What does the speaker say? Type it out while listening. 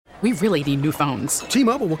We really need new phones.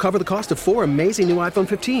 T-Mobile will cover the cost of 4 amazing new iPhone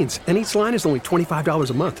 15s, and each line is only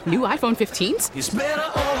 $25 a month. New iPhone 15s? It's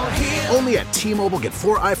better over here. Only at T-Mobile, get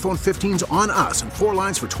 4 iPhone 15s on us and 4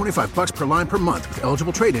 lines for $25 per line per month with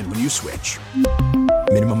eligible trade-in when you switch.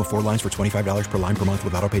 Minimum of 4 lines for $25 per line per month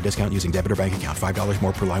with autopay discount using debit or bank account. $5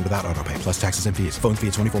 more per line without autopay, plus taxes and fees. Phone fee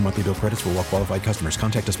at 24 monthly bill credits for well-qualified customers.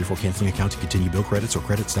 Contact us before canceling account to continue bill credits or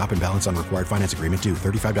credit stop and balance on required finance agreement due.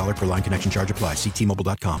 $35 per line connection charge applies. See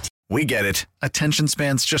T-Mobile.com. We get it. Attention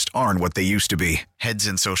spans just aren't what they used to be. Heads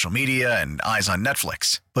in social media and eyes on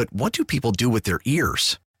Netflix. But what do people do with their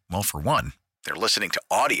ears? Well, for one, they're listening to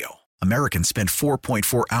audio. Americans spend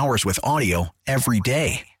 4.4 hours with audio every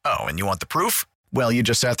day. Oh, and you want the proof? Well, you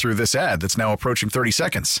just sat through this ad that's now approaching 30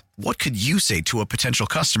 seconds. What could you say to a potential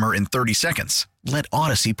customer in 30 seconds? Let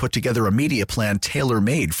Odyssey put together a media plan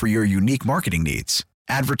tailor-made for your unique marketing needs.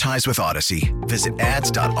 Advertise with Odyssey. Visit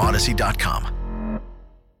ads.odyssey.com.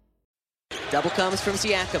 Double comes from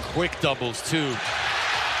Siakam. Quick doubles, too.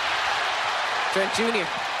 Trent Jr.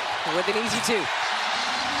 with an easy 2.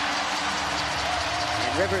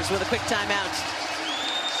 And Rivers with a quick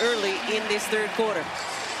timeout early in this third quarter.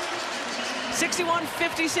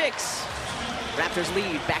 61-56. Raptors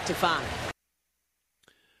lead back to 5.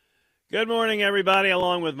 Good morning, everybody.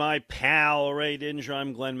 Along with my pal, Ray Dinger,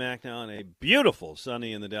 I'm Glenn Macnow on a beautiful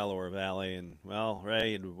sunny in the Delaware Valley. And, well,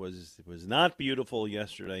 Ray, it was not beautiful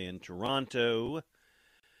yesterday in Toronto.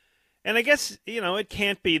 And I guess, it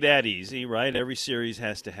can't be that easy, right? Every series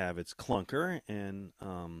has to have its clunker. And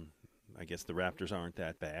I guess the Raptors aren't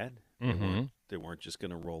that bad. Mm-hmm. They weren't just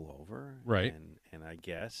going to roll over. Right. And I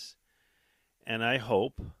guess, and I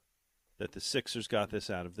hope that the Sixers got this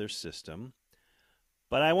out of their system.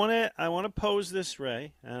 But I want to pose this,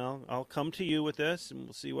 Ray, and I'll come to you with this, and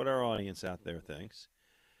we'll see what our audience out there thinks.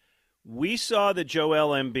 We saw the Joel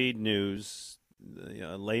Embiid news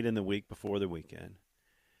late in the week before the weekend,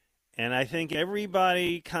 and I think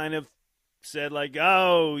everybody kind of said, like,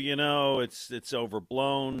 oh, it's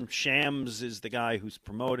overblown. Shams is the guy who's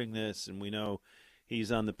promoting this, and we know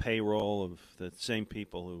he's on the payroll of the same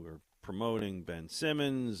people who are promoting Ben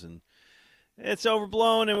Simmons, and it's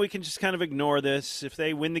overblown, and we can just kind of ignore this. If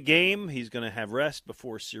they win the game, he's going to have rest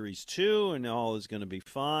before Series 2, and all is going to be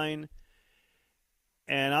fine.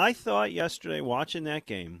 And I thought yesterday, watching that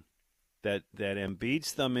game, that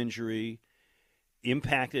Embiid's thumb injury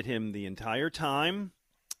impacted him the entire time,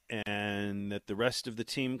 and that the rest of the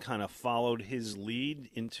team kind of followed his lead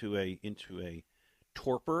into a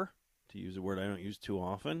torpor, to use a word I don't use too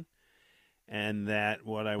often. And that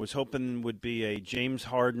what I was hoping would be a James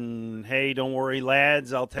Harden, hey, don't worry,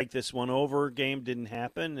 lads, I'll take this one over game didn't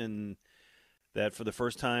happen. And that for the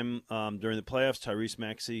first time during the playoffs, Tyrese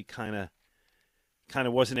Maxey kind of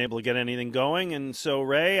wasn't able to get anything going. And so,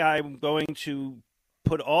 Ray, I'm going to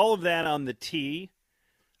put all of that on the tee.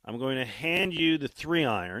 I'm going to hand you the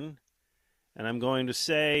 3-iron, and I'm going to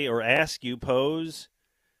say or ask you, pose,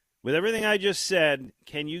 with everything I just said,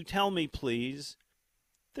 can you tell me, please,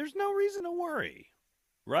 there's no reason to worry,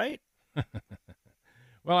 right?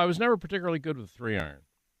 Well, I was never particularly good with 3-iron.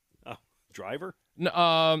 Oh, driver? No,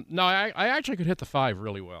 I actually could hit the 5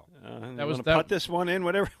 really well. That was put this one in,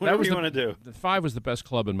 whatever you want to do. The 5 was the best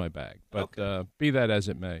club in my bag, but okay. Be that as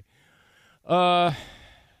it may.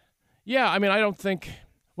 Yeah, I mean, I don't think.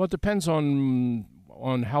 Well, it depends on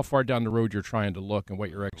how far down the road you're trying to look and what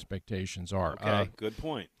your expectations are. Okay, good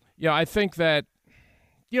point. Yeah, I think that.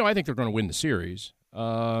 I think they're going to win the series.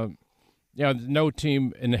 No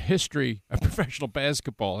team in the history of professional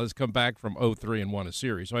basketball has come back from 0-3 and won a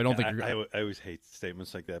series. So I don't think I always hate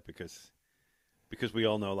statements like that because we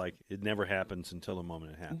all know, like, it never happens until the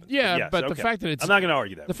moment it happens. Yeah, but the fact that it's... I'm not going to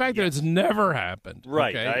argue that. The fact that it's never happened.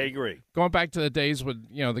 Right, okay? I agree. Going back to the days when,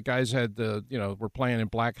 the guys had were playing in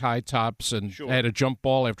black high tops and Sure. had a jump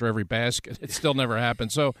ball after every basket. It still never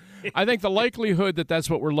happened. So I think the likelihood that that's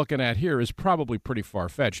what we're looking at here is probably pretty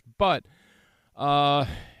far-fetched. But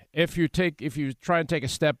if you try and take a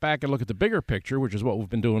step back and look at the bigger picture, which is what we've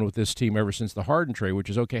been doing with this team ever since the Harden trade, which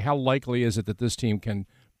is, okay, how likely is it that this team can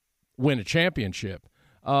win a championship?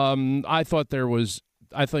 I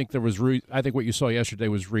think what you saw yesterday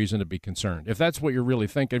was reason to be concerned. If that's what you're really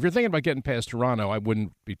thinking, if you're thinking about getting past Toronto, I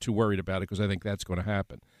wouldn't be too worried about it because I think that's going to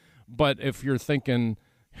happen. But if you're thinking,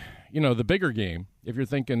 the bigger game, if you're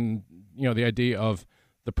thinking, the idea of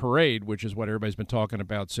the parade, which is what everybody's been talking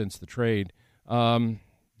about since the trade,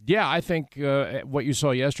 I think what you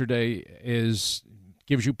saw yesterday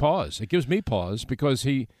gives you pause. It gives me pause because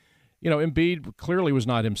Embiid clearly was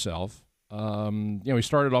not himself. He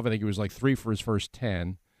started off, I think he was like 3 for his first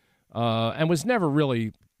 10, and was never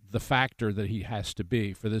really the factor that he has to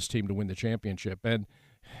be for this team to win the championship. And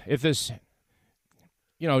if this,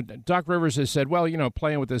 Doc Rivers has said, well,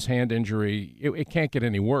 playing with this hand injury, it can't get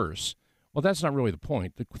any worse. Well, that's not really the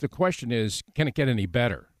point. The question is, can it get any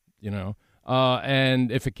better?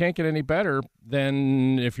 And if it can't get any better,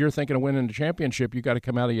 then if you're thinking of winning the championship, you got to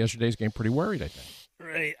come out of yesterday's game pretty worried, I think.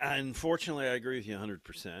 Right. Unfortunately, I agree with you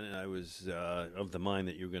 100%. And I was of the mind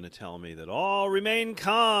that you were going to tell me that all remain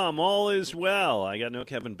calm, all is well. I got no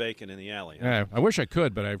Kevin Bacon in the alley. Huh? Yeah, I wish I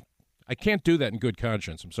could, but I can't do that in good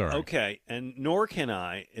conscience. I'm sorry. Okay, and nor can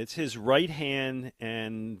I. It's his right hand,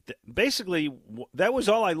 and basically that was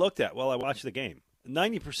all I looked at while I watched the game.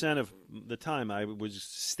 90% of the time I was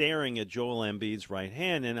staring at Joel Embiid's right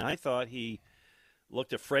hand, and I thought he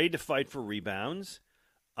looked afraid to fight for rebounds.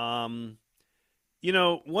 One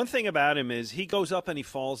thing about him is he goes up and he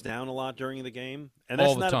falls down a lot during the game, and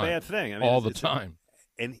that's not a bad thing. I mean, all the time.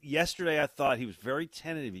 And yesterday I thought he was very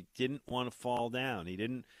tentative. He didn't want to fall down. He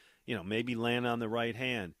didn't, maybe land on the right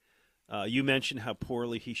hand. You mentioned how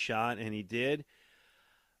poorly he shot, and he did.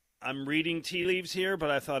 I'm reading tea leaves here,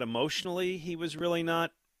 but I thought emotionally he was really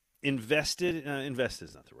not invested. Invested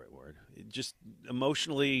is not the right word. Just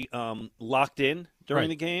emotionally locked in during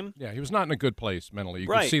the game. Yeah, he was not in a good place mentally. You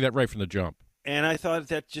Right. could see that right from the jump. And I thought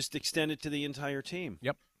that just extended to the entire team.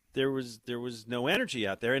 Yep. There was no energy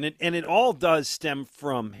out there, and it all does stem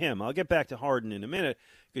from him. I'll get back to Harden in a minute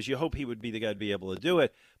because you hope he would be the guy to be able to do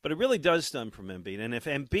it, but it really does stem from Embiid. And if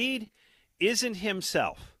Embiid isn't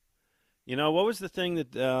himself, what was the thing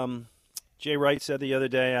that Jay Wright said the other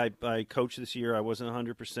day? I coached this year. I wasn't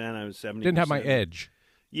 100%. I was 70%. Didn't have my edge.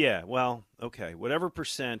 Yeah. Well, okay. Whatever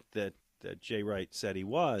percent that Jay Wright said he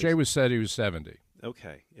was. Jay said he was 70.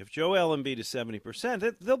 Okay, if Joel Embiid is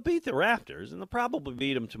 70%, they'll beat the Raptors, and they'll probably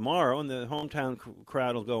beat them tomorrow, and the hometown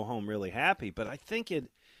crowd will go home really happy. But I think it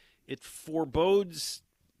forebodes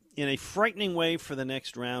in a frightening way for the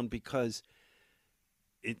next round because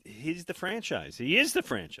he's the franchise. He is the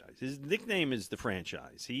franchise. His nickname is the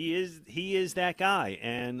franchise. He is that guy,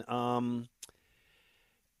 and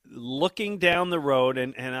looking down the road,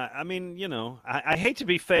 and I mean, I hate to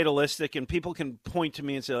be fatalistic, and people can point to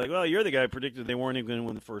me and say, like, well, you're the guy who predicted they weren't even going to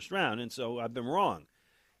win the first round, and so I've been wrong.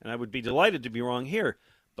 And I would be delighted to be wrong here.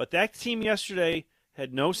 But that team yesterday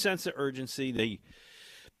had no sense of urgency.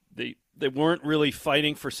 They weren't really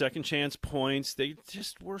fighting for second chance points. They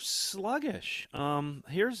just were sluggish.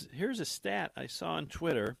 Here's a stat I saw on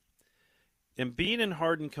Twitter. Embiid and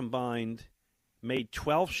Harden combined made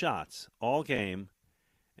 12 shots all game.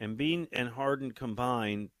 Embiid and Harden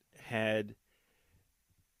combined had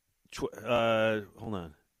 8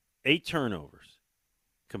 turnovers.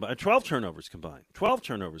 12 turnovers combined.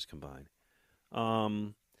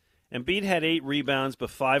 Embiid had 8 rebounds, but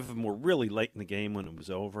 5 of them were really late in the game when it was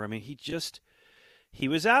over. I mean, he just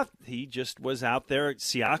was out there.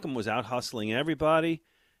 Siakam was out hustling everybody,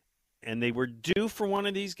 and they were due for one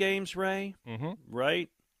of these games, Ray. Mm-hmm. Right?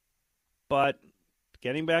 But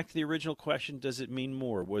getting back to the original question, does it mean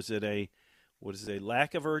more? Was it a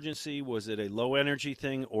lack of urgency? Was it a low energy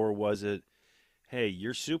thing, or was it, hey,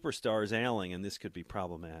 your superstar is ailing and this could be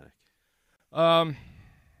problematic? Yeah,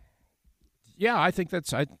 I think it's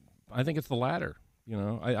the latter.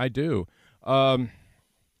 I do. Again,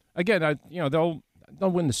 they'll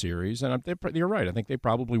win the series, and you're right. I think they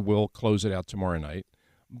probably will close it out tomorrow night,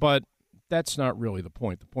 but that's not really the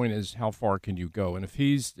point. The point is, how far can you go? And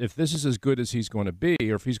if this is as good as he's going to be,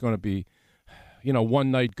 or if he's going to be,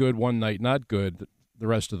 one night good, one night not good, the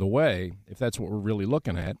rest of the way, if that's what we're really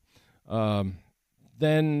looking at,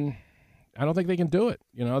 then I don't think they can do it.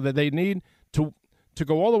 That they need to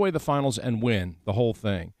go all the way to the finals and win the whole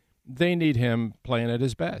thing. They need him playing at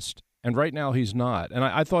his best, and right now he's not. And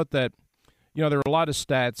I thought that. There are a lot of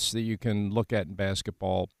stats that you can look at in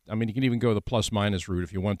basketball. I mean, you can even go the plus-minus route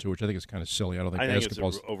if you want to, which I think is kind of silly. I don't think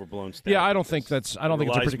basketball's it's an overblown stat. Yeah, I don't think it's a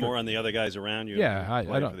particular. More on the other guys around you. Yeah, I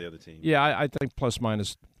don't. For the other team. Yeah, I think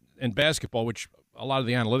plus-minus in basketball, which a lot of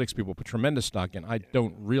the analytics people put tremendous stock in. I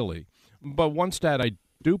don't really, but one stat I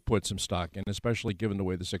do put some stock in, especially given the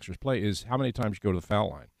way the Sixers play, is how many times you go to the foul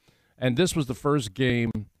line. And this was the first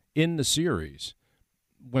game in the series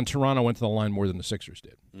when Toronto went to the line more than the Sixers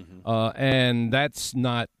did. Mm-hmm. And that's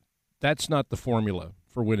not the formula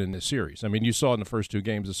for winning this series. I mean, you saw in the first 2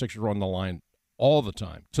 games, the Sixers were on the line all the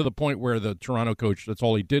time, to the point where the Toronto coach, that's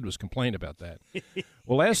all he did was complain about that.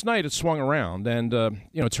 Well, last night it swung around, and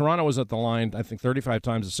Toronto was at the line, I think, 35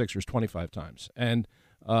 times, the Sixers 25 times. And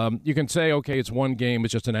you can say, okay, it's one game,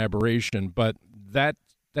 it's just an aberration, but that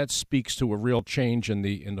speaks to a real change in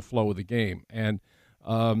the flow of the game. And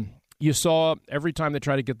you saw every time they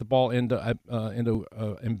tried to get the ball into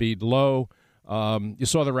Embiid low, you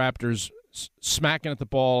saw the Raptors smacking at the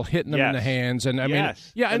ball, hitting them in the hands, and I mean,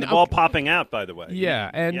 and the ball popping out. By the way,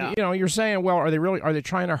 you're saying, well, are they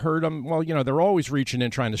trying to hurt him? Well, they're always reaching in,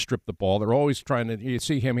 trying to strip the ball. They're always trying to. You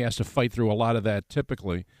see him; he has to fight through a lot of that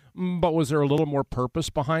typically. But was there a little more purpose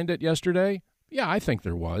behind it yesterday? Yeah, I think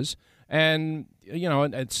there was, and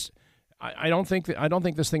it's. I don't think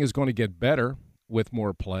this thing is going to get better with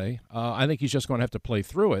more play. I think he's just going to have to play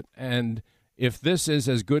through it, and if this is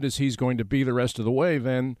as good as he's going to be the rest of the way,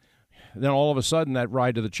 then all of a sudden that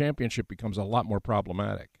ride to the championship becomes a lot more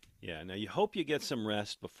problematic. Yeah, now you hope you get some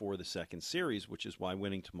rest before the second series, which is why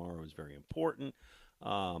winning tomorrow is very important.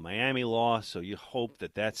 Miami lost, so you hope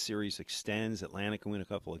that series extends. Atlanta can win a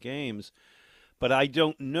couple of games. But I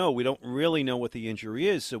don't know. We don't really know what the injury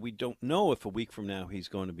is, so we don't know if a week from now he's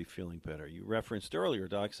going to be feeling better. You referenced earlier,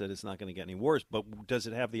 Doc said it's not going to get any worse, but does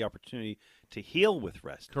it have the opportunity to heal with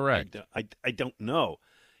rest? Correct. I don't know.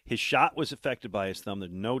 His shot was affected by his thumb.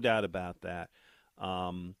 There's no doubt about that.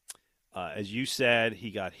 As you said, he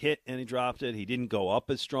got hit and he dropped it. He didn't go up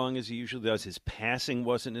as strong as he usually does. His passing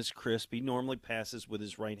wasn't as crisp. He normally passes with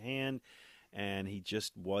his right hand, and he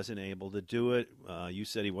just wasn't able to do it. You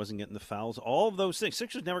said he wasn't getting the fouls. All of those things.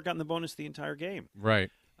 Sixers never gotten the bonus the entire game. Right.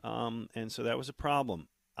 And so that was a problem.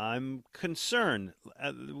 I'm concerned.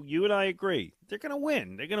 You and I agree. They're going to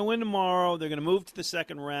win. They're going to win tomorrow. They're going to move to the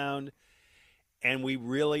second round. And we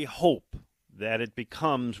really hope that it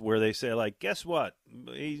becomes where they say, like, guess what?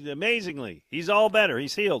 He's all better.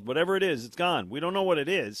 He's healed. Whatever it is, it's gone. We don't know what it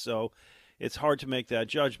is, so it's hard to make that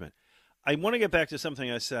judgment. I want to get back to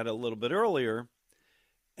something I said a little bit earlier,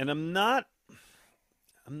 and I'm not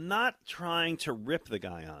trying to rip the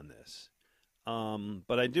guy on this,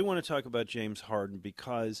 but I do want to talk about James Harden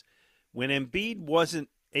because when Embiid wasn't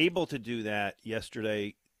able to do that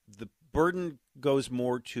yesterday, the burden goes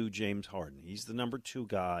more to James Harden. He's the number 2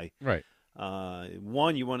 guy. Right.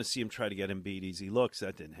 One, you want to see him try to get Embiid easy looks.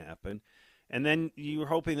 That didn't happen. And then you're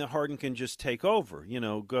hoping that Harden can just take over,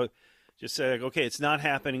 go. Just say, like, okay, it's not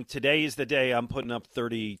happening. Today is the day I'm putting up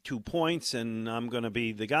 32 points, and I'm going to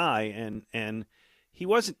be the guy. And he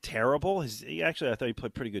wasn't terrible. I thought he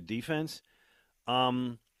played pretty good defense.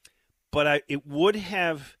 But I would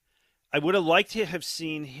have liked to have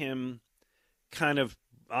seen him kind of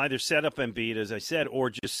either set up Embiid, as I said,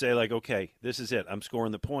 or just say, like, okay, this is it. I'm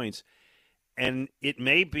scoring the points. And it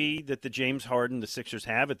may be that the James Harden the Sixers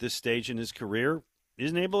have at this stage in his career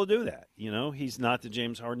isn't able to do that. He's not the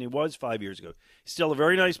James Harden he was 5 years ago. He's still a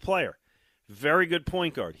very nice player, very good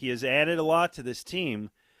point guard. He has added a lot to this team,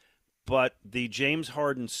 but the James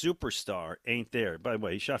Harden superstar ain't there. By the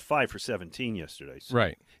way, he shot 5 for 17 yesterday. So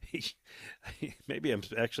right. Maybe I'm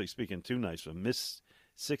actually speaking too nice. So missed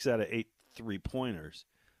 6 out of 8 3-pointers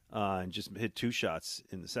and just hit 2 shots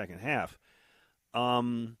in the second half.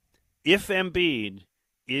 If Embiid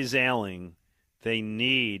is ailing, they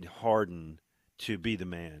need Harden to be the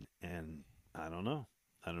man, and I don't know.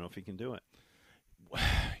 I don't know if he can do it.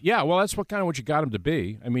 Yeah, well, that's what you got him to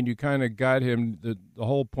be. I mean, you kind of got him. The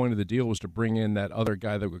whole point of the deal was to bring in that other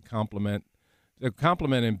guy that would complement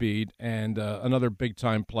Embiid and another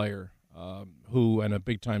big-time player and a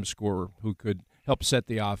big-time scorer who could help set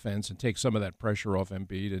the offense and take some of that pressure off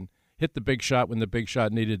Embiid and hit the big shot when the big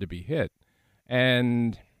shot needed to be hit.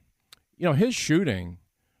 And, his shooting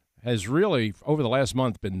has really, over the last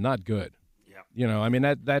month, been not good. I mean,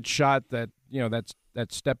 that shot, that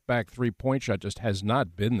step back 3-point shot just has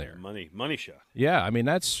not been there. Money shot. Yeah, I mean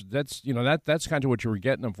that's kind of what you were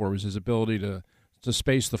getting him for, was his ability to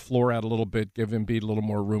space the floor out a little bit, give Embiid a little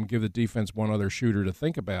more room, give the defense one other shooter to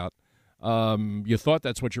think about. You thought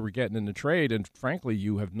that's what you were getting in the trade, and frankly,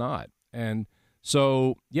 you have not. And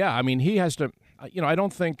so, yeah, I mean, he has to. I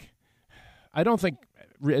don't think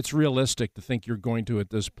it's realistic to think you're going to, at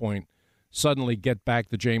this point, suddenly get back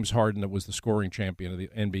the James Harden that was the scoring champion of the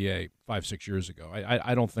NBA 5-6 years ago.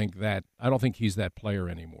 I don't think that. I don't think he's that player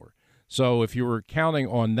anymore. So if you were counting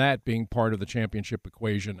on that being part of the championship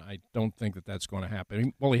equation, I don't think that that's going to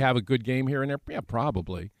happen. Will he have a good game here and there? Yeah,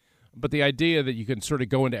 probably. But the idea that you can sort of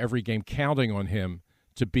go into every game counting on him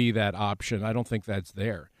to be that option, I don't think that's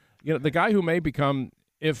there. The guy who may become,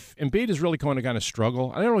 if Embiid is really going to kind of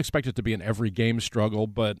struggle, I don't expect it to be an every game struggle,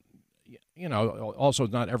 but also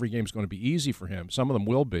not every game is going to be easy for him. Some of them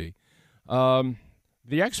will be. The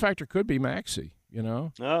X factor could be Maxey.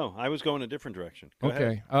 Oh, I was going a different direction. Go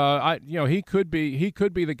okay. ahead. He could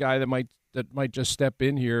be the guy that might just step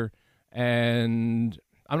in here, and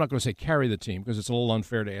I'm not going to say carry the team, because it's a little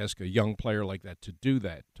unfair to ask a young player like that to do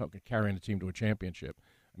that, carrying a team to a championship.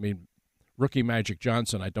 I mean, rookie Magic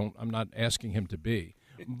Johnson, I'm not asking him to be.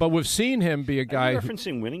 But we've seen him be a guy. Are you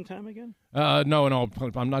referencing winning time again? No,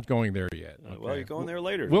 I'm not going there yet. Okay. Well, you're going there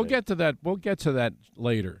later. We'll get to that. We'll get to that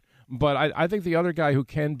later. But I think the other guy who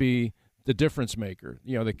can be the difference maker,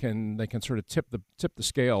 they can sort of tip the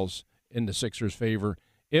scales in the Sixers' favor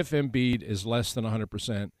if Embiid is less than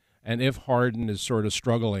 100% and if Harden is sort of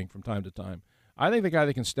struggling from time to time. I think the guy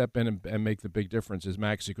that can step in and make the big difference is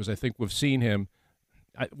Maxey, because I think we've seen him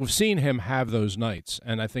have those nights,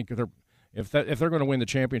 and I think if they're going to win the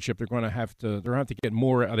championship, they're going to have to get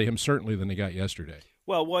more out of him certainly than they got yesterday.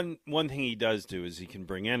 Well, one thing he does do is he can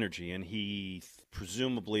bring energy, and he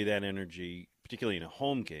presumably that energy, particularly in a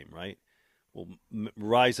home game, right, will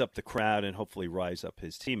rise up the crowd and hopefully rise up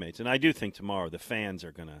his teammates. And I do think tomorrow the fans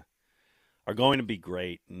are going to be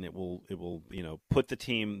great, and it will put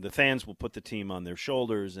the fans will put the team on their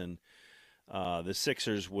shoulders, and the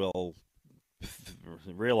Sixers will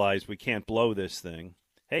realize we can't blow this thing.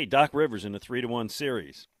 Hey, Doc Rivers in a 3-1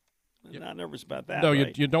 series. I'm not nervous about that. No,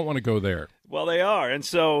 right? you don't want to go there. Well, they are, and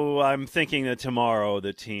so I'm thinking that tomorrow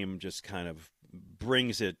the team just kind of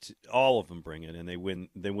brings it. All of them bring it, and they win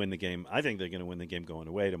the game. I think they're going to win the game going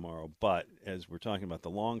away tomorrow. But as we're talking about the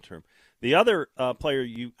long term, the other player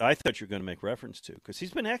I thought you were going to make reference to, because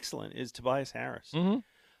he's been excellent, is Tobias Harris,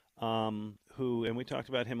 who, and we talked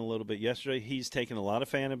about him a little bit yesterday. He's taken a lot of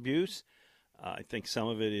fan abuse. I think some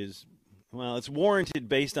of it is, it's warranted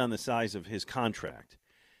based on the size of his contract.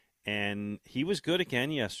 And he was good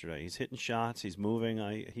again yesterday. He's hitting shots. He's moving.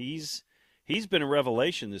 He's been a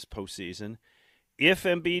revelation this postseason. If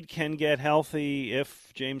Embiid can get healthy,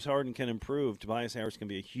 if James Harden can improve, Tobias Harris can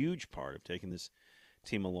be a huge part of taking this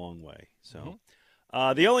team a long way. So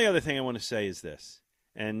the only other thing I want to say is this.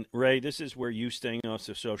 And, Ray, this is where you staying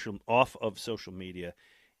off of social media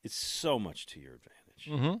is so much to your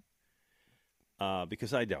advantage.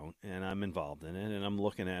 Because I don't, and I'm involved in it, and I'm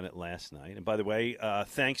looking at it last night. And by the way,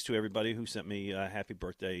 thanks to everybody who sent me happy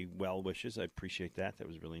birthday well wishes. I appreciate that. That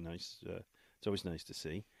was really nice. It's always nice to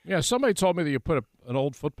see. Yeah, somebody told me that you put an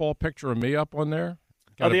old football picture of me up on there.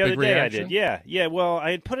 Got the a other big day reaction? I did. Yeah. Well,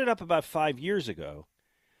 I had put it up about 5 years ago.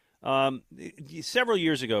 Several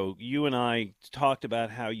years ago, you and I talked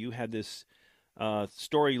about how you had this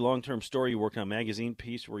long-term story you worked on, a magazine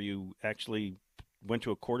piece where you actually went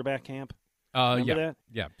to a quarterback camp. Remember that?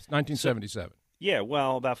 Yeah, it's 1977. Yeah,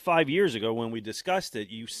 well, about 5 years ago when we discussed it,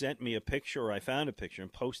 you sent me a picture, or I found a picture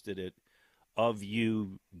and posted it of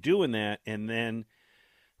you doing that. And then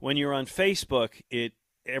when you're on Facebook, it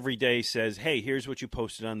every day says, hey, here's what you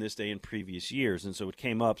posted on this day in previous years. And so it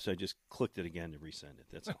came up, so I just clicked it again to resend it.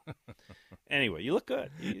 That's all. Anyway, you look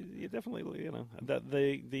good. You definitely,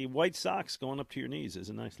 the white socks going up to your knees is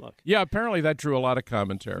a nice look. Yeah, apparently that drew a lot of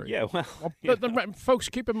commentary. Yeah, well folks,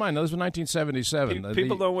 keep in mind, those were 1977.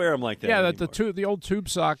 People don't wear them like that Yeah, the old tube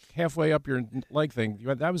sock halfway up your leg thing,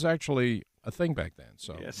 that was actually a thing back then.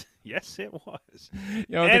 So Yes, it was.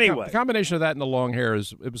 Anyway, the combination of that and the long hair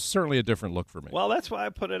it was certainly a different look for me. Well, that's why I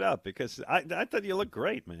put it up, because I thought you looked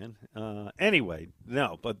great, man. Anyway,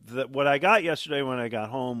 no, but what I got yesterday when I got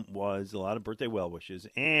home was a lot of birthday well wishes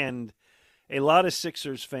and a lot of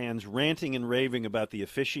Sixers fans ranting and raving about the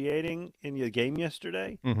officiating in the game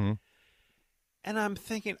yesterday. Mm-hmm. And I'm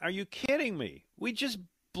thinking, are you kidding me? We just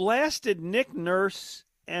blasted Nick Nurse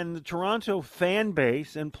and the Toronto fan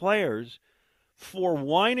base and players for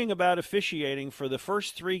whining about officiating for the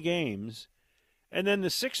first 3 games, and then the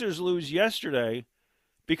Sixers lose yesterday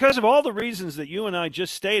because of all the reasons that you and I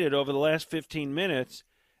just stated over the last 15 minutes,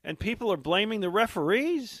 and people are blaming the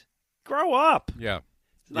referees? Grow up. Yeah.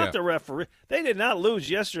 It's not the referee. They did not lose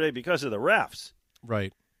yesterday because of the refs.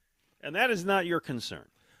 Right. And that is not your concern.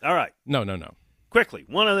 All right. No. Quickly,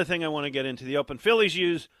 one other thing I want to get into. The Open.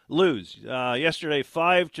 Phillies lose yesterday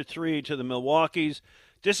 5-3 to the Milwaukees.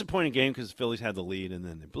 Disappointing game because the Phillies had the lead and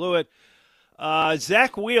then they blew it.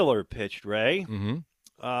 Zach Wheeler pitched, Ray.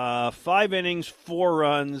 Mm-hmm. 5 innings, 4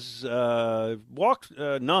 runs, walked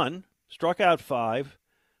none, struck out 5.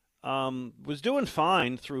 Was doing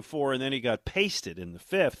fine through 4, and then he got pasted in the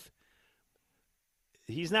 5th.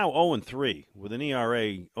 He's now 0-3 with an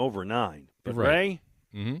ERA over 9. But right.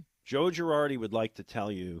 Ray, Joe Girardi would like to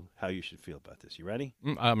tell you how you should feel about this. You ready?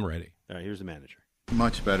 I'm ready. All right, here's the manager.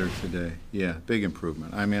 Much better today. Yeah, big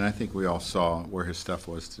improvement. I mean, I think we all saw where his stuff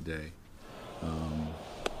was today.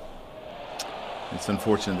 It's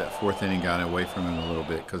unfortunate that 4th inning got away from him a little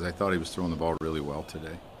bit because I thought he was throwing the ball really well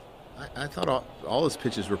today. I thought all his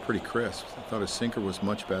pitches were pretty crisp. I thought his sinker was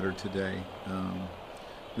much better today.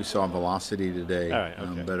 We saw velocity today, all right,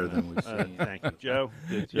 okay. Better than we've seen. Thank you, Joe.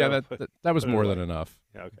 Yeah, that was more than enough.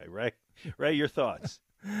 Okay, Ray, your thoughts?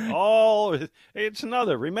 It's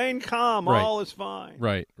another. Remain calm. Right. All is fine.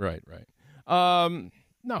 Right.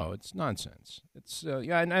 No, it's nonsense. It's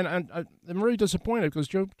and I'm really disappointed because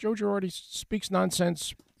Joe Girardi speaks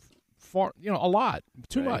nonsense a lot,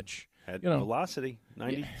 too much. Had velocity,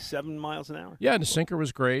 97 miles an hour. Yeah, and the sinker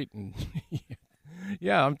was great, and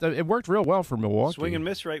yeah, it worked real well for Milwaukee. Swing and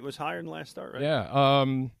miss rate was higher than last start, right? Yeah.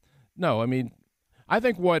 No, I mean, I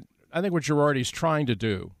think what Girardi's trying to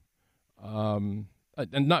do, and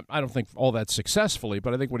I don't think all that successfully,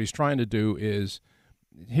 but I think what he's trying to do is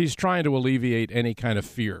he's trying to alleviate any kind of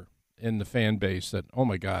fear in the fan base that, oh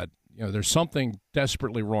my God, there's something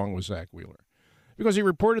desperately wrong with Zach Wheeler. Because he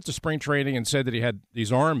reported to spring training and said that he had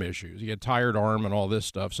these arm issues. He had tired arm and all this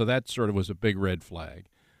stuff. So that sort of was a big red flag.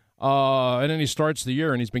 And then he starts the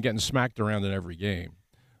year and he's been getting smacked around in every game.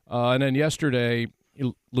 And then yesterday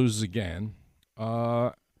he loses again.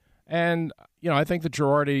 And I think that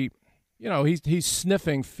Girardi, he's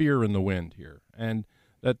sniffing fear in the wind here. And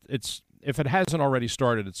that if it hasn't already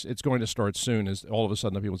started, it's going to start soon. As all of a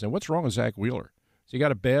sudden the people say, what's wrong with Zach Wheeler? So you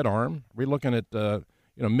got a bad arm? Are we looking at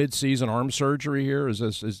mid-season arm surgery here?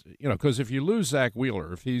 Because if you lose Zach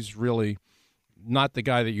Wheeler, if he's really not the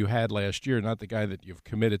guy that you had last year, not the guy that you've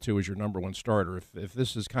committed to as your number one starter, if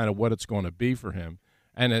this is kind of what it's going to be for him,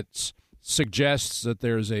 and it suggests that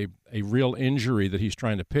there's a real injury that he's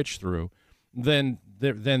trying to pitch through, then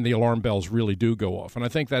the alarm bells really do go off. And I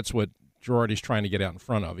think that's what Girardi's trying to get out in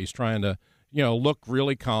front of. He's trying to, look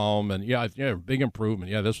really calm and, big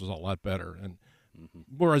improvement. Yeah, this was a lot better. And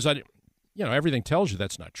whereas everything tells you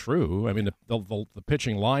that's not true. I mean, the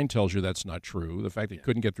pitching line tells you that's not true. The fact that he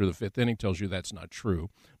couldn't get through the fifth inning tells you that's not true.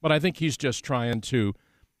 But I think he's just trying to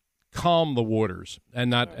calm the waters and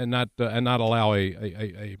not allow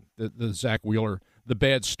the Zach Wheeler, the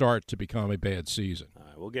bad start, to become a bad season. All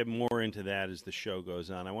right, we'll get more into that as the show goes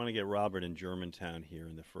on. I want to get Robert in Germantown here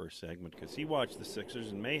in the first segment because he watched the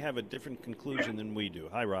Sixers and may have a different conclusion than we do.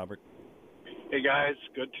 Hi, Robert. Hey, guys.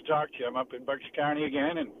 Good to talk to you. I'm up in Bucks County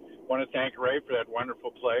again, and want to thank Ray for that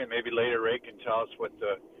wonderful play, and maybe later Ray can tell us what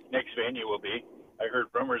the next venue will be. I heard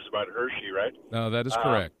rumors about Hershey, right? No, that is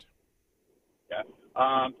correct. Yeah.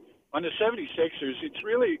 On the 76ers, it's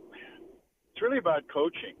really about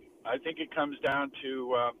coaching. I think it comes down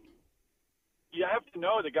to you have to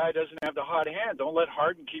know the guy doesn't have the hot hand. Don't let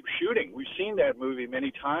Harden keep shooting. We've seen that movie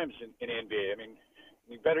many times in NBA. I mean,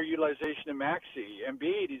 better utilization of Maxey.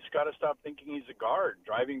 Embiid, he's got to stop thinking he's a guard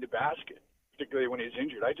driving the basket, particularly when he's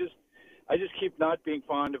injured. I just keep not being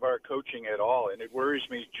fond of our coaching at all, and it worries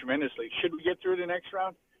me tremendously. Should we get through the next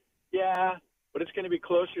round? Yeah, but it's going to be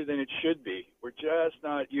closer than it should be. We're just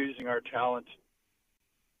not using our talent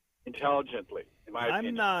intelligently, in my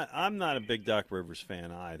opinion. I'm not a big Doc Rivers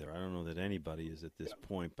fan either. I don't know that anybody is at this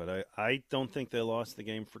point, but I don't think they lost the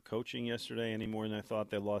game for coaching yesterday any more than I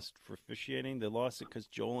thought they lost for officiating. They lost it because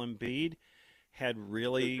Joel Embiid had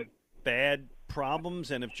really bad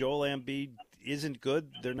problems, and if Joel Embiid isn't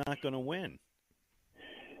good, they're not going to win.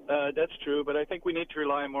 That's true, but I think we need to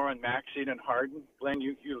rely more on Maxey than Harden. Glenn,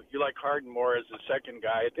 you like Harden more as the second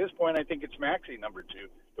guy. At this point, I think it's Maxey number two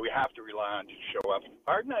that we have to rely on to show up.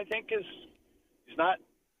 Harden, I think, is not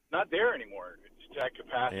there anymore. It's that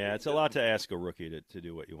capacity. Yeah, it's a lot to ask a rookie to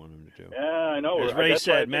do what you want him to do. Yeah, I know. As Ray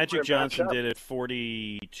said, Magic Johnson did it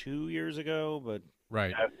 42 years ago, but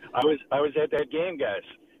right. I was at that game, guys,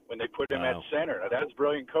 when they put him at center. Now, that's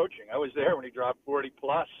brilliant coaching. I was there when he dropped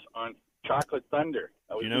 40-plus on Chocolate Thunder.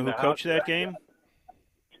 Do you know who coached that game?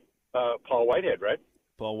 Paul Whitehead, right?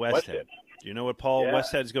 Paul Westhead. Do you know what Paul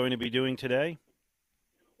Westhead's going to be doing today?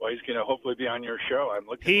 Well, he's going to hopefully be on your show. I'm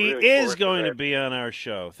looking. He really is going to be on our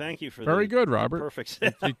show. Thank you for very good, Robert. Perfect.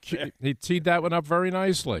 He teed that one up very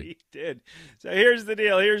nicely. He did. So here's the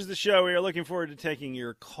deal. Here's the show. We are looking forward to taking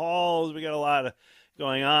your calls. We got a lot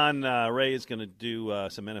going on. Ray is going to do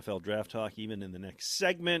some NFL draft talk even in the next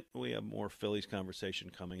segment. We have more Phillies conversation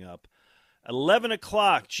coming up. 11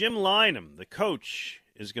 o'clock, Jim Lynam, the coach,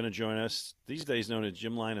 is going to join us, these days known as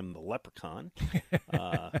Jim Lynam the Leprechaun,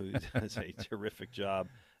 who does a terrific job.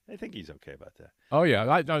 I think he's okay about that. Oh,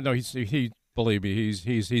 yeah. No, he believe me,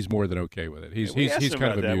 he's more than okay with it. He's kind of amused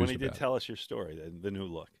about that when he did tell us your story, the new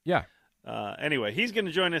look. Yeah. Anyway, he's going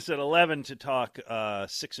to join us at 11 to talk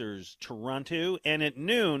Sixers Toronto, and at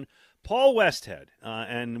noon, Paul Westhead,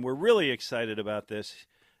 and we're really excited about this.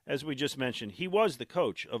 As we just mentioned, he was the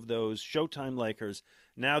coach of those Showtime Lakers,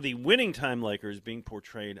 now the Winning Time Lakers, being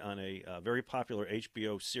portrayed on a very popular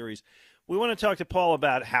HBO series. We want to talk to Paul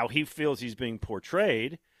about how he feels he's being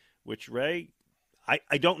portrayed, which, Ray,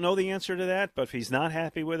 I don't know the answer to that, but if he's not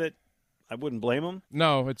happy with it, I wouldn't blame him.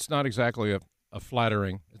 No, it's not exactly a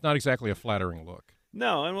flattering look.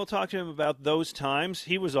 No, and we'll talk to him about those times.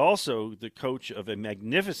 He was also the coach of a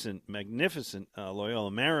magnificent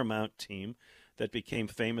Loyola Marymount team that became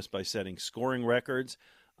famous by setting scoring records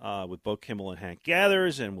with Bo Kimmel and Hank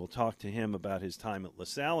Gathers, and we'll talk to him about his time at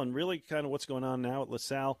LaSalle and really kind of what's going on now at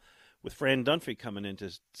LaSalle with Fran Dunphy coming in to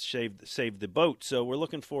save the boat. So we're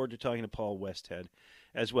looking forward to talking to Paul Westhead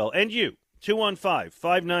as well. And you,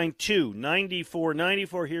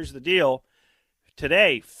 215-592-9494. Here's the deal.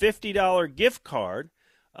 Today, $50 gift card.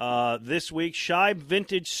 This week, Scheib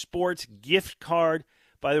Vintage Sports gift card.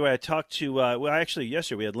 By the way, I talked to,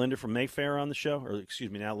 yesterday we had Linda from Mayfair on the show,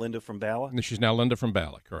 now Linda from Bala. She's now Linda from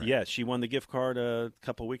Bala, correct. Yeah, she won the gift card a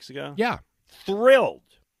couple weeks ago. Yeah. Thrilled,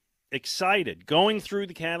 excited, going through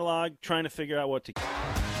the catalog, trying to figure out what to.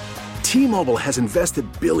 T-Mobile has invested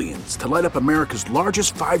billions to light up America's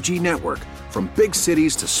largest 5G network, from big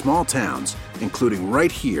cities to small towns, including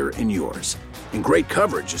right here in yours. And great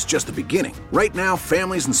coverage is just the beginning. Right now,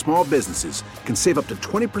 families and small businesses can save up to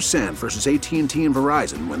 20% versus AT&T and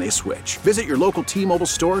Verizon when they switch. Visit your local T-Mobile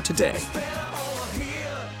store today.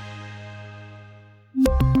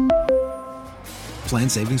 Plan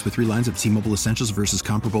savings with 3 lines of T-Mobile Essentials versus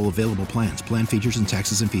comparable available plans. Plan features and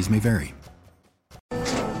taxes and fees may vary.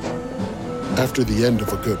 After the end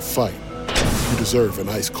of a good fight, you deserve an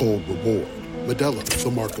ice-cold reward. Modelo is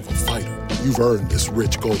the mark of a fighter. You've earned this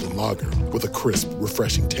rich golden lager with a crisp,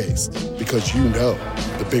 refreshing taste. Because you know,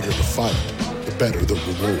 the bigger the fight, the better the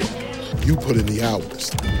reward. You put in the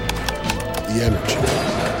hours, the energy,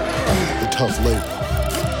 the tough labor.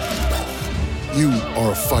 You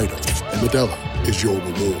are a fighter, and Modelo is your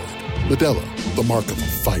reward. Modelo, the mark of a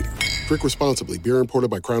fighter. Drink responsibly. Beer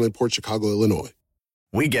imported by Crown Imports, Chicago, Illinois.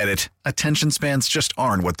 We get it. Attention spans just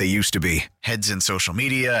aren't what they used to be. Heads in social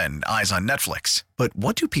media and eyes on Netflix. But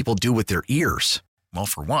what do people do with their ears? Well,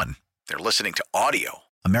 for one, they're listening to audio.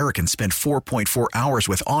 Americans spend 4.4 hours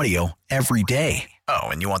with audio every day. Oh,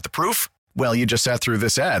 and you want the proof? Well, you just sat through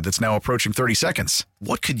this ad that's now approaching 30 seconds.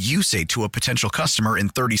 What could you say to a potential customer in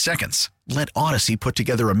 30 seconds? Let Odyssey put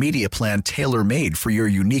together a media plan tailor-made for your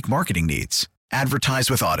unique marketing needs.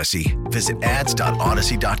 Advertise with Odyssey. Visit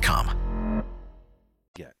ads.odyssey.com.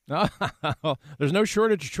 There's no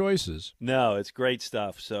shortage of choices. No, it's great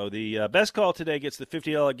stuff. So the best call today gets the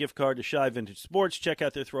 $50 gift card to Scheib Vintage Sports. Check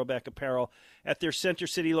out their throwback apparel at their Center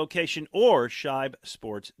City location or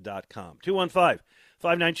scheibsports.com.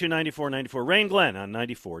 215-592-9494. Rain Glenn on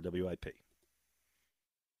 94 WIP.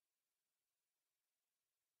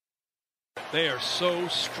 They are so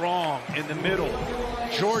strong in the middle.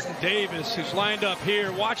 Jordan Davis, who's lined up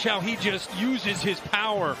here, watch how he just uses his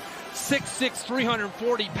power. 6'6",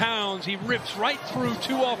 340 pounds. He rips right through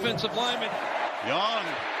 2 offensive linemen. Young.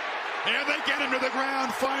 And they get him to the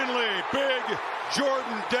ground finally. Big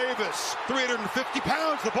Jordan Davis, 350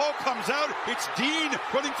 pounds. The ball comes out. It's Dean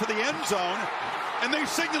running for the end zone. And they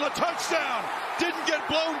signal a touchdown. Didn't get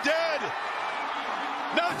blown dead.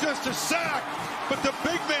 Not just a sack, but the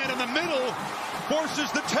big man in the middle forces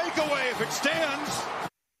the takeaway if it stands.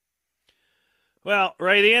 Well,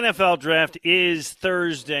 Ray, the NFL draft is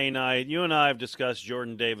Thursday night. You and I have discussed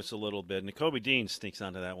Jordan Davis a little bit. Nakobe Dean sneaks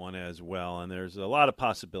onto that one as well, and there's a lot of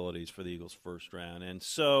possibilities for the Eagles' first round. And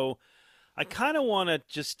so I kind of want to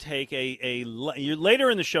just take later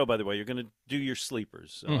in the show, by the way, you're going to do your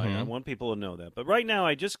sleepers. So I want people to know that. But right now,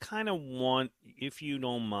 I just kind of want, if you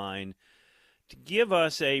don't mind, to give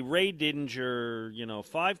us a Ray Didinger,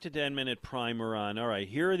 5 to 10 minute primer on, all right,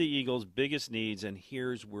 here are the Eagles' biggest needs, and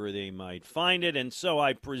here's where they might find it. And so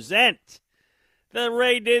I present the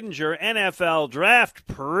Ray Didinger NFL Draft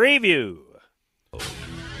Preview.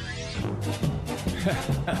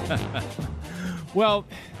 Well,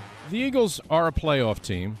 the Eagles are a playoff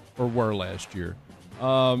team, or were last year,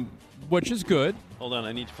 which is good. Hold on,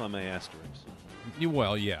 I need to find my asterisks.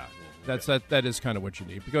 Well, yeah, that is kind of what you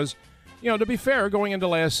need, because to be fair, going into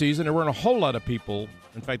last season, there weren't a whole lot of people.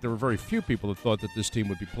 In fact, there were very few people that thought that this team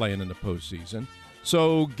would be playing in the postseason.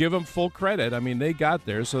 So give them full credit. I mean, they got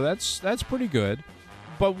there, so that's pretty good.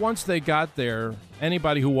 But once they got there,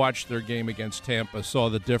 anybody who watched their game against Tampa saw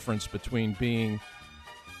the difference between being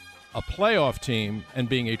a playoff team and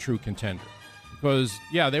being a true contender. Because,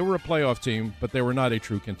 yeah, they were a playoff team, but they were not a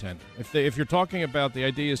true contender. If you're talking about the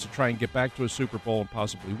idea is to try and get back to a Super Bowl and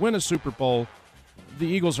possibly win a Super Bowl, the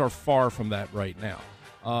Eagles are far from that right now.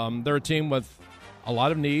 They're a team with a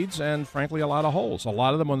lot of needs and, frankly, a lot of holes, a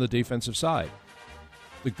lot of them on the defensive side.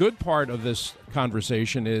 The good part of this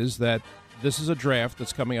conversation is that this is a draft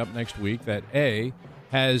that's coming up next week that, A,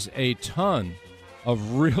 has a ton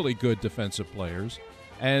of really good defensive players,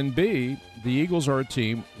 and, B, the Eagles are a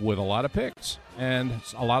team with a lot of picks and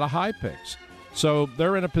a lot of high picks. So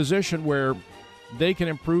they're in a position where they can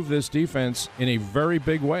improve this defense in a very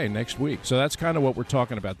big way next week. So that's kind of what we're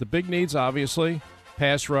talking about. The big needs, obviously,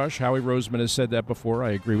 Pass rush, Howie Roseman has said that before.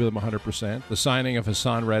 I agree with him 100%. The signing of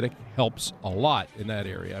Hassan Reddick helps a lot in that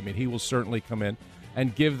area. I mean, he will certainly come in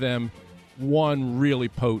and give them one really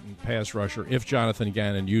potent pass rusher if Jonathan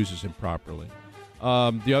Gannon uses him properly.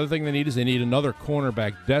 The other thing they need is they need another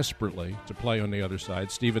cornerback desperately to play on the other side.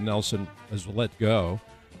 Steven Nelson has let go.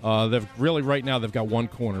 They've really, right now, they've got one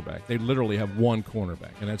cornerback. They literally have one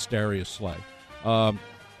cornerback, and that's Darius Slay.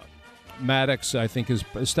 Maddox, I think, has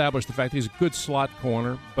established the fact that he's a good slot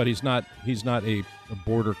corner, but he's not a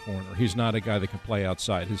border corner. He's not a guy that can play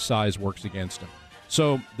outside. His size works against him.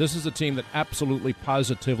 So this is a team that absolutely,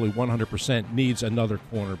 positively, 100% needs another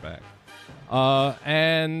cornerback.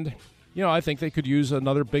 And, you know, I think they could use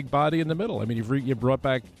another big body in the middle. I mean, you brought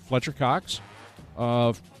back Fletcher Cox,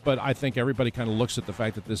 but I think everybody kind of looks at the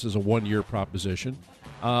fact that this is a one-year proposition.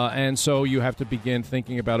 And so you have to begin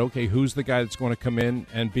thinking about, okay, who's the guy that's going to come in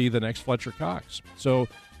and be the next Fletcher Cox? So,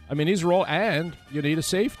 I mean, these are all, and you need a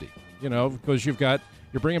safety, you know, because you're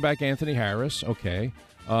bringing back Anthony Harris, okay,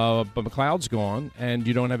 but McLeod's gone, and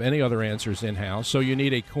you don't have any other answers in-house. So you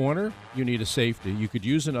need a corner, you need a safety. You could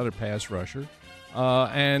use another pass rusher.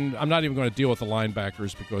 And I'm not even going to deal with the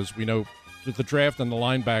linebackers because we know that the draft and the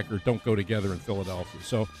linebacker don't go together in Philadelphia.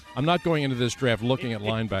 So I'm not going into this draft looking at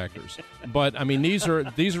linebackers. But, I mean, these are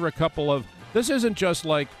a couple of – this isn't just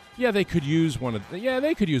like, yeah, they could use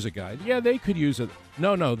they could use a guy. Yeah, they could use it.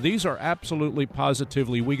 No, these are absolutely,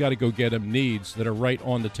 positively, we got to go get them needs that are right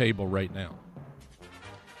on the table right now.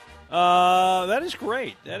 That is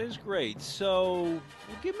great. So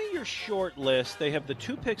give me your short list. They have the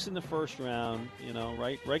 2 picks in the first round, you know,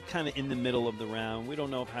 right kind of in the middle of the round. We don't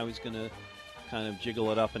know how he's going to kind of jiggle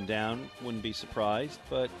it up and down. Wouldn't be surprised.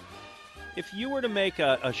 But if you were to make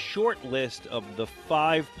a short list of the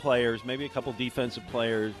 5 players, maybe a couple defensive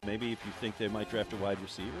players, maybe if you think they might draft a wide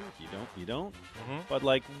receiver. If you don't, you don't. Mm-hmm. But,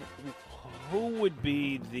 like, who would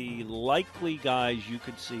be the likely guys you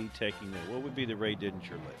could see taking there? What would be the Ray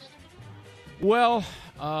Didinger list? Well,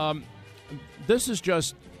 this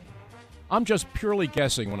is I'm just purely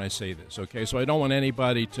guessing when I say this, okay? So I don't want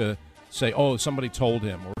anybody to say, oh, somebody told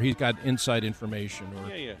him, or he's got inside information,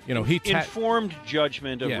 or, you know, informed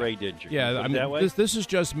judgment of Ray Didinger. Yeah, I mean, this is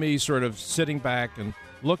just me sort of sitting back and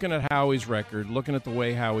looking at Howie's record, looking at the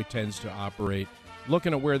way Howie tends to operate,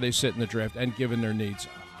 looking at where they sit in the draft, and given their needs.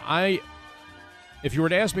 If you were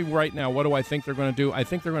to ask me right now, what do I think they're going to do? I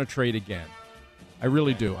think they're going to trade again. I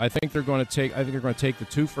really do. I think they're going to take the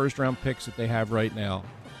 2 first-round picks that they have right now,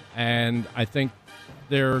 and I think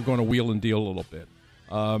they're going to wheel and deal a little bit.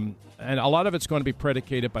 And a lot of it's going to be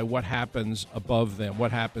predicated by what happens above them,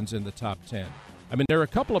 what happens in the top 10. I mean, there are a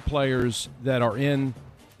couple of players that are in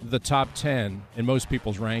the top 10 in most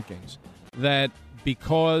people's rankings that,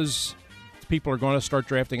 because people are going to start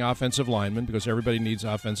drafting offensive linemen, because everybody needs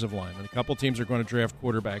offensive linemen. A couple teams are going to draft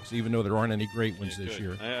quarterbacks, even though there aren't any great ones this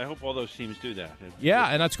year. I hope all those teams do that. Yeah,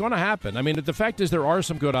 and that's going to happen. I mean, the fact is there are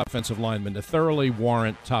some good offensive linemen to thoroughly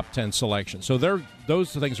warrant top 10 selection. So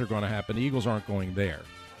those things are going to happen. The Eagles aren't going there.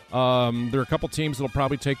 There are a couple teams that will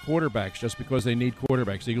probably take quarterbacks just because they need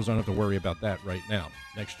quarterbacks. The Eagles don't have to worry about that right now.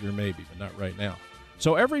 Next year maybe, but not right now.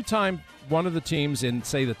 So every time one of the teams in,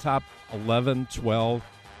 say, the top 11, 12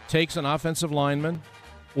 takes an offensive lineman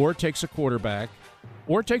or takes a quarterback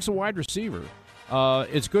or takes a wide receiver,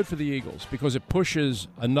 it's good for the Eagles because it pushes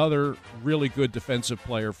another really good defensive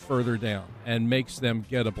player further down and makes them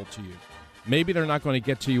gettable to you. Maybe they're not going to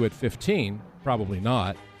get to you at 15, probably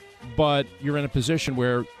not, but you're in a position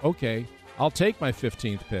where, okay, I'll take my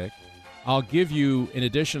 15th pick. I'll give you, in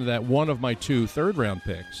addition to that, one of my 2 third-round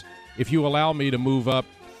picks if you allow me to move up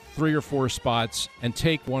 3 or 4 spots and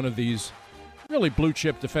take one of these really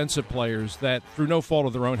blue-chip defensive players that, through no fault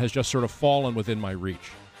of their own, has just sort of fallen within my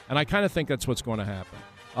reach. And I kind of think that's what's going to happen.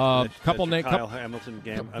 Kyle Hamilton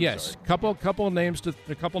game. Yes, couple names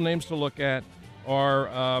to look at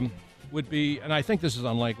are would be, and I think this is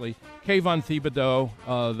unlikely, Kayvon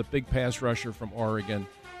Thibodeau, the big pass rusher from Oregon.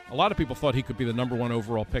 A lot of people thought he could be the number 1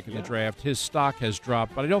 overall pick in the draft. His stock has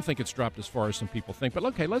dropped, but I don't think it's dropped as far as some people think. But,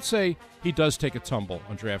 okay, let's say he does take a tumble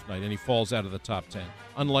on draft night and he falls out of the top 10.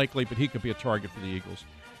 Unlikely, but he could be a target for the Eagles.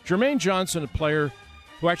 Jermaine Johnson, a player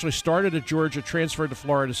who actually started at Georgia, transferred to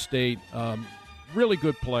Florida State, really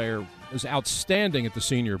good player, was outstanding at the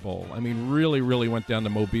Senior Bowl. I mean, really, really went down to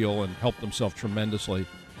Mobile and helped himself tremendously.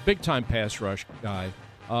 Big-time pass rush guy.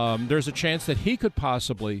 There's a chance that he could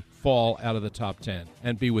possibly fall out of the top 10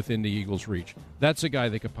 and be within the Eagles' reach. That's a guy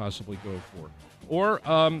they could possibly go for. Or,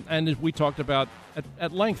 and as we talked about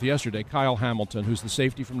at length yesterday, Kyle Hamilton, who's the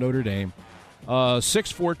safety from Notre Dame,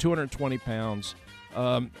 6'4", 220 pounds.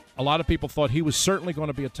 A lot of people thought he was certainly going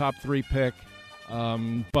to be a top 3 pick,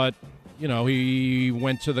 but he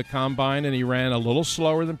went to the combine and he ran a little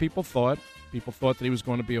slower than people thought. People thought that he was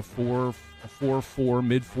going to be a 4.4,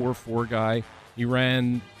 mid 4.4 guy. He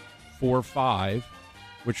ran 4.5,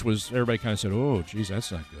 which was, everybody kind of said, oh, geez,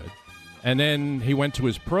 that's not good. And then he went to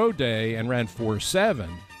his pro day and ran 4.7,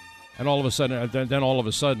 and all of a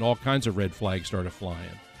sudden, all kinds of red flags started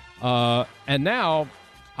flying. And now,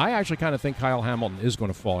 I actually kind of think Kyle Hamilton is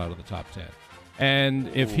going to fall out of the top 10. And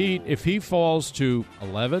if he falls to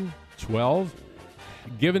 11, 12,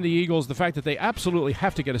 given the Eagles the fact that they absolutely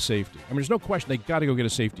have to get a safety. I mean, there's no question they got to go get a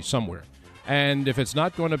safety somewhere. And if it's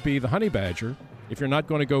not going to be the Honey Badger, if you're not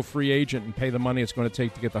going to go free agent and pay the money it's going to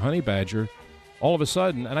take to get the Honey Badger, all of a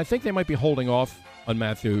sudden, and I think they might be holding off on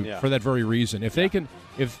Matthew for that very reason. If they can,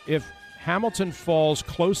 if Hamilton falls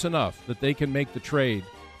close enough that they can make the trade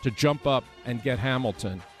to jump up and get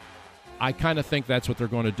Hamilton, I kind of think that's what they're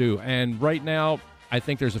going to do. And right now, I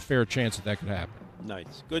think there's a fair chance that could happen.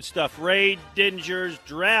 Nice. Good stuff. Ray Dinger's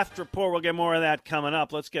draft report. We'll get more of that coming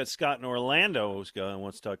up. Let's get Scott in Orlando who's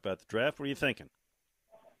wants to talk about the draft. What are you thinking?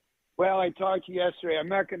 Well, I talked to you yesterday. I'm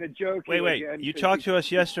not going to joke. Wait. You talked to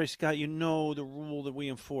us yesterday, Scott. You know the rule that we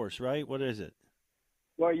enforce, right? What is it?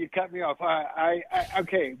 Well, you cut me off.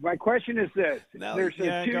 Okay. My question is this. No,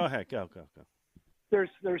 go ahead. Go. There's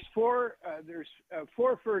four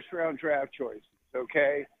first-round draft choices,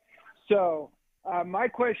 okay? So my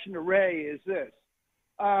question to Ray is this.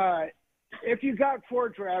 If you got 4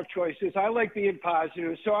 draft choices, I like being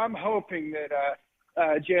positive, so I'm hoping that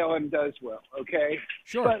Jalen does well, okay?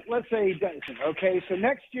 Sure. But let's say he doesn't, okay? So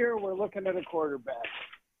next year we're looking at a quarterback.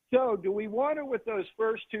 So do we want to, with those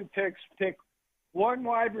first 2 picks, pick one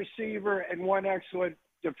wide receiver and one excellent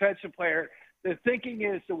defensive player? The thinking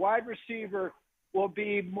is the wide receiver will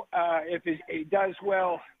be, if he does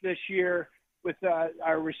well this year with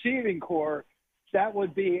our receiving core, that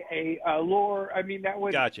would be a lure. I mean, that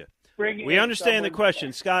would gotcha. Bring. We understand the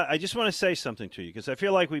question, Scott. I just want to say something to you because I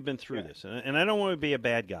feel like we've been through this, and I don't want to be a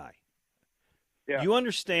bad guy. Yeah. You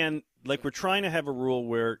understand? Like we're trying to have a rule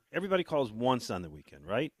where everybody calls once on the weekend,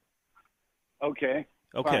 right? Okay.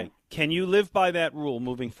 Fine. Can you live by that rule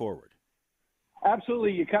moving forward?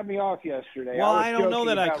 Absolutely. You cut me off yesterday. Well, I don't know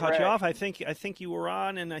that I cut Ray. you off. I think you were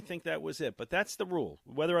on, and I think that was it. But that's the rule.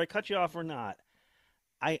 Whether I cut you off or not,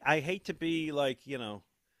 I hate to be like,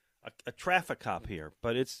 a traffic cop here,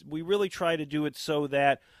 but we really try to do it so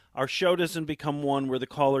that our show doesn't become one where the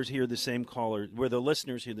callers hear the same callers, where the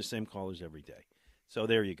listeners hear the same callers every day. So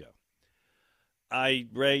there you go.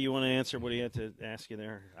 Ray, you want to answer what he had to ask you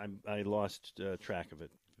there? I lost track of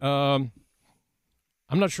it. I'm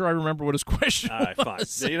not sure I remember what his question All right, fine.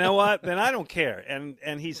 was. You know what? Then I don't care.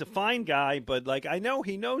 And he's a fine guy, but I know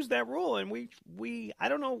he knows that rule, and I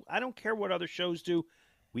don't know. I don't care what other shows do.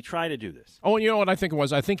 We try to do this. Oh, and you know what I think it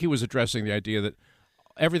was? I think he was addressing the idea that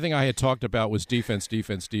everything I had talked about was defense,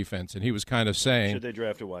 and he was kind of saying... Should they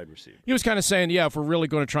draft a wide receiver? He was kind of saying, if we're really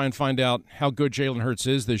going to try and find out how good Jalen Hurts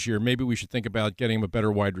is this year, maybe we should think about getting him a better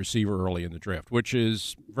wide receiver early in the draft, which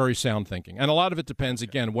is very sound thinking. And a lot of it depends,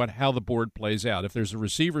 again, how the board plays out. If there's a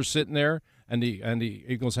receiver sitting there and the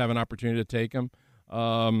Eagles have an opportunity to take him,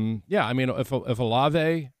 if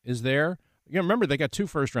Olave is there... remember, they got 2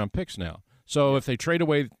 first-round picks now. So if they trade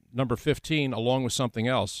away number 15 along with something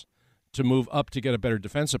else to move up to get a better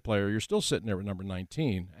defensive player, you're still sitting there with number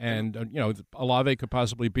 19. And, Olave could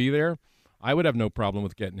possibly be there. I would have no problem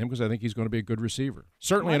with getting him because I think he's going to be a good receiver.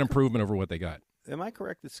 Certainly an improvement over what they got. Am I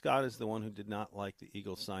correct that Scott is the one who did not like the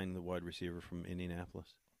Eagles sign the wide receiver from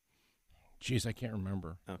Indianapolis? Jeez, I can't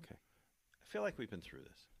remember. Okay. I feel like we've been through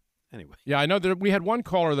this. Anyway. Yeah, I know that we had one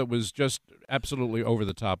caller that was just absolutely over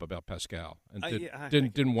the top about Pascal and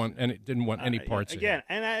didn't want any parts of it.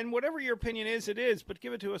 And whatever your opinion is, it is, but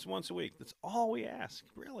give it to us once a week. That's all we ask,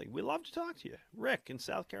 really. We love to talk to you. Rick in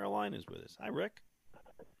South Carolina is with us. Hi, Rick.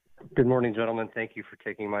 Good morning, gentlemen. Thank you for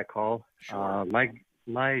taking my call. Sure.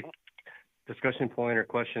 My discussion point or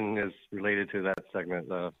question is related to that segment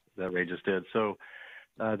that Ray just did. So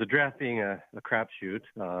the draft being a crapshoot,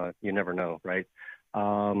 you never know, right?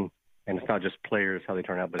 And it's not just players, how they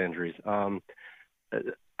turn out, but injuries. I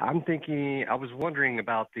was wondering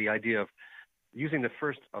about the idea of using the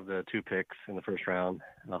first of the 2 picks in the first round,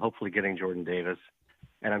 hopefully getting Jordan Davis.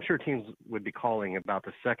 And I'm sure teams would be calling about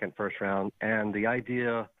the second first round. And the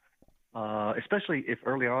idea, especially if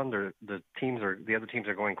early on the other teams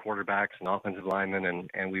are going quarterbacks and offensive linemen,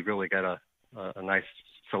 and we've really got a nice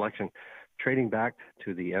selection, trading back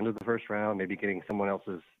to the end of the first round, maybe getting someone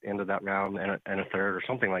else's end of that round and a third or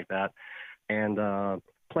something like that, and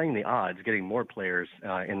playing the odds, getting more players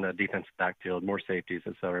in the defensive backfield, more safeties,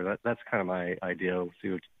 et cetera. That's kind of my idea.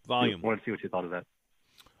 Volume. I want to see what you thought of that.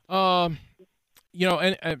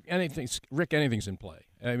 anything's in play.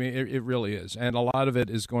 I mean, it really is. And a lot of it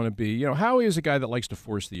is going to be, Howie is a guy that likes to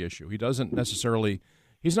force the issue. He doesn't necessarily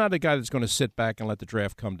 – he's not a guy that's going to sit back and let the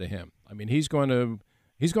draft come to him. I mean, he's going to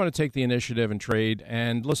take the initiative and trade.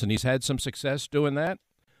 And, listen, he's had some success doing that.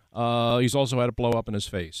 He's also had a blow up in his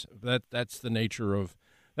face. That's the nature of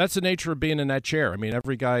being in that chair. I mean,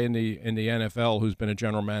 every guy in the NFL who's been a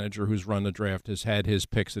general manager who's run the draft has had his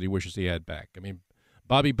picks that he wishes he had back. I mean,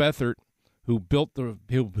 Bobby Beathard, who built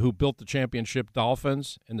the championship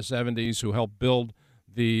Dolphins in the 70s, who helped build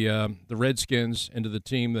the Redskins into the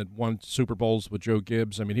team that won Super Bowls with Joe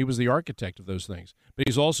Gibbs. I mean, he was the architect of those things. But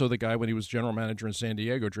he's also the guy, when he was general manager in San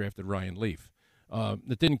Diego, drafted Ryan Leaf.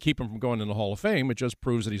 That didn't keep him from going in the Hall of Fame. It just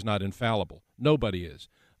proves that he's not infallible. Nobody is.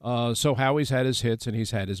 So Howie's had his hits and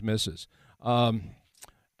he's had his misses.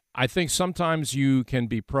 I think sometimes you can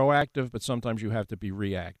be proactive, but sometimes you have to be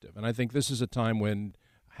reactive. And I think this is a time when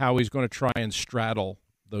Howie's going to try and straddle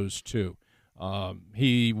those two.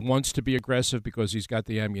 He wants to be aggressive because he's got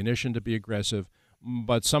the ammunition to be aggressive,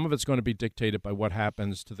 but some of it's going to be dictated by what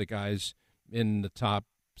happens to the guys in the top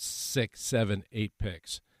 6, 7, 8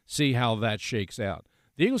 picks. See how that shakes out.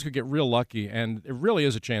 The Eagles could get real lucky, and it really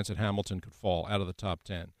is a chance that Hamilton could fall out of the top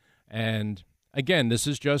 10. And again, this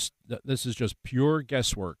is just pure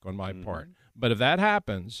guesswork on my part. But if that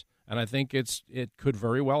happens, and I think it could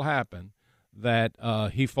very well happen, that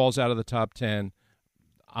he falls out of the top 10,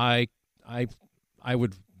 I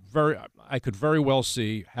could very well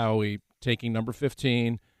see Howie taking number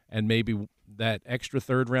 15 and maybe that extra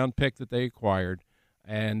third-round pick that they acquired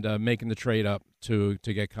and making the trade up to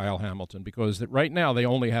get Kyle Hamilton, because right now they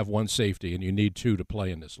only have one safety, and you need 2 to play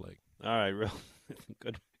in this league. All right,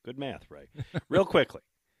 good math, Ray. Real quickly,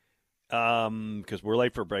 because we're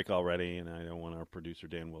late for a break already, and I don't want our producer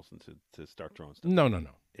Dan Wilson to start throwing stuff. No.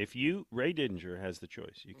 If Ray Didinger has the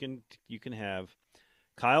choice, you can have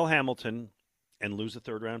Kyle Hamilton and lose a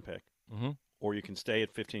third-round pick, or you can stay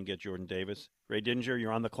at 15 and get Jordan Davis. Ray Didinger,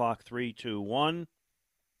 you're on the clock. 3, 2, 1.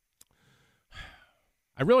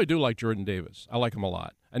 I really do like Jordan Davis. I like him a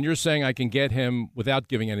lot. And you're saying I can get him without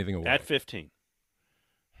giving anything away. At 15.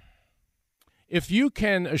 If you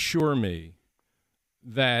can assure me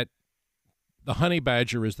that the Honey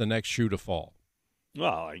Badger is the next shoe to fall.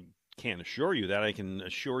 Well, I can't assure you that. I can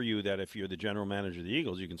assure you that if you're the general manager of the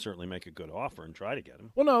Eagles, you can certainly make a good offer and try to get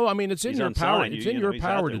him. Well, no, I mean, it's in your power. It's in your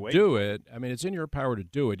power to do it. I mean, it's in your power to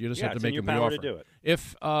do it. You just have to make him the offer. To do it.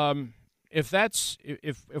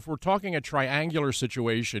 If we're talking a triangular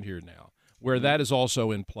situation here now, where that is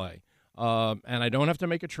also in play, and I don't have to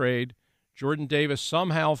make a trade, Jordan Davis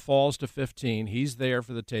somehow falls to 15. He's there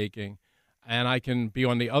for the taking, and I can be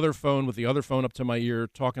on the other phone with the other phone up to my ear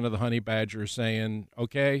talking to the Honey Badger saying,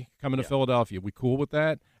 okay, coming to Philadelphia. We cool with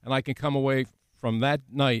that? And I can come away from that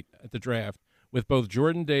night at the draft with both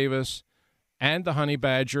Jordan Davis and the Honey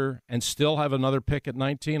Badger and still have another pick at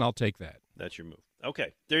 19. I'll take that. That's your move.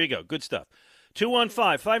 Okay, there you go. Good stuff.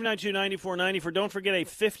 215-592-9494. Don't forget a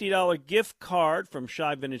 $50 gift card from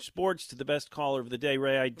Shy Vintage Sports to the best caller of the day.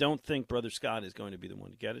 Ray, I don't think Brother Scott is going to be the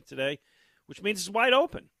one to get it today, which means it's wide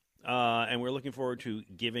open. And we're looking forward to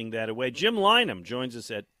giving that away. Jim Lynam joins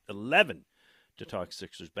us at 11 to talk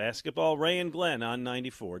Sixers basketball. Ray and Glenn on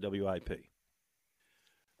 94 WIP.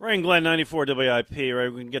 Ray and Glenn, 94 WIP. Ray,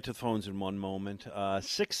 we can get to the phones in one moment.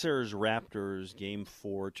 Sixers-Raptors Game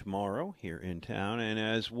 4 tomorrow here in town. And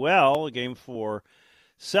as well, Game 4,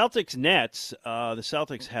 Celtics-Nets. The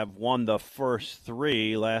Celtics have won the first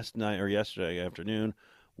 3 last night or yesterday afternoon,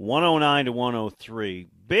 109-103.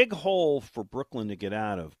 Big hole for Brooklyn to get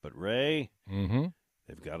out of. But, Ray,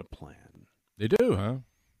 they've got a plan. They do, huh?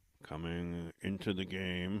 Coming into the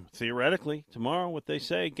game, theoretically, tomorrow, what they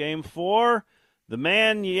say, Game 4. The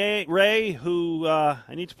man, Ray, who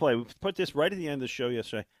I need to play. We put this right at the end of the show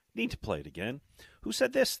yesterday. Need to play it again. Who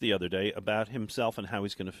said this the other day about himself and how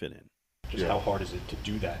he's going to fit in? Just how hard is it to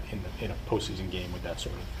do that in a postseason game with that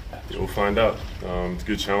sort of atmosphere? We'll find out. It's a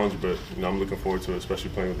good challenge, but I'm looking forward to it, especially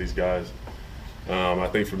playing with these guys. I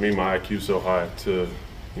think for me, my IQ is so high to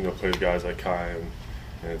play with guys like Kai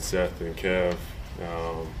and Seth and Kev.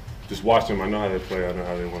 Just watch them. I know how they play. I know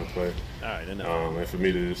how they want to play. All right, enough. And for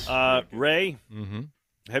me to just Ray,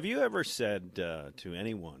 have you ever said to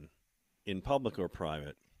anyone, in public or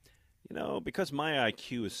private, because my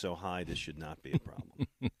IQ is so high, this should not be a problem?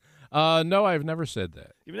 No, I've never said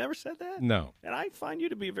that. You've never said that? No. And I find you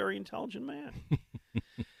to be a very intelligent man.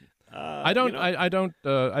 I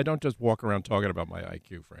don't just walk around talking about my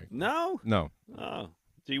IQ, Frank. No. Oh.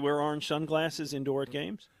 Do you wear orange sunglasses indoor at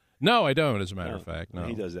games? No, I don't, as a matter of fact. No.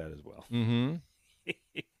 He does that as well.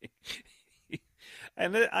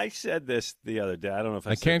 And then I said this the other day. I don't know if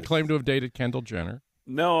I said can't this. claim to have dated Kendall Jenner.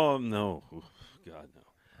 No. Oof, God, no.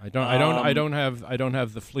 I don't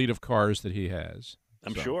have the fleet of cars that he has.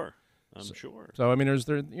 I'm sure. I'm sure. So I mean, there's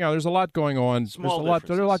a lot going on. There's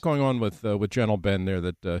a lot going on with Gentle Ben there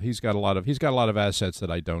that he's got a lot of assets that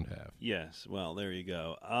I don't have. Yes. Well, there you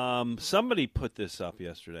go. Somebody put this up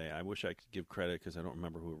yesterday. I wish I could give credit because I don't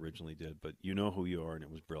remember who originally did, but you know who you are, and it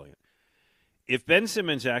was brilliant. If Ben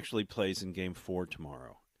Simmons actually plays in Game 4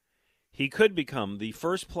 tomorrow, he could become the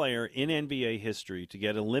first player in NBA history to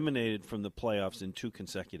get eliminated from the playoffs in 2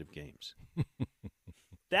 consecutive games.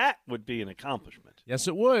 That would be an accomplishment. Yes,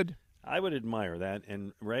 it would. I would admire that,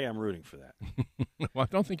 and Ray, I'm rooting for that. Well, I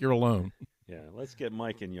don't think you're alone. Yeah, let's get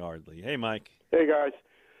Mike and Yardley. Hey, Mike. Hey, guys.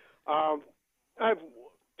 I have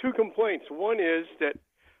 2 complaints. One is that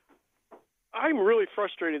I'm really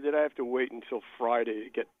frustrated that I have to wait until Friday to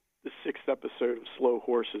get the 6th episode of Slow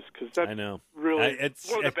Horses, because that's really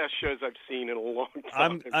one of the best shows I've seen in a long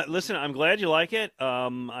time. Listen, I'm glad you like it.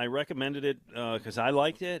 I recommended it because I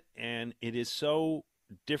liked it, and it is so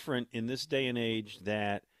different in this day and age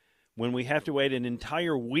that when we have to wait an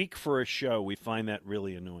entire week for a show, we find that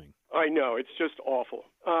really annoying. I know. It's just awful.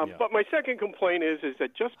 But my second complaint is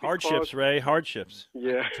that just because... Hardships, Ray. Hardships.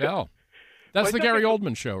 Yeah. Tell. That's the Gary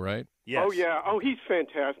Oldman show, right? Yes. Oh, yeah. Oh, he's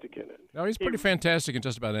fantastic in it. No, he's pretty fantastic in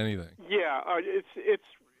just about anything. Yeah.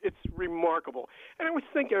 It's remarkable. And I was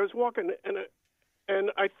thinking, I was walking,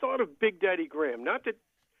 and I thought of Big Daddy Graham. Not that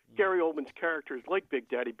Gary Oldman's character is like Big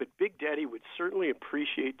Daddy, but Big Daddy would certainly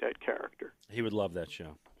appreciate that character. He would love that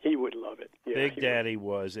show. He would love it. Yeah, Big Daddy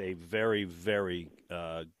was a very, very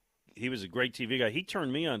he was a great TV guy. He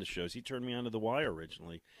turned me on to shows. He turned me on to The Wire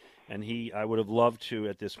originally. And I would have loved to,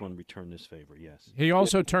 at this one, return this favor, yes. He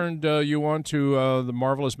also turned you on to The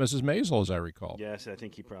Marvelous Mrs. Maisel, as I recall. Yes, I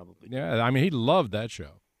think he probably did. Yeah, I mean, he loved that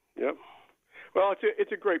show. Yep. Well,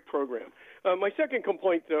 it's a great program. My second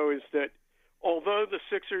complaint, though, is that although the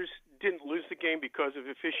Sixers didn't lose the game because of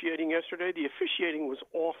officiating yesterday, the officiating was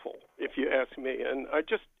awful, if you ask me. And I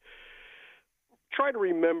just try to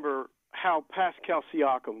remember how Pascal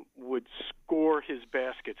Siakam would score his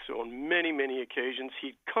baskets on many, many occasions.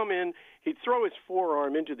 He'd come in, he'd throw his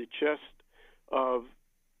forearm into the chest of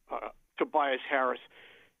Tobias Harris,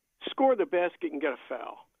 score the basket, and get a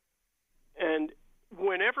foul. And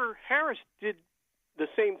whenever Harris did the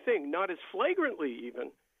same thing, not as flagrantly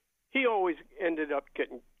even, he always ended up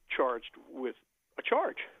getting charged with a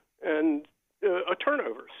charge and a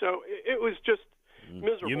turnover. So it was just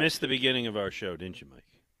miserable. You missed the beginning of our show, didn't you, Mike?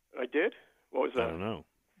 I did? What was that? I don't know.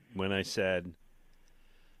 When I said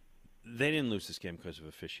they didn't lose this game because of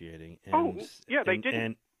officiating. And, they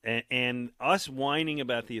didn't. And us whining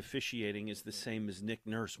about the officiating is the same as Nick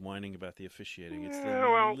Nurse whining about the officiating. It's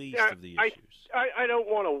the least of the issues. I don't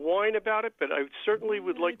want to whine about it, but I certainly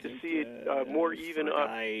would like to see it more even up.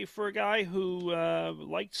 For a guy who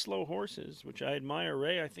liked slow horses, which I admire,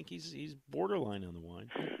 Ray, I think he's borderline on the whine.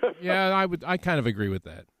 Yeah, I kind of agree with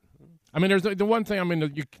that. I mean, there's the one thing. I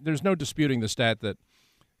mean, there's no disputing the stat that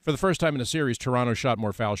for the first time in the series, Toronto shot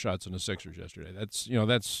more foul shots than the Sixers yesterday.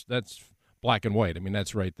 That's black and white. I mean,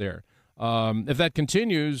 that's right there. If that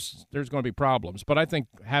continues, there's going to be problems. But I think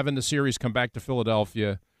having the series come back to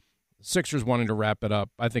Philadelphia, Sixers wanting to wrap it up,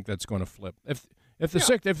 I think that's going to flip. If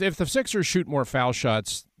the Sixers shoot more foul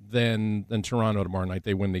shots than Toronto tomorrow night,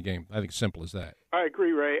 they win the game. I think simple as that. I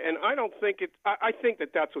agree, Ray, and I don't think I think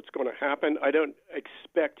that's what's going to happen. I don't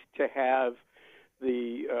expect to have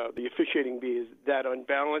the officiating be that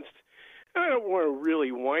unbalanced. And I don't want to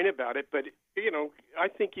really whine about it, but I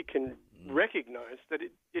think you can recognize that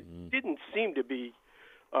it didn't seem to be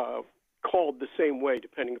called the same way,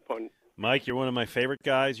 depending upon. Mike, you're one of my favorite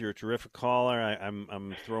guys. You're a terrific caller.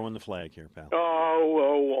 I'm throwing the flag here, pal.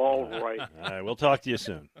 Oh, all right. All right, we'll talk to you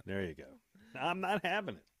soon. There you go. I'm not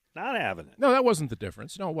having it. Not having it. No, that wasn't the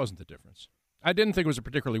difference. No, it wasn't the difference. I didn't think it was a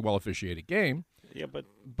particularly well-officiated game. Yeah, but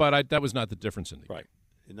that was not the difference in the game.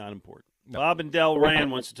 Not important. No. Bob and Del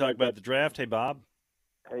Rand wants to talk about the draft. Hey, Bob.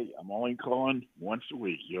 Hey, I'm only calling once a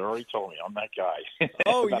week. You already told me I'm that guy.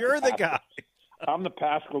 Oh, you're the guy. I'm the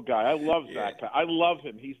Pascal guy. I love Zach. I love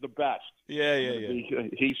him. He's the best. Yeah.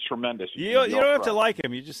 He's tremendous. You don't have to like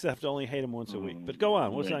him. You just have to only hate him once a week. But go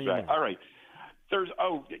on. What's on your mind? All right.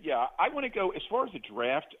 I want to go as far as the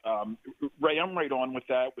draft. Ray, I'm right on with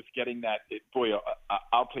that. With getting that,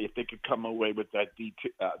 I'll tell you, if they could come away with that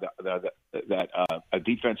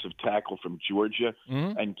defensive tackle from Georgia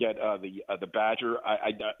and get the Badger,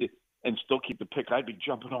 and still keep the pick, I'd be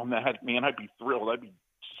jumping on that. Man, I'd be thrilled. I'd be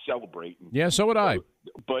celebrating. Yeah, so would I.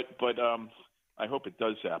 But I hope it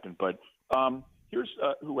does happen. But here's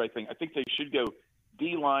who I think. I think they should go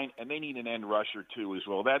D-line, and they need an end rusher too as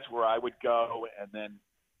well. That's where I would go, and then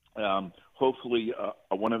hopefully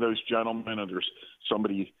one of those gentlemen, or there's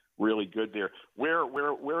somebody really good there. Where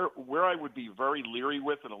I would be very leery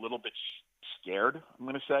with and a little bit scared, I'm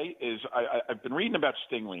going to say, is I've been reading about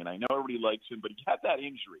Stingley, and I know everybody likes him, but he had that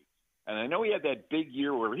injury. And I know he had that big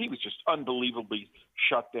year where he was just unbelievably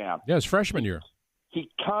shut down. Yeah, his freshman year. He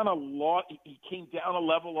kind of lost. He came down a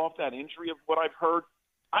level off that injury of what I've heard.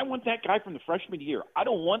 I want that guy from the freshman year. I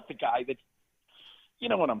don't want the guy that's, you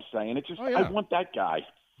know what I'm saying? It's just I want that guy.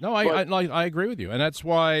 No, I agree with you, and that's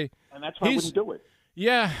why. And that's why I wouldn't do it.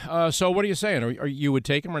 Yeah. So what are you saying? Are you would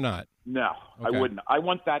take him or not? No, Okay. I wouldn't. I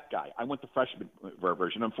want that guy. I want the freshman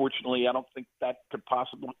version. Unfortunately, I don't think that could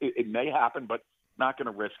possibly. It may happen, but not going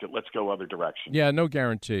to risk it. Let's go other direction. Yeah, no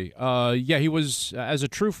guarantee. He was as a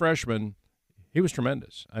true freshman, he was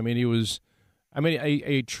tremendous. I mean,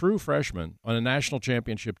 a true freshman on a national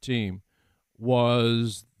championship team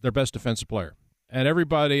was their best defensive player, and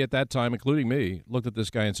everybody at that time, including me, looked at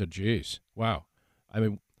this guy and said, "Geez, wow." I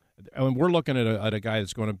mean, we're looking at a guy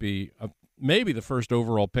that's going to be maybe the first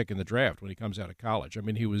overall pick in the draft when he comes out of college. I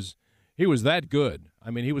mean, he was that good. I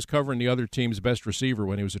mean, he was covering the other team's best receiver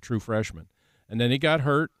when he was a true freshman. And then he got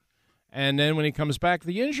hurt, and then when he comes back,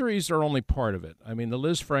 the injuries are only part of it. I mean, the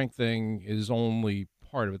Liz Frank thing is only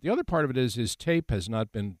part of it. The other part of it is his tape has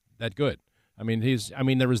not been that good. I mean,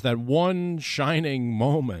 there was that one shining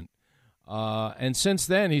moment, and since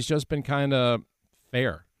then he's just been kind of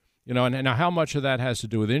fair. You know, and now how much of that has to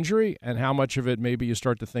do with injury, and how much of it maybe you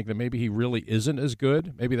start to think that maybe he really isn't as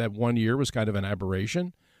good. Maybe that 1 year was kind of an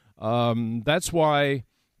aberration. That's why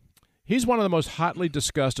he's one of the most hotly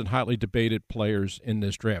discussed and hotly debated players in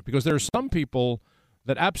this draft, because there are some people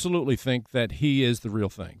that absolutely think that he is the real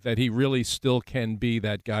thing, that he really still can be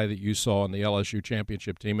that guy that you saw on the LSU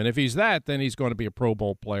championship team. And if he's that, then he's going to be a Pro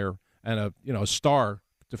Bowl player and a star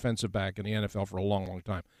defensive back in the NFL for a long, long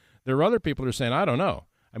time. There are other people that are saying, I don't know.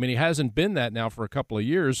 I mean, he hasn't been that now for a couple of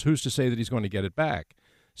years. Who's to say that he's going to get it back?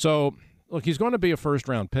 So, look, he's going to be a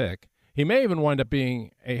first-round pick. He may even wind up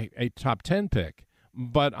being a top 10 pick.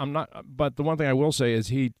 But I'm not. But the one thing I will say is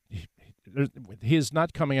he is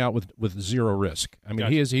not coming out with zero risk. I mean,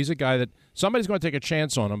 Gotcha. he's a guy that somebody's going to take a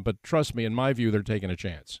chance on him. But trust me, in my view, they're taking a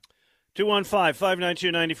chance.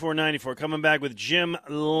 215-592-9494. Coming back with Jim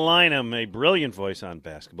Lynam, a brilliant voice on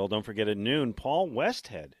basketball. Don't forget at noon, Paul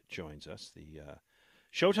Westhead joins us, the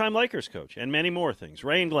Showtime Lakers coach, and many more things.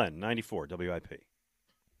 Ray and Glenn, 94 WIP.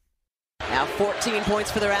 Now 14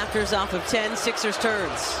 points for the Raptors off of 10. Sixers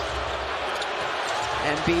turns.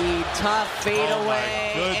 Embiid, tough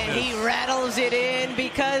fadeaway, and he rattles it in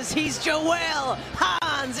because he's Joel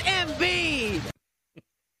Hans Embiid.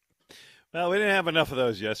 Well, we didn't have enough of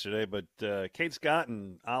those yesterday, but Kate Scott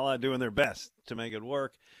and Ala doing their best to make it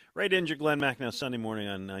work. Ray Dinger, Glenn Macnow, Sunday morning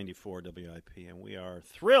on 94 WIP, and we are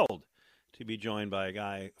thrilled to be joined by a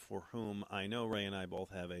guy for whom I know Ray and I both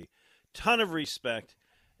have a ton of respect.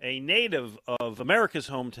 A native of America's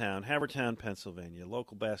hometown, Havertown, Pennsylvania,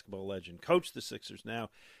 local basketball legend, coached the Sixers, now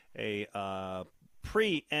a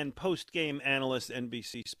pre- and post-game analyst,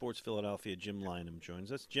 NBC Sports Philadelphia. Jim Lynam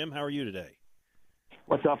joins us. Jim, how are you today?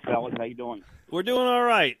 What's up, fellas? How you doing? We're doing all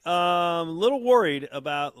right. A little worried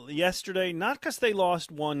about yesterday, not because they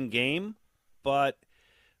lost one game, but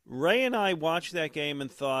Ray and I watched that game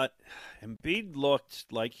and thought Embiid looked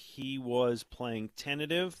like he was playing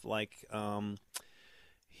tentative, like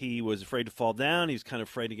he was afraid to fall down. He was kind of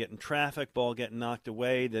afraid to get in traffic, ball getting knocked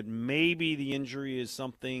away, that maybe the injury is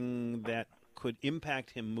something that could impact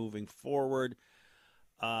him moving forward.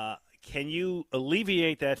 Can you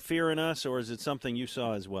alleviate that fear in us, or is it something you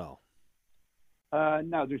saw as well?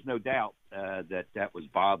 No, there's no doubt that was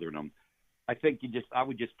bothering him. I think I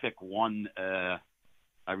would just pick one. I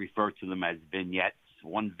refer to them as vignettes.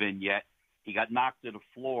 One vignette. He got knocked to the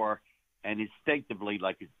floor, and instinctively,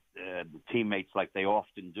 like the teammates, like they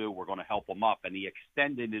often do, we're going to help him up, and he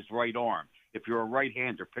extended his right arm. If you're a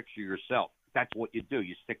right-hander, picture yourself. That's what you do.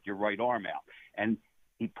 You stick your right arm out. And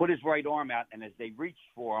he put his right arm out, and as they reached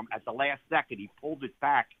for him, at the last second, he pulled it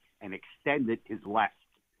back and extended his left.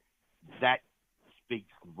 That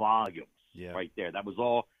speaks volumes right there. That was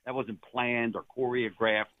all. That wasn't planned or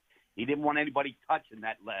choreographed. He didn't want anybody touching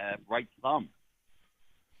that right thumb.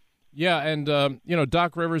 Yeah, and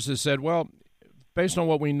Doc Rivers has said, well, based on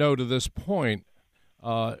what we know to this point,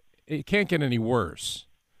 it can't get any worse.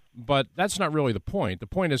 But that's not really the point. The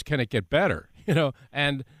point is, can it get better? He's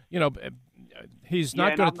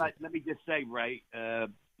not going to. Let me just say, Ray,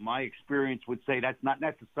 my experience would say that's not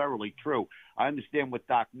necessarily true. I understand what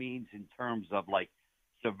Doc means in terms of like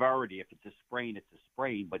severity. If it's a sprain, it's a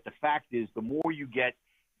sprain. But the fact is, the more you get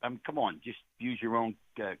come on, just use your own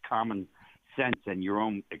common sense and your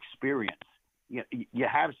own experience. You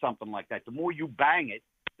have something like that. The more you bang it,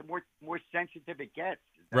 the more sensitive it gets.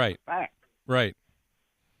 That's Right. a fact. Right.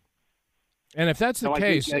 And if that's the So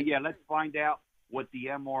case, I think, let's find out what the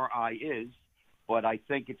MRI is. But I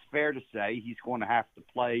think it's fair to say he's going to have to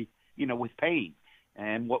play, with pain.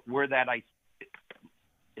 And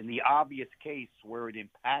in the obvious case where it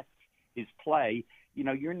impacts his play,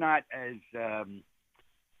 you're not as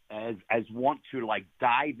want to like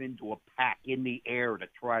dive into a pack in the air to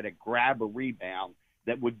try to grab a rebound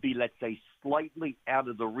that would be, let's say, slightly out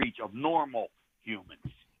of the reach of normal humans.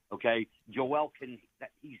 Okay, Joel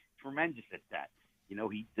he's tremendous at that.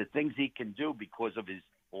 The things he can do because of his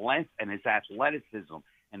length and his athleticism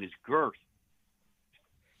and his girth,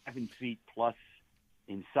 7 feet plus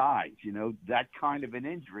in size. That kind of an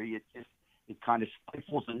injury, it kind of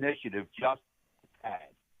stifles initiative just a tad.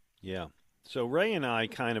 Yeah. So Ray and I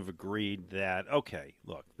kind of agreed that, okay,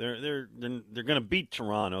 look, they're going to beat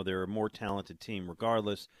Toronto. They're a more talented team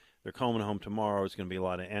regardless. They're coming home tomorrow. It's going to be a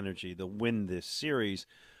lot of energy. They'll win this series.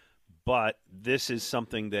 But this is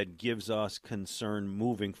something that gives us concern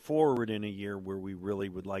moving forward in a year where we really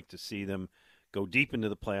would like to see them go deep into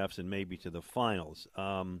the playoffs and maybe to the finals.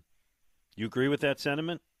 You agree with that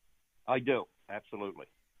sentiment? I do, absolutely.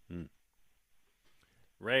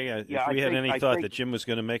 Ray, if we had any thought that Jim was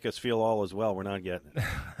going to make us feel all as well, we're not getting it.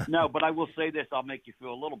 No, but I will say this. I'll make you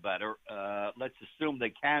feel a little better. Let's assume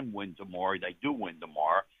they can win tomorrow. They do win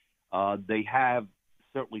tomorrow. They have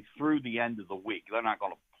certainly through the end of the week. They're not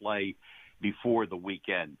going to play before the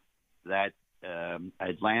weekend. That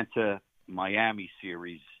Atlanta-Miami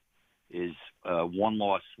series is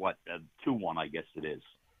 1-loss, 2-1, I guess it is.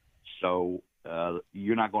 So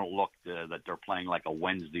you're not going to look that they're playing like a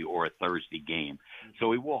Wednesday or a Thursday game. So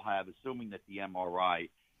we will have, assuming that the MRI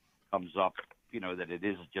comes up, that it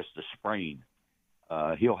is just a sprain,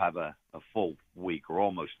 he'll have a full week or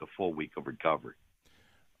almost a full week of recovery.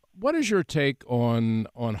 What is your take on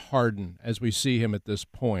Harden as we see him at this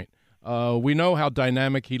point? We know how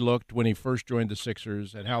dynamic he looked when he first joined the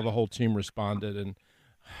Sixers and how the whole team responded. And,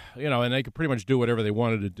 and they could pretty much do whatever they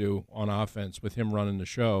wanted to do on offense with him running the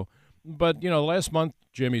show. But, last month,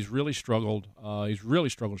 Jim, he's really struggled. He's really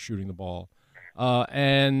struggled shooting the ball.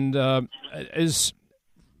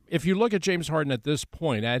 If you look at James Harden at this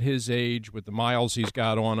point, at his age, with the miles he's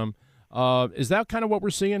got on him, is that kind of what we're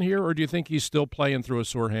seeing here, or do you think he's still playing through a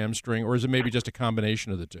sore hamstring, or is it maybe just a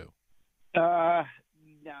combination of the two?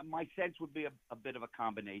 My sense would be a bit of a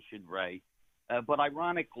combination, Ray. But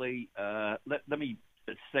ironically, let me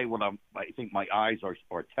say what I think my eyes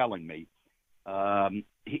are telling me.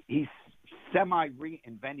 He's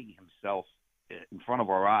semi-reinventing himself in front of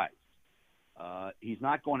our eyes. He's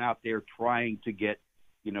not going out there trying to get,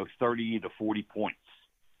 30 to 40 points.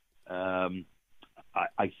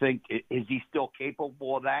 I think, is he still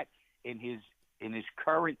capable of that in his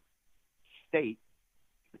current state?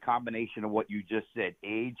 The combination of what you just said,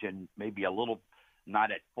 age and maybe a little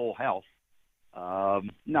not at full health.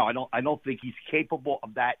 No, I don't think he's capable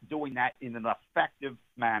of doing that in an effective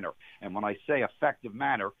manner. And when I say effective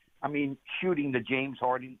manner, I mean shooting the James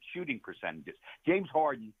Harden shooting percentages. James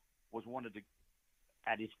Harden was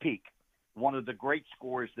at his peak, one of the great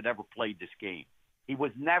scorers that ever played this game. He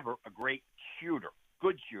was never a great shooter,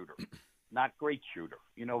 good shooter, not great shooter.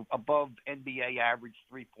 Above NBA average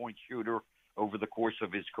 3-point shooter over the course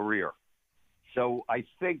of his career. So I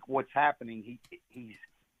think what's happening, he's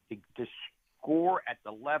to score at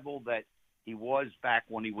the level that he was back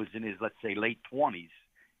when he was in his, let's say, late 20s,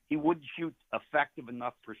 he wouldn't shoot effective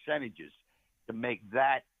enough percentages to make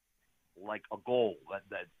that like a goal,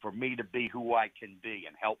 that for me to be who I can be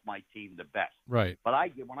and help my team the best. Right. But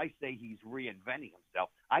when I say he's reinventing himself,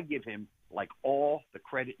 I give him like all the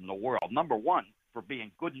credit in the world. Number one, for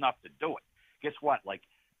being good enough to do it. Guess what?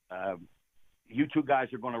 You two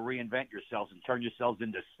guys are going to reinvent yourselves and turn yourselves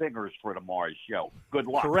into singers for tomorrow's show. Good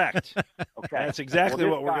luck. Correct. Okay. That's exactly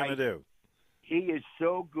what we're going to do. He is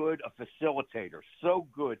so good a facilitator, so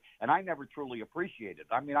good, and I never truly appreciated it.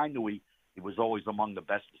 I mean, I knew he was always among the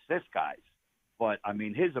best assist guys, but, I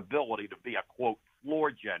mean, his ability to be a, quote, floor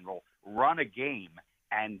general, run a game,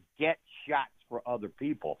 and get shots for other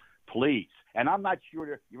people, please. And I'm not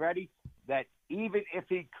sure, you ready, that even if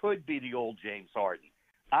he could be the old James Harden,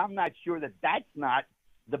 I'm not sure that that's not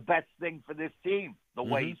the best thing for this team, the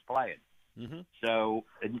way he's playing. Mm-hmm. So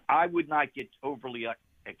I would not get overly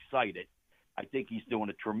excited. I think he's doing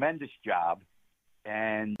a tremendous job.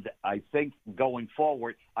 And I think going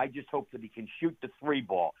forward, I just hope that he can shoot the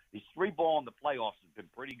 3-ball. His 3-ball in the playoffs has been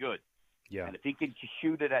pretty good. Yeah. And if he can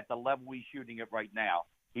shoot it at the level he's shooting it right now,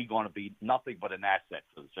 he's going to be nothing but an asset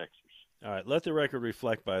for the Sixers. All right, let the record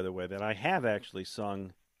reflect, by the way, that I have actually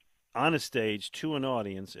sung on a stage to an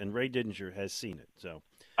audience, and Ray Didinger has seen it. So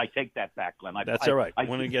I take that back, Glenn. That's all right. I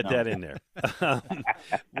want to get that in there.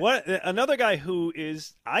 Another guy who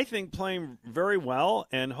is, I think, playing very well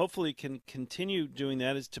and hopefully can continue doing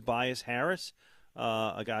that is Tobias Harris,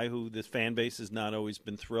 a guy who this fan base has not always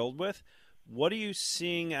been thrilled with. What are you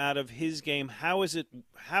seeing out of his game? How is it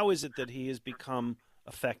that he has become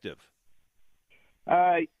effective?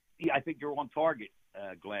 I think you're on target,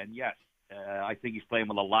 Glenn. Yes. I think he's playing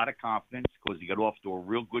with a lot of confidence because he got off to a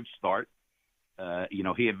real good start.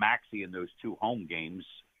 He and Maxey in those 2 home games,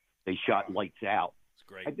 they shot lights out. It's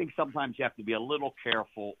great. I think sometimes you have to be a little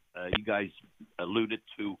careful. You guys alluded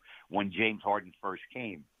to when James Harden first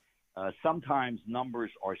came. Sometimes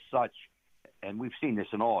numbers are such, and we've seen this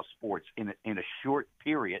in all sports, in a short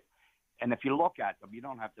period. And if you look at them, you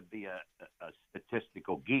don't have to be a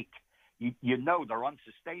statistical geek. You know they're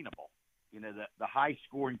unsustainable. The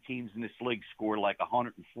high-scoring teams in this league score like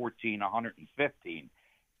 114, 115.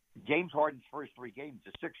 James Harden's first 3 games,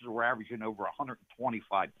 the Sixers were averaging over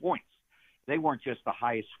 125 points. They weren't just the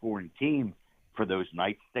highest-scoring team for those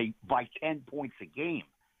nights. They by 10 points a game.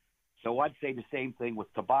 So I'd say the same thing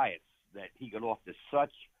with Tobias, that he got off to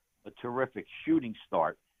such a terrific shooting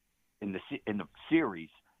start in the series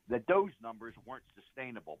that those numbers weren't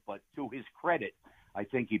sustainable. But to his credit, I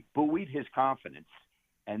think he buoyed his confidence,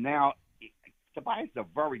 and now Tobias is a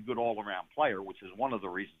very good all-around player, which is one of the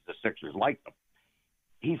reasons the Sixers like him.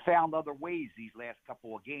 He found other ways these last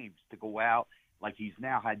couple of games to go out, like he's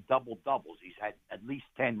now had double-doubles. He's had at least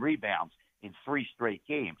 10 rebounds in 3 straight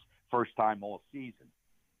games, first time all season.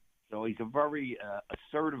 So he's a very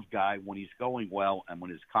assertive guy when he's going well and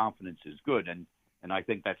when his confidence is good, and I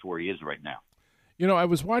think that's where he is right now. I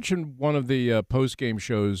was watching one of the post-game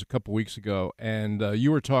shows a couple weeks ago, and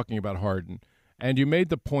you were talking about Harden, and you made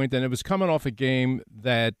the point, and it was coming off a game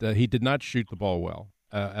that he did not shoot the ball well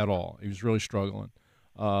at all. He was really struggling.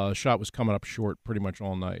 Shot was coming up short pretty much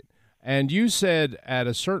all night. And you said at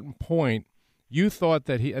a certain point you thought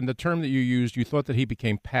that and the term that you used, you thought that he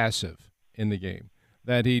became passive in the game,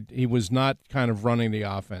 that he was not kind of running the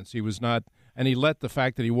offense. He was not, and he let the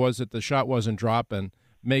fact that the shot wasn't dropping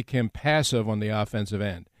make him passive on the offensive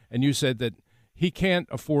end. And you said that he can't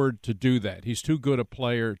afford to do that. He's too good a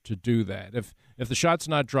player to do that. If the shot's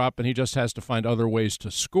not dropping, he just has to find other ways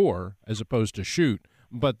to score as opposed to shoot.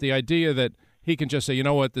 But the idea that he can just say, you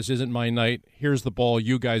know what, this isn't my night, here's the ball,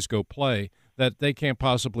 you guys go play, that they can't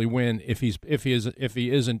possibly win if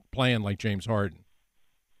he isn't playing like James Harden.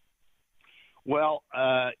 Well,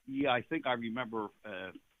 I think I remember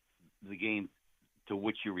the game to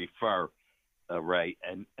which you refer, Ray.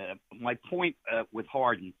 And my point with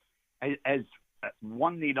Harden, as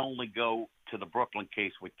one need only go to the Brooklyn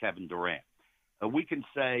case with Kevin Durant. We can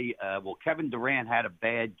say, Kevin Durant had a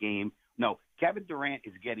bad game. No, Kevin Durant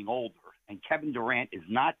is getting older, and Kevin Durant is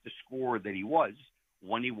not the scorer that he was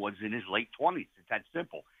when he was in his late 20s. It's that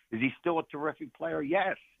simple. Is he still a terrific player?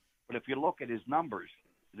 Yes. But if you look at his numbers,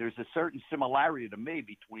 there's a certain similarity to me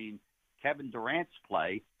between Kevin Durant's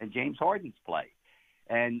play and James Harden's play.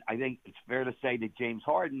 And I think it's fair to say that James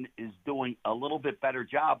Harden is doing a little bit better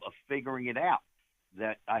job of figuring it out,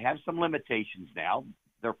 that I have some limitations now.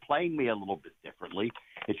 They're playing me a little bit differently.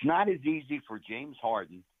 It's not as easy for James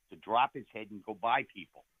Harden to drop his head and go by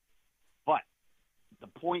people. But the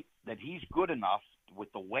point that he's good enough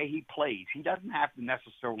with the way he plays, he doesn't have to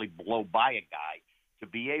necessarily blow by a guy to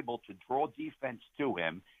be able to draw defense to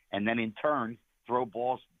him and then in turn throw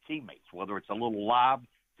balls to teammates, whether it's a little lob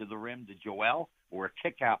to the rim to Joel or a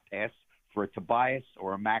kick-out pass for a Tobias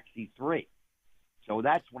or a Maxey 3. So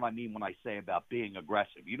that's what I mean when I say about being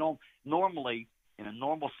aggressive. You don't normally, in a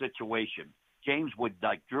normal situation, James would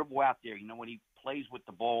dribble out there, when he plays with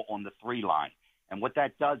the ball on the 3 line. And what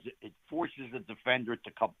that does, it forces the defender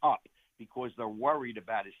to come up because they're worried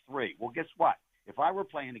about his 3. Well, guess what? If I were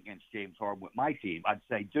playing against James Harden with my team, I'd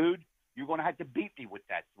say, dude, you're going to have to beat me with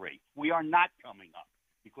that 3. We are not coming up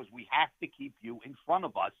because we have to keep you in front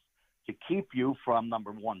of us to keep you from,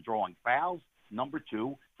 number 1, drawing fouls, number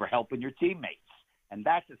 2, for helping your teammates. And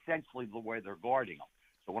that's essentially the way they're guarding them.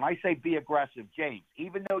 So when I say be aggressive, James,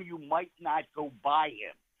 even though you might not go by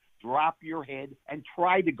him, drop your head and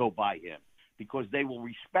try to go by him because they will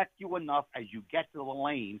respect you enough as you get to the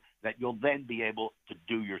lane that you'll then be able to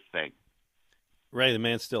do your thing. Ray, the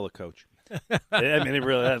man's still a coach. I mean,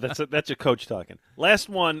 really, that's a coach talking. Last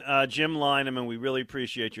one, Jim Lineman, we really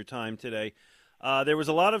appreciate your time today. There was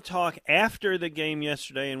a lot of talk after the game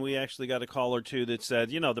yesterday, and we actually got a call or two that said,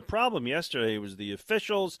 the problem yesterday was the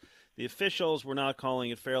officials the officials were not calling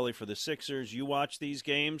it fairly for the Sixers. You watch these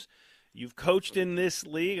games. You've coached in this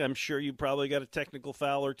league. I'm sure you probably got a technical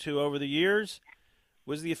foul or two over the years.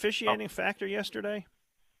 Was the officiating a factor yesterday?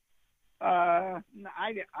 I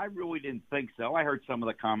really didn't think so. I heard some of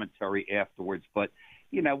the commentary afterwards, but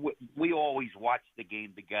we always watch the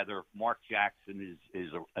game together. Mark Jackson is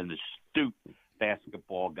an astute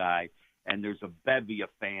basketball guy, and there's a bevy of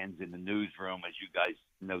fans in the newsroom, as you guys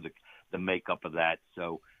know the makeup of that.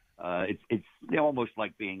 So it's almost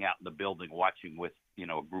like being out in the building watching with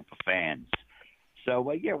a group of fans. So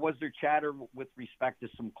was there chatter with respect to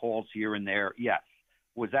some calls here and there? Yes.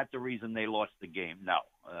 Was that the reason they lost the game? No.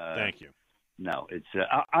 Thank you. No, it's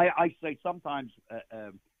I say sometimes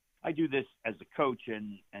I do this as a coach,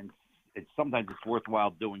 and sometimes it's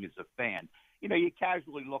worthwhile doing as a fan. You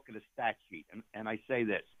casually look at a stat sheet, and I say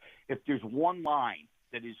this: if there's one line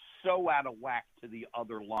that is so out of whack to the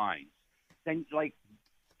other lines, then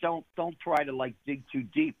don't try to dig too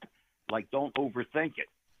deep. Don't overthink it.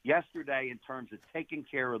 Yesterday, in terms of taking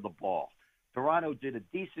care of the ball, Toronto did a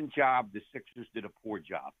decent job. The Sixers did a poor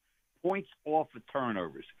job. Points off of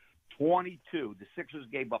turnovers, 22. The Sixers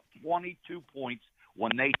gave up 22 points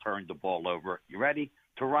when they turned the ball over. You ready?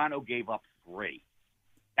 Toronto gave up 3.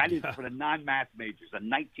 That is, for the non-math majors, a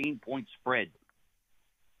 19-point spread.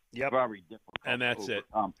 Yep. Very difficult. And that's it.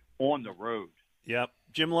 On the road. Yep.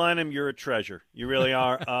 Jim Lynam, you're a treasure. You really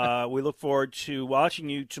are. We look forward to watching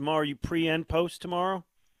you tomorrow. You pre and post tomorrow?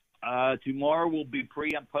 Tomorrow will be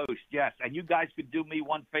pre and post, yes. And you guys could do me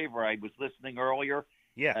one favor. I was listening earlier.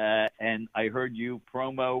 Yeah. And I heard you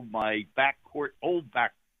promo my old backcourt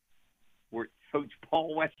coach,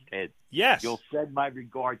 Paul Westhead. Yes. You'll send my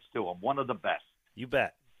regards to him. One of the best. You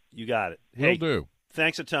bet. You got it. Will do.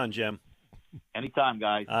 Thanks a ton, Jim. Anytime,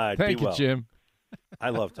 guys. All right, Thank be you, well. Jim. I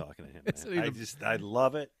love talking to him. Man. I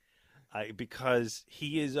love it. Because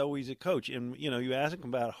he is always a coach. And, you ask him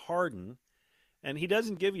about Harden, and he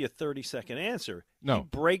doesn't give you a 30-second answer. No. He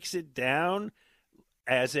breaks it down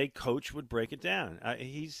as a coach would break it down.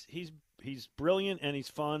 He's brilliant, and he's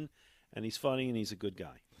fun, and he's funny, and he's a good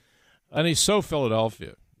guy. And he's so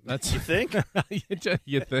Philadelphia. You think?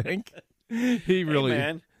 You think? He really. Hey,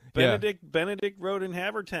 man. Benedict rode in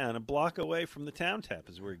Havertown, a block away from the Town Tap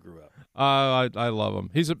is where he grew up. I love him.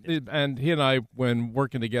 And he and I, when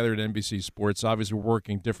working together at NBC Sports, obviously we're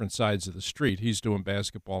working different sides of the street. He's doing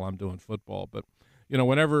basketball, I'm doing football. But,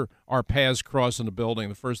 whenever our paths cross in the building,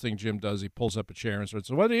 the first thing Jim does, he pulls up a chair and starts,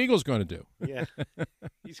 so what are the Eagles going to do? Yeah,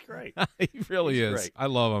 he's great. He really is. Great. I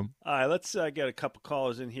love him. All right, let's get a couple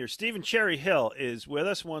callers in here. Stephen Cherry Hill is with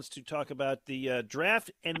us, wants to talk about the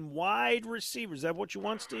draft and wide receivers. Is that what you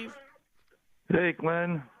want, Steve? Hey,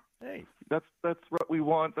 Glenn. Hey. That's what we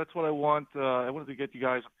want. That's what I want. I wanted to get you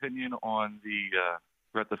guys' opinion on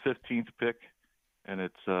we're at the 15th pick, and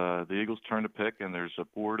it's the Eagles' turn to pick, and there's a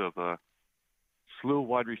board of slew of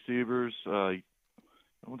wide receivers. I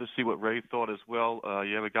wanted to see what Ray thought as well.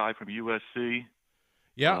 You have a guy from USC.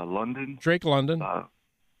 Yeah. London. Drake London.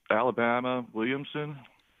 Alabama, Williamson.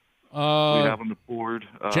 We have on the board.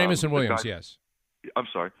 Jameson Williams, yes. I'm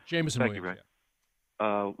sorry. Jameson Thank Williams, you,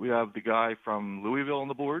 Ray. We have the guy from Louisville on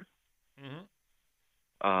the board.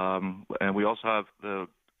 Mm-hmm. And we also have the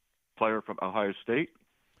player from Ohio State.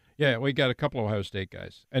 Yeah, we got a couple of Ohio State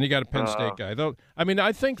guys. And you got a Penn State guy. Though,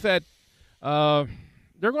 I think that there are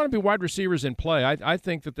going to be wide receivers in play. I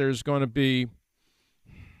think that there's going to be,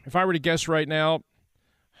 if I were to guess right now,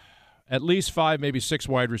 at least 5, maybe 6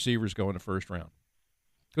 wide receivers go in the first round.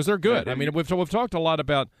 Because they're good. We've talked a lot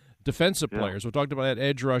about defensive players. We've talked about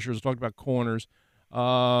edge rushers. We've talked about corners.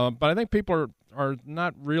 But I think people are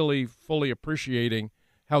not really fully appreciating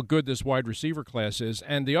how good this wide receiver class is.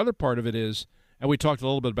 And the other part of it is, and we talked a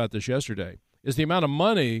little bit about this yesterday, is the amount of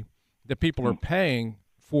money that people are paying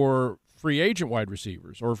for free agent wide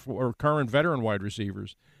receivers or current veteran wide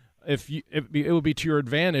receivers. It would be to your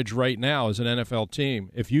advantage right now as an NFL team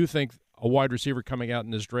if you think a wide receiver coming out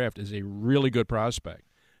in this draft is a really good prospect,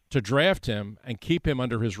 to draft him and keep him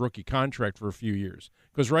under his rookie contract for a few years.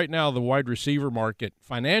 Because right now the wide receiver market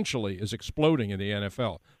financially is exploding in the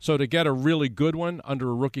NFL. So to get a really good one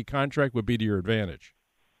under a rookie contract would be to your advantage.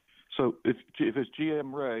 So if it's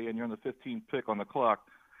GM Ray and you're on the 15th pick on the clock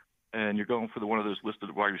and you're going for one of those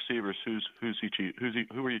listed wide receivers, who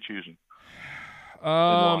are you choosing?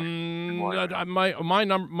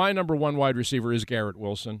 My number one wide receiver is Garrett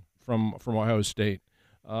Wilson from Ohio State.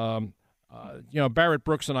 Barrett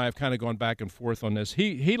Brooks and I have kind of gone back and forth on this.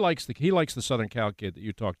 He likes the Southern Cal kid that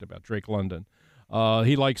you talked about, Drake London.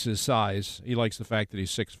 He likes his size. He likes the fact that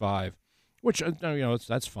he's 6'5", which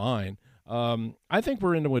that's fine. I think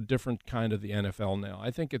we're into a different kind of the NFL now.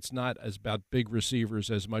 I think it's not as about big receivers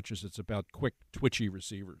as much as it's about quick, twitchy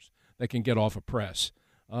receivers that can get off a press.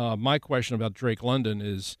 My question about Drake London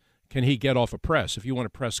is, can he get off a press? If you want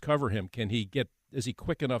to press cover him, is he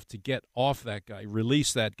quick enough to get off that guy,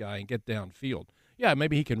 release that guy, and get downfield? Yeah,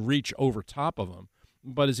 maybe he can reach over top of him,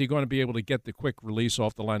 but is he going to be able to get the quick release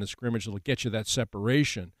off the line of scrimmage that'll get you that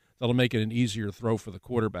separation, that'll make it an easier throw for the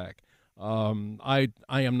quarterback? I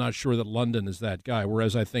am not sure that London is that guy,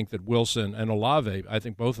 whereas I think that Wilson and Olave, I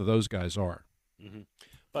think both of those guys are. Mm-hmm.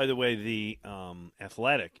 By the way, the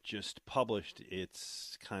Athletic just published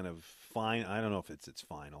its kind of I don't know if it's its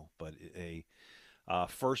final, but a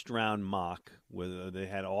first-round mock where they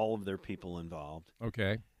had all of their people involved.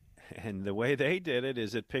 Okay. And the way they did it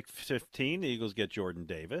is at pick 15, the Eagles get Jordan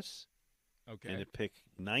Davis. Okay. And at pick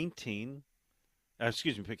 18,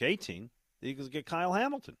 the Eagles get Kyle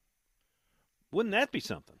Hamilton. Wouldn't that be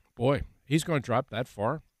something? Boy, he's going to drop that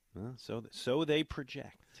far. So they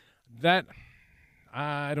project. That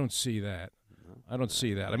I don't see that. I don't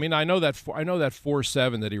see that. I mean, I know that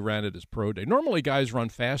 4.7 that he ran at his pro day. Normally, guys run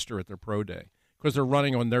faster at their pro day because they're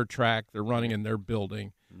running on their track, they're running in their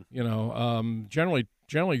building. You know, generally,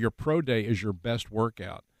 your pro day is your best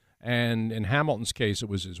workout, and in Hamilton's case, it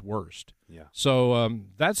was his worst. Yeah. So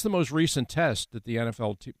that's the most recent test that the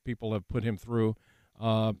NFL people have put him through,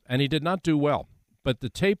 and he did not do well. But the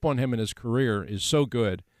tape on him in his career is so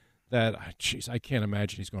good that, I can't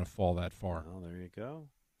imagine he's going to fall that far. Well, there you go.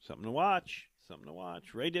 Something to watch.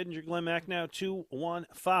 Ray Didinger, Glenn Macnow,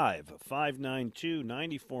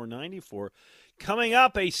 215-592-9494. Coming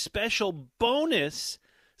up, a special bonus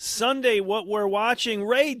Sunday, what we're watching.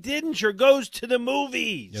 Ray Didinger goes to the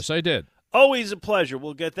movies. Yes, I did. Always a pleasure.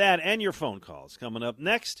 We'll get that and your phone calls coming up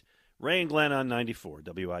next. Ray and Glenn on 94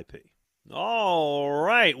 WIP. All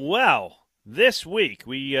right. Well, this week,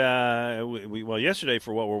 yesterday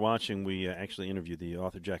for What We're Watching, we actually interviewed the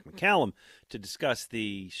author Jack McCallum to discuss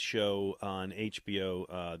the show on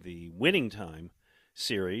HBO, the Winning Time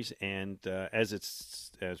series. And as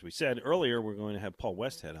we said earlier, we're going to have Paul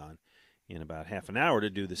Westhead on in about half an hour to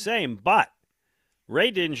do the same. But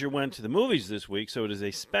Ray Didinger went to the movies this week, so it is a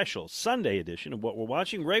special Sunday edition of What We're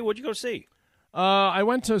Watching. Ray, what'd you go see? I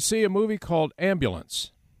went to see a movie called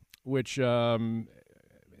Ambulance, which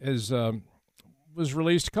was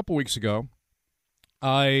released a couple weeks ago.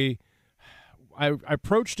 I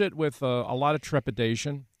approached it with a lot of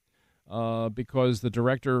trepidation because the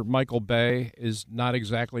director, Michael Bay, is not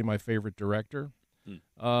exactly my favorite director.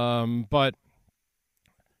 But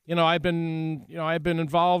I've been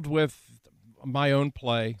involved with my own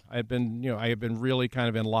play. I have been really kind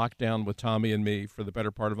of in lockdown with Tommy and me for the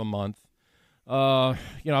better part of a month.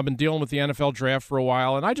 I've been dealing with the NFL draft for a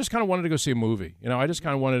while, and I just kind of wanted to go see a movie. I just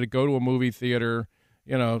kind of wanted to go to a movie theater,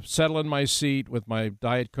 settle in my seat with my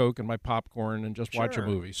Diet Coke and my popcorn and just watch a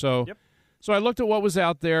movie. So I looked at what was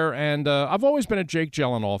out there, and I've always been a Jake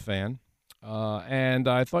Gyllenhaal fan. And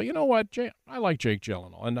I thought, you know what, I like Jake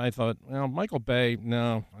Gyllenhaal. And I thought, Michael Bay,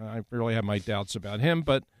 no, I really have my doubts about him.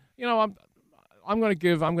 But, I'm going to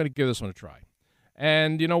give this one a try.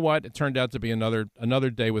 And you know what? It turned out to be another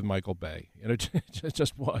day with Michael Bay. It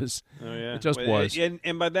just was. Oh, yeah? It just was.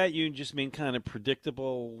 And by that, you just mean kind of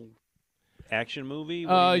predictable action movie?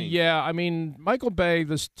 Yeah. I mean, Michael Bay,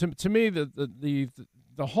 to me, the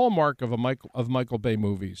hallmark of Michael Bay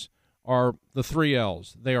movies are the 3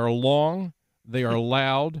 L's. They are long, they are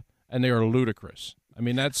loud, and they are ludicrous. I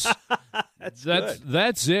mean, that's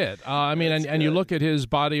it. And you look at his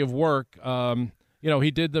body of work.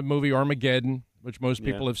 He did the movie Armageddon, which most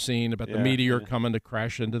people have seen, about the meteor coming to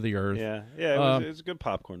crash into the earth. Yeah, it was a good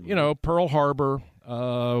popcorn movie. Pearl Harbor,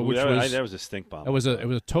 that was a stink bomb. It was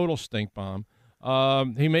a total stink bomb.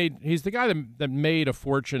 He's the guy that made a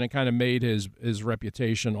fortune and kind of made his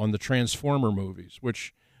reputation on the Transformer movies,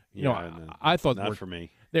 which I thought not for me.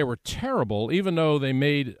 They were terrible, even though they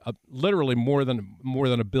made literally more than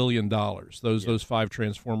 $1 billion. Those 5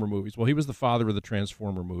 Transformer movies. Well, he was the father of the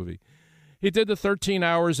Transformer movie. He did the 13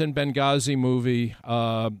 Hours in Benghazi movie.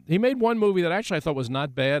 He made one movie that actually I thought was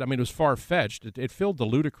not bad. I mean, it was far-fetched. It filled the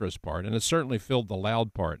ludicrous part, and it certainly filled the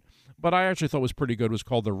loud part. But I actually thought was pretty good. It was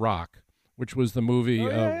called The Rock, which was the movie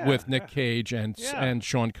with Nick Cage and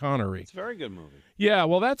Sean Connery. It's a very good movie. Yeah,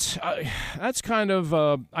 well, that's kind of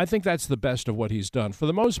I think that's the best of what he's done. For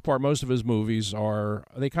the most part, most of his movies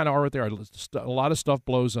they kind of are what they are. A lot of stuff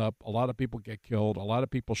blows up, a lot of people get killed, a lot of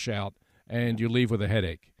people shout, and you leave with a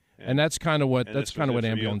headache. And that's kind of what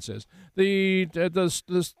Ambulance is. The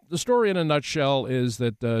story in a nutshell is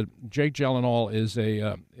that Jake Gyllenhaal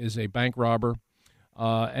is a bank robber,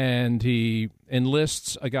 and he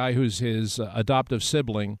enlists a guy who's his adoptive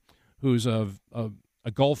sibling, who's a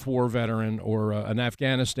Gulf War veteran or an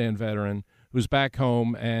Afghanistan veteran who's back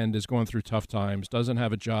home and is going through tough times, doesn't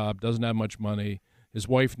have a job, doesn't have much money. His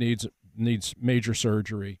wife needs major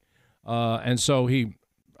surgery. And so he,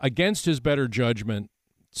 against his better judgment,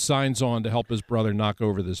 signs on to help his brother knock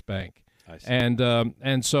over this bank. I see.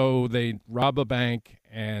 And so they rob a bank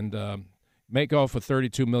and make off with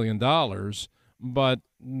 $32 million, but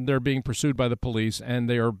they're being pursued by the police, and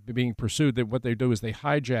they are being pursued. What they do is they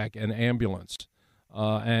hijack an ambulance,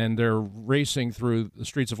 and they're racing through the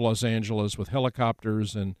streets of Los Angeles with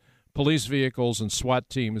helicopters and police vehicles and SWAT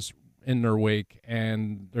teams in their wake,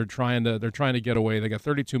 and they're trying to get away. They got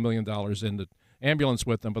 $32 million in the ambulance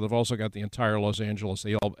with them, but they've also got the entire Los Angeles,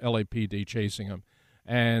 the LAPD chasing them.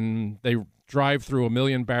 And they drive through 1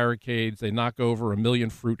 million barricades. They knock over 1 million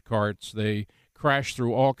fruit carts. They crash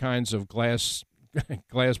through all kinds of glass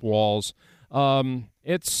walls.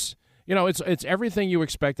 It's everything you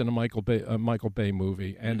expect in a Michael Bay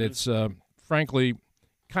movie, and it's frankly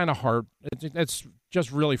kind of hard. It's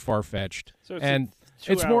just really far fetched. So it's and a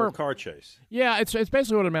 2-hour it's more car chase. Yeah, it's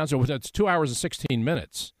basically what it amounts to. It's 2 hours and 16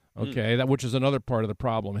 minutes. Okay, which is another part of the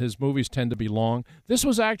problem. His movies tend to be long. This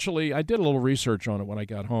was actually, I did a little research on it when I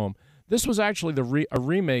got home. This was actually a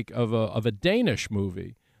remake of a Danish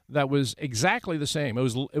movie that was exactly the same. It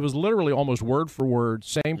was literally almost word for word,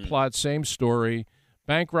 same plot, same story.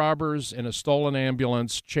 Bank robbers in a stolen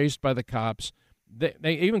ambulance chased by the cops. They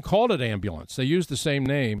even called it Ambulance. They used the same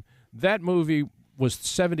name. That movie was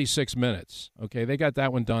 76 minutes. Okay, they got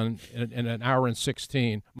that one done in an hour and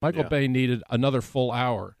 16. Michael Bay needed another full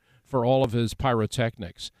hour for all of his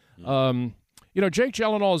pyrotechnics. Jake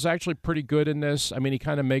Gyllenhaal is actually pretty good in this. I mean, he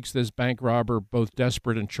kind of makes this bank robber both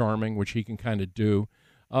desperate and charming, which he can kind of do.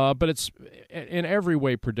 But it's in every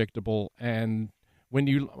way predictable. And when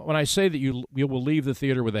I say that you will leave the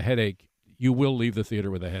theater with a headache, you will leave the theater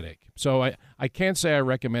with a headache. So I can't say I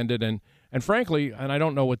recommend it. And frankly, and I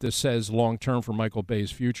don't know what this says long term for Michael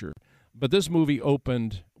Bay's future, but this movie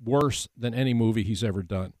opened worse than any movie he's ever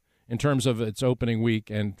done in terms of its opening week.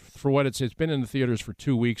 And for what it's been in the theaters for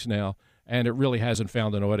 2 weeks now, and it really hasn't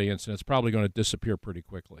found an audience, and it's probably going to disappear pretty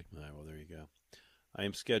quickly. All right, well, there you go. I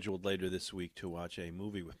am scheduled later this week to watch a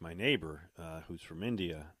movie with my neighbor who's from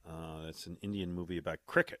India. It's an Indian movie about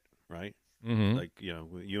cricket, right? Mm-hmm. Like,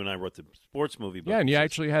 you and I wrote the sports movie. Yeah, and you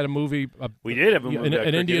actually had a movie. We did have a movie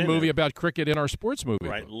an Indian movie about cricket in our sports movie.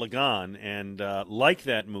 Right, Lagan. And like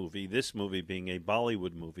that movie, this movie being a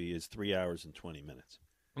Bollywood movie is 3 hours and 20 minutes.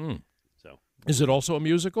 So, is it also a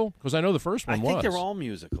musical? Because I know the first one was. I think they're all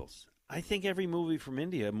musicals. I think every movie from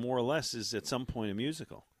India, more or less, is at some point a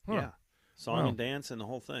musical. Huh. Yeah. Song and dance and the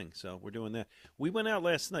whole thing. So we're doing that. We went out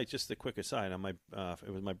last night, just a quick aside, on it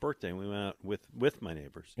was my birthday, and we went out with my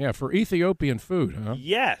neighbors. Yeah, for Ethiopian food, huh?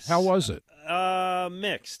 Yes. How was it?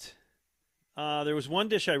 Mixed. There was one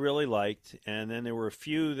dish I really liked, and then there were a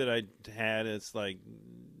few that I had. It's like,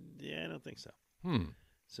 I don't think so.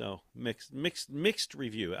 So mixed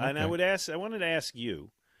review. Okay. And I wanted to ask you,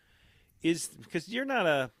 is because you're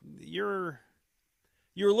a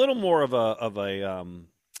little more of a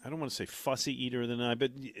I don't want to say fussy eater than I,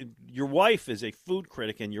 but your wife is a food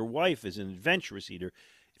critic and your wife is an adventurous eater.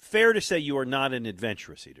 Fair to say you are not an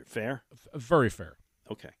adventurous eater. Fair? Very fair.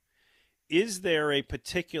 Okay. Is there a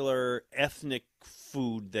particular ethnic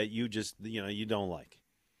food that you just, you don't like?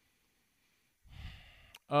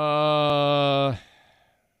 Because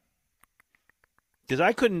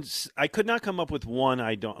I could not come up with one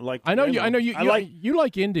I don't like. I know you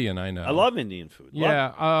like Indian. I know. I love Indian food.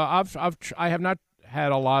 Yeah, I have not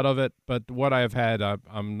had a lot of it, but what I have had,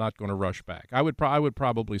 I'm not going to rush back. I would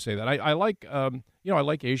probably say that I like I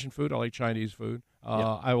like Asian food. I like Chinese food.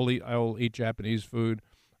 I will eat Japanese food.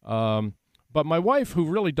 But my wife, who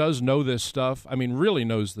really does know this stuff, really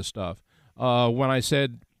knows the stuff. When I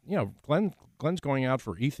said, Glenn's going out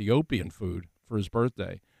for Ethiopian food for his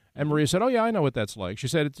birthday. And Maria said, "Oh yeah, I know what that's like." She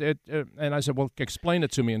said, and I said, "Well, explain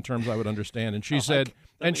it to me in terms I would understand." And she said,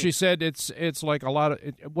 it's like a lot of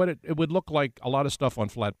it would look like a lot of stuff on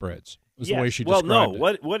flatbreads. Is the way she described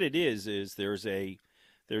it. What it is there's a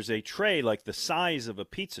tray like the size of a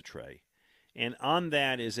pizza tray, and on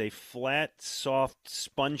that is a flat, soft,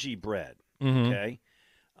 spongy bread. Mm-hmm. Okay,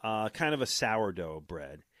 kind of a sourdough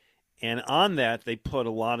bread. And on that, they put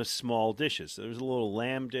a lot of small dishes. So there was a little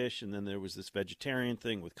lamb dish, and then there was this vegetarian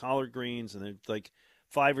thing with collard greens, and there's like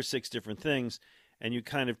 5 or 6 different things. And you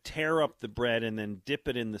kind of tear up the bread and then dip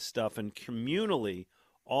it in the stuff, and communally,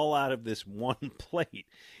 all out of this one plate,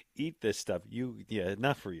 eat this stuff.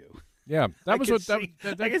 Not for you. Yeah, that was what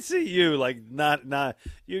I can see you like not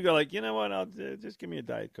you go like, you know what, I'll just give me a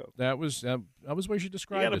Diet Coke. That was the way she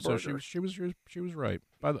described it. So she was right.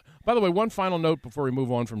 By the way, one final note before we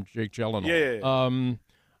move on from Jake Gyllenhaal. Yeah.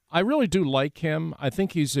 I really do like him. I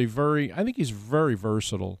think he's very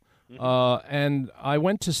versatile. Mm-hmm. And I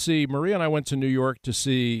went to see Maria and I went to New York to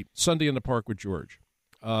see Sunday in the Park with George.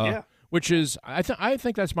 Which is I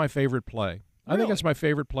think that's my favorite play. I think that's my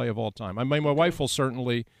favorite play of all time. I mean, my wife will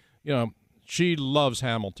certainly, she loves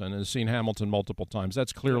Hamilton and has seen Hamilton multiple times.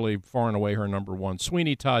 That's clearly far and away her number one.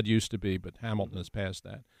 Sweeney Todd used to be, but Hamilton has passed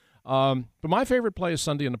that. But my favorite play is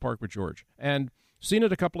Sunday in the Park with George, and seen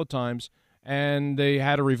it a couple of times. And they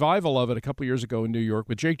had a revival of it a couple of years ago in New York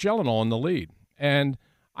with Jake Gyllenhaal in the lead. And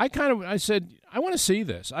I said, I want to see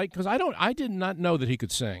this because I did not know that he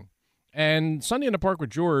could sing. And Sunday in the Park with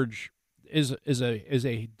George is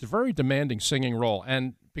a very demanding singing role,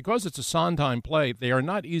 and because it's a Sondheim play, they are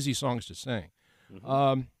not easy songs to sing.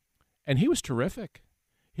 Mm-hmm. And he was terrific.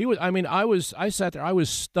 He was. I mean, I sat there. I was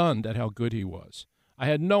stunned at how good he was. I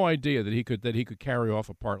had no idea that he could carry off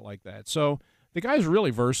a part like that. So the guy's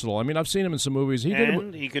really versatile. I mean, I've seen him in some movies.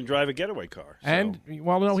 He can drive a getaway car.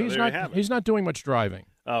 He's not. He's not doing much driving.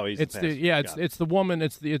 Oh, he's it's the woman.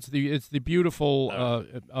 It's the beautiful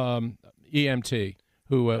EMT.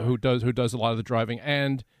 Who does a lot of the driving,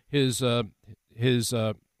 and his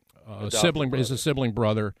sibling is a sibling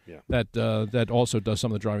brother that also does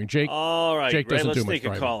some of the driving. Jake. All right, Jake doesn't let's do much take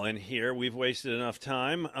driving. a call in here. We've wasted enough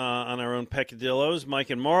time on our own peccadillos. Mike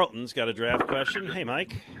and Marlton's got a draft question. Hey,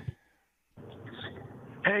 Mike.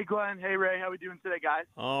 Hey, Glenn. Hey, Ray. How we doing today, guys?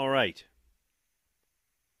 All right.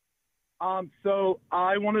 So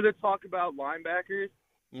I wanted to talk about linebackers.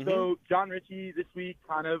 Mm-hmm. So John Ritchie this week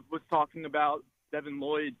kind of was talking about Devin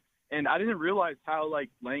Lloyd, and I didn't realize how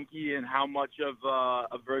lanky and how much of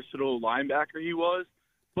a versatile linebacker he was.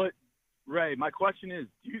 But Ray, my question is,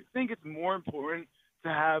 do you think it's more important to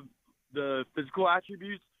have the physical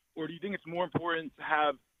attributes, or do you think it's more important to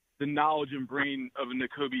have the knowledge and brain of a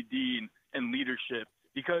Nakobe Dean and leadership?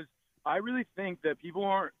 Because I really think that people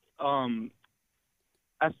aren't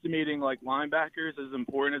estimating linebackers as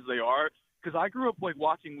important as they are. Because I grew up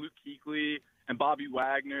watching Luke Kuechly and Bobby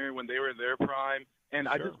Wagner when they were in their prime. And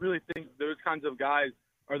I just really think those kinds of guys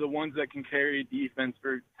are the ones that can carry defense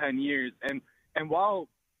for 10 years. And while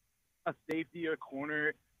a safety, a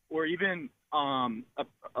corner, or even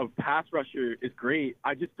a pass rusher is great,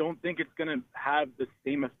 I just don't think it's going to have the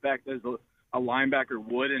same effect as a linebacker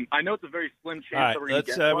would. And I know it's a very slim chance that we're going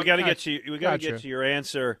to get one. We got to get to your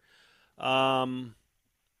answer.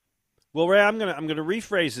 Well, Ray, I'm going to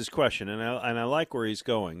rephrase this question, and I like where he's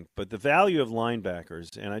going. But the value of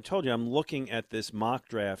linebackers, and I told you I'm looking at this mock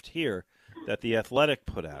draft here that The Athletic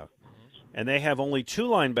put out, and they have only 2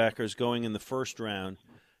 linebackers going in the first round.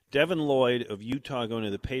 Devin Lloyd of Utah going to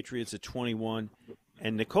the Patriots at 21,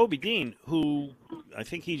 and Nakobe Dean, who I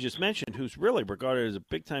think he just mentioned, who's really regarded as a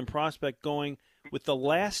big-time prospect, going with the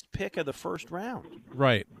last pick of the first round.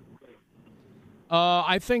 Right.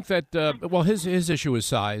 I think that his issue is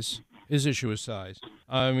size.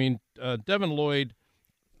 I mean, Devin Lloyd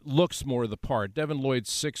looks more the part. Devin Lloyd's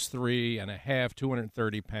 6'3 and a half,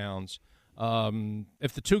 230 pounds.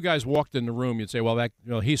 If the two guys walked in the room, you'd say, well,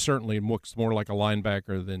 he certainly looks more like a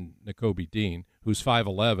linebacker than Nakobe Dean, who's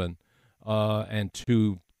 5'11 and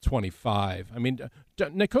 225. I mean,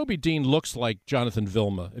 Nakobe Dean looks like Jonathan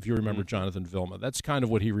Vilma, if you remember Jonathan Vilma. That's kind of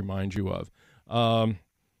what he reminds you of.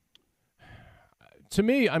 To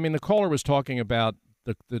me, I mean, the caller was talking about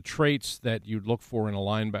the traits that you'd look for in a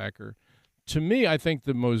linebacker. To me, I think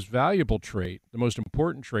the most valuable trait, the most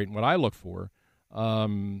important trait, and what I look for,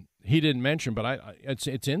 he didn't mention, but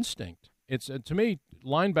it's instinct. It's to me,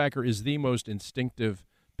 linebacker is the most instinctive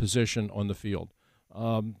position on the field.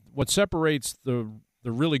 What separates the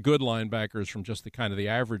really good linebackers from just the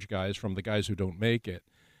average guys, from the guys who don't make it,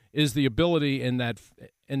 is the ability in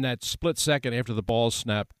that split second after the ball's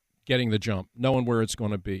snapped, getting the jump, knowing where it's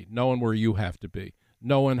going to be, knowing where you have to be,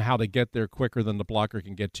 knowing how to get there quicker than the blocker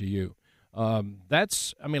can get to you. A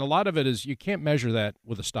lot of it is you can't measure that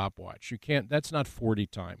with a stopwatch. You can't. That's not 40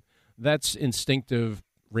 time. That's instinctive,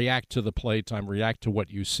 react to the play time, react to what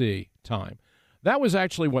you see time. That was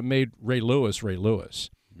actually what made Ray Lewis Ray Lewis.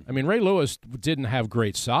 I mean, Ray Lewis didn't have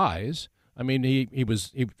great size. I mean, he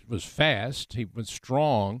was fast, he was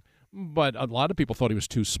strong, but a lot of people thought he was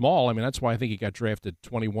too small. I mean, that's why I think he got drafted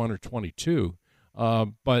 21 or 22.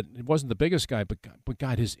 But it wasn't the biggest guy, but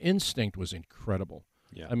God, his instinct was incredible.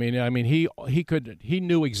 Yeah. I mean, he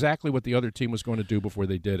knew exactly what the other team was going to do before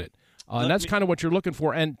they did it, and that's kind of what you're looking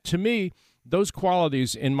for. And to me, those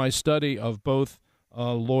qualities in my study of both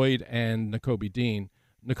Lloyd and Nakobe Dean,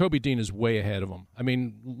 Nakobe Dean is way ahead of him. I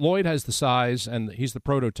mean, Lloyd has the size, and he's the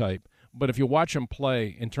prototype. But if you watch them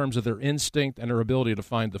play in terms of their instinct and their ability to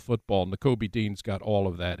find the football, Nakobe Dean's got all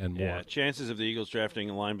of that and more. Yeah, chances of the Eagles drafting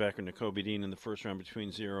a linebacker, Nakobe Dean, in the first round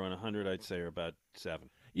between 0 and 100, I'd say, are about 7.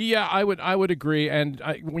 Yeah, I would agree. And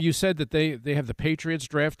when you said that they have the Patriots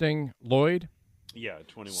drafting Lloyd, yeah,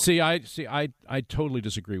 21. I totally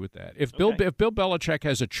disagree with that. If Bill Belichick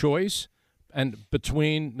has a choice and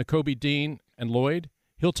between Nakobe Dean and Lloyd,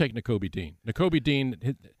 he'll take Nakobe Dean. Nakobe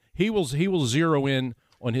Dean, he will zero in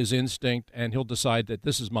on his instinct, and he'll decide that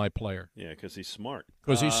this is my player. Yeah, because he's smart.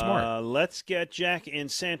 Smart. Let's get Jack in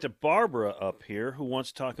Santa Barbara up here, who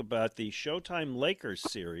wants to talk about the Showtime Lakers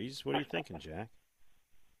series. What are you thinking, Jack?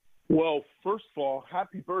 Well, first of all,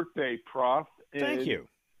 happy birthday, Prof. Thank you.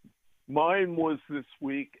 Mine was this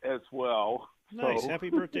week as well. Nice. So.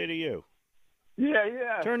 Happy birthday to you.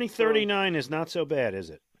 Yeah. Turning 39 is not so bad,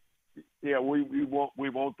 is it? Yeah, we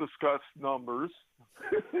won't discuss numbers.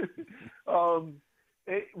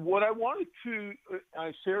 What I wanted to,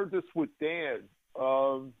 I shared this with Dan.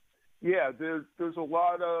 There's a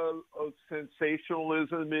lot of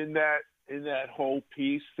sensationalism in that whole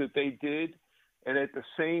piece that they did, and at the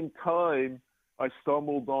same time, I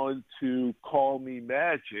stumbled on to Call Me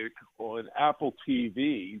Magic on Apple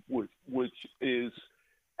TV, which is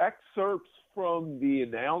excerpts from the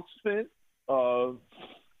announcement,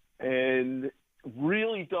 and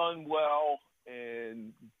really done well.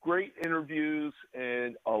 And great interviews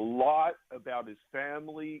and a lot about his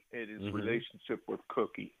family and his relationship with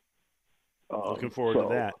Cookie. Looking forward to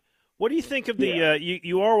that. What do you think of the?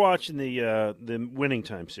 You are watching the Winning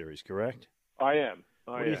Time series, correct? I am.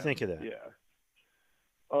 What do you think of that? Yeah.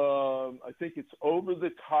 I think it's over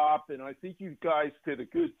the top, and I think you guys did a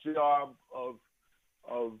good job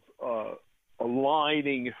of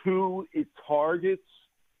aligning who it targets.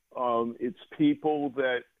 It's people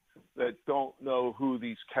that don't know who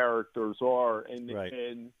these characters are,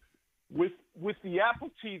 and with the Apple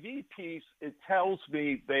TV piece, it tells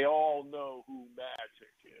me they all know who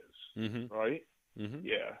Magic is, right? Mm-hmm.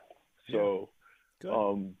 Yeah. So,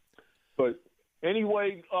 good. But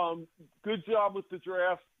anyway, good job with the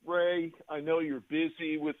draft, Ray. I know you're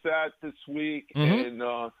busy with that this week, and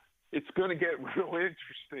it's going to get real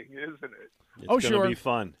interesting, isn't it? It's going to be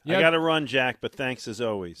fun. Yeah. I got to run, Jack, but thanks as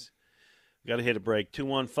always. Got to hit a break.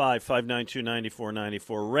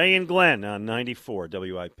 215-592-9494. Ray and Glenn on 94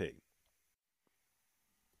 WIP.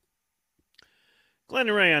 Glenn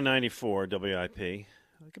and Ray on 94 WIP.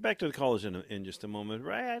 I'll get back to the callers in just a moment.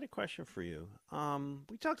 Ray, I had a question for you.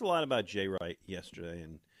 We talked a lot about Jay Wright yesterday,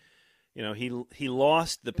 and he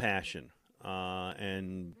lost the passion,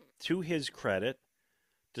 and to his credit,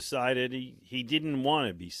 decided he didn't want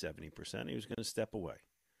to be 70%. He was going to step away.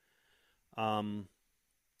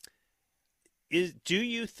 Do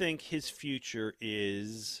you think his future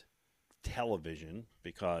is television?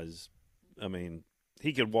 Because, I mean,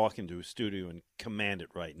 he could walk into a studio and command it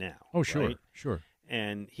right now. Oh, sure, right? Sure.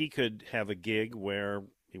 And he could have a gig where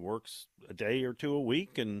he works a day or two a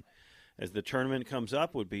week, and as the tournament comes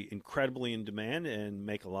up, would be incredibly in demand and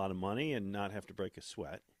make a lot of money and not have to break a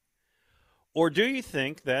sweat. Or do you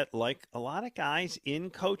think that, like a lot of guys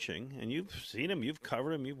in coaching, and you've seen him, you've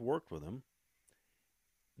covered him, you've worked with him,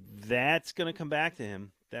 that's going to come back to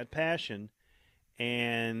him, that passion,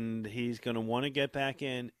 and he's going to want to get back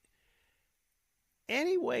in.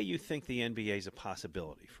 Any way you think the NBA is a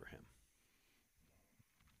possibility for him?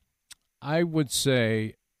 I would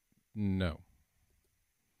say no.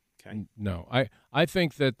 Okay. No. I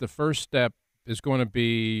think that the first step is going to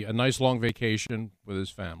be a nice long vacation with his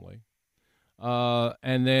family,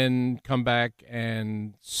 and then come back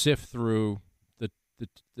and sift through the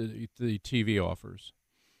TV offers.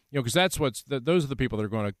 Because those are the people that are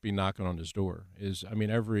going to be knocking on his door.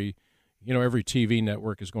 Every TV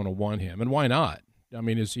network is going to want him, and why not? I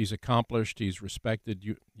mean, he's accomplished, he's respected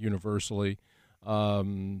universally.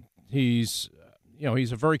 He's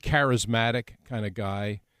a very charismatic kind of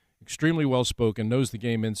guy, extremely well spoken, knows the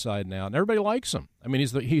game inside and out, and everybody likes him. I mean,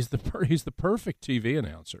 he's the perfect TV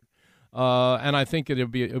announcer, and I think it'll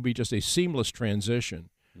be just a seamless transition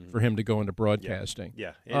for him to go into broadcasting.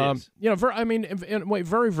 Yeah, it is. In a way,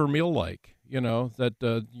 very Vermeil-like.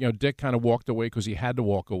 That Dick kind of walked away because he had to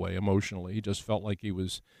walk away emotionally. He just felt like he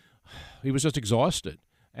was just exhausted,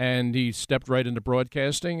 and he stepped right into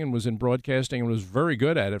broadcasting and was in broadcasting and was very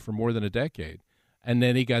good at it for more than a decade. And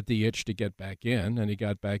then he got the itch to get back in, and he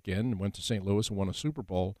got back in and went to St. Louis and won a Super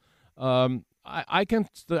Bowl. I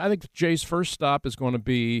think Jay's first stop is going to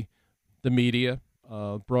be the media,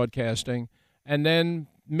 broadcasting, and then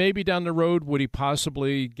maybe down the road would he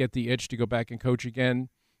possibly get the itch to go back and coach again?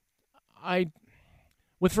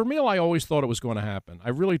 With Vermeil, I always thought it was going to happen. I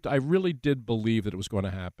really did believe that it was going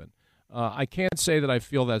to happen. I can't say that I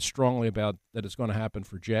feel that strongly about that it's going to happen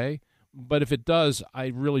for Jay, but if it does, I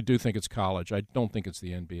really do think it's college. I don't think it's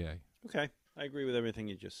the NBA. Okay, I agree with everything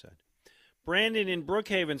you just said. Brandon in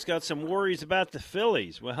Brookhaven's got some worries about the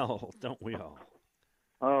Phillies. Well, don't we all?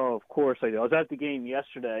 Oh, of course I do. I was at the game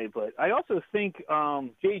yesterday, but I also think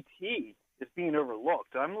JT is being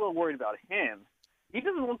overlooked. I'm a little worried about him. He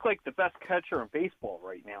doesn't look like the best catcher in baseball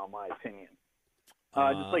right now, in my opinion.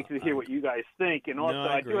 I'd just like to hear what you guys think. And also,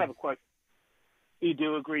 I do have a question. You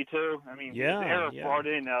do agree, too? I mean, the error brought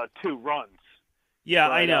in 2 runs. Yeah,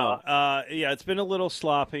 but, I know. It's been a little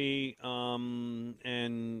sloppy, and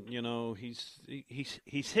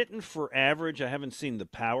he's hitting for average. I haven't seen the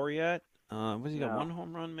power yet. He got 1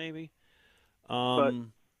 home run maybe?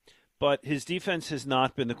 But his defense has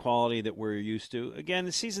not been the quality that we're used to. Again,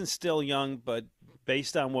 the season's still young, but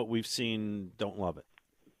based on what we've seen, don't love it.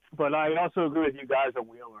 But I also agree with you guys on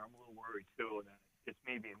Wheeler. I'm a little worried, too, that it's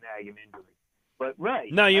maybe a nagging injury. But, Ray.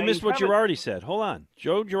 No, you missed what Girardi said. Hold on.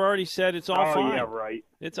 Joe Girardi said it's all fine. Oh, yeah, right.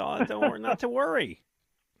 It's all not to worry.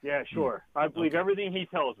 Yeah, sure. I believe everything he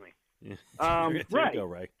tells me. Yeah. There you go,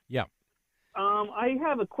 Ray. Yeah. I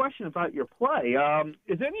have a question about your play.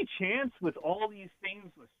 Is there any chance with all these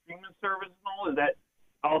things with streaming service and all is that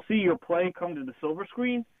I'll see your play come to the silver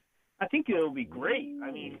screen? I think it'll be great. I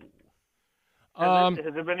mean, has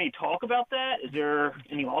there been any talk about that? Is there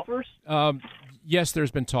any offers? Yes, there's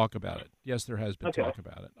been talk about it. Yes, there has been talk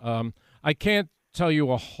about it. I can't tell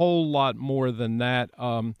you a whole lot more than that.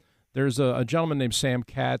 There's a gentleman named Sam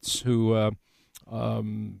Katz who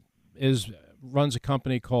runs a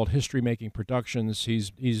company called History Making Productions.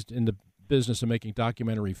 He's in the business of making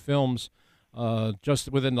documentary films.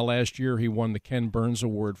 Just within the last year, he won the Ken Burns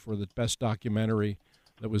Award for the best documentary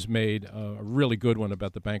that was made, a really good one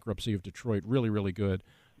about the bankruptcy of Detroit, really, really good.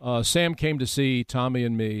 Sam came to see Tommy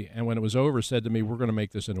and me, and when it was over, said to me, we're going to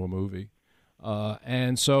make this into a movie.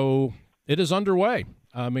 And so it is underway.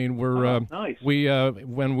 I mean, nice.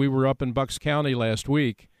 When we were up in Bucks County last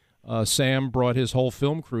week, Sam brought his whole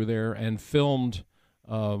film crew there and filmed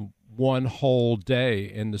 1 whole day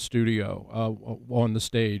in the studio on the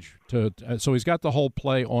stage. So he's got the whole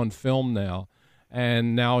play on film now.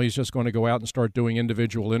 And now he's just going to go out and start doing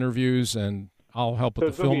individual interviews, and I'll help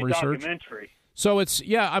with the film research. So it's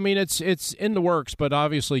in the works, but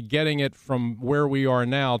obviously getting it from where we are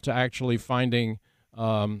now to actually finding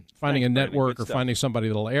a network or finding somebody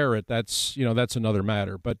that'll air it. That's another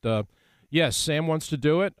matter. But yes, Sam wants to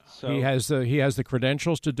do it. So, he has the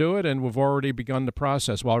credentials to do it, and we've already begun the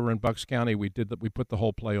process. While we're in Bucks County, we put the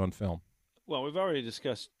whole play on film. Well, we've already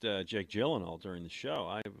discussed Jake Gyllenhaal during the show.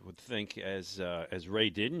 I would think as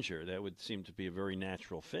Ray Didinger, that would seem to be a very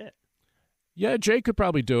natural fit. Yeah, Jake could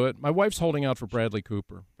probably do it. My wife's holding out for Bradley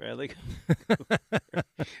Cooper. Bradley Cooper.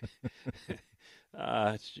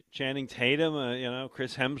 Channing Tatum,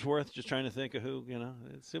 Chris Hemsworth, just trying to think of who,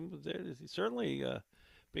 It's certainly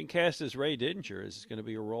being cast as Ray Didinger is going to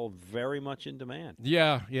be a role very much in demand.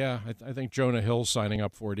 Yeah. I think Jonah Hill's signing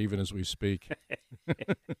up for it even as we speak.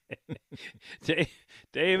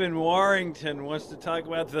 Dave in Warrington wants to talk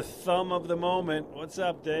about the thumb of the moment. What's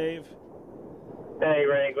up, Dave? Hey,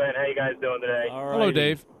 Ray and Glenn. How you guys doing today? All right. Hello,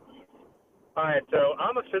 Dave. All right, so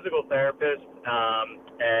I'm a physical therapist,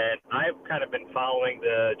 and I've kind of been following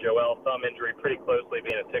the Joel thumb injury pretty closely,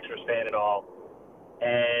 being a Sixers fan and all,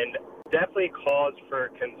 and definitely cause for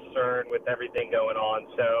concern with everything going on.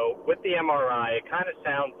 So with the MRI, it kind of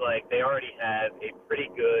sounds like they already have a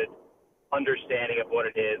pretty good understanding of what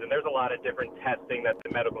it is, and there's a lot of different testing that the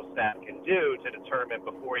medical staff can do to determine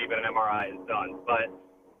before even an MRI is done. But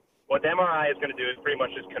what the MRI is going to do is pretty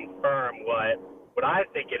much just confirm what I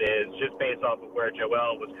think it is, just based off of where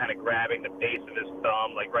Joel was kind of grabbing the base of his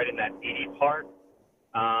thumb, like right in that beady part.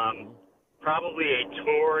 Probably a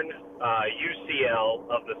torn UCL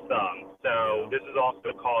of the thumb. So this is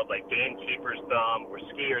also called like gamekeeper's thumb or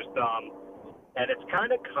skier's thumb. And it's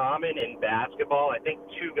kind of common in basketball. I think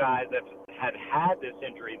 2 guys that have had this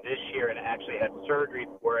injury this year and actually had surgery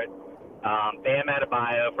for it. Bam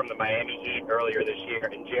Adebayo from the Miami Heat earlier this year,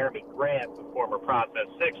 and Jeremy Grant, the former Process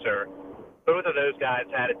Sixer. Both of those guys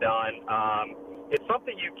had it done. It's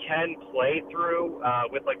something you can play through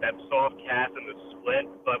with like that soft cast and the splint,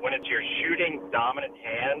 but when it's your shooting dominant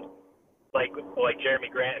hand, like Jeremy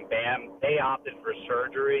Grant and Bam, they opted for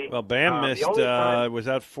surgery. Well, Bam missed was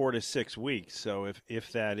out 4 to 6 weeks. So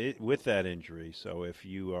if that with that injury, so if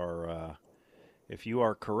you are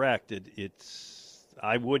correct,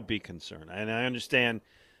 I would be concerned, and I understand.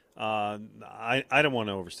 I don't want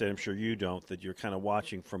to overstate. I'm sure you don't. That you're kind of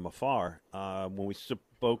watching from afar. When we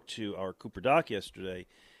spoke to our Cooper Doc yesterday,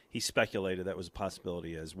 he speculated that was a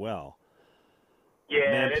possibility as well.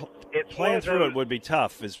 Yeah, Man, it's playing through it would be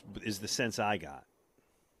tough, is the sense I got.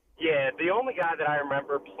 Yeah, the only guy that I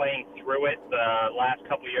remember playing through it the last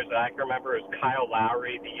couple of years that I can remember is Kyle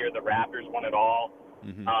Lowry, the year the Raptors won it all.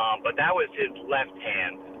 Mm-hmm. But that was his left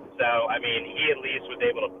hand. So, I mean, he at least was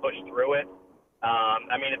able to push through it.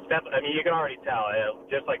 I mean, it's definitely, I mean, you can already tell,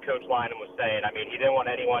 just like Coach Lynam was saying, I mean, he didn't want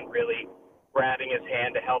anyone really grabbing his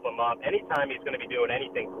hand to help him up. Anytime he's going to be doing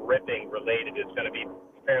anything gripping related, it's going to be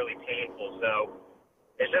fairly painful. So,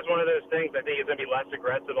 it's just one of those things. I think he's going to be less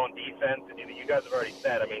aggressive on defense. And you guys have already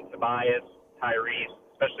said, I mean, Tobias, Tyrese,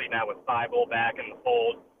 especially now with Thibault back in the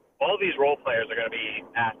fold, all these role players are going to be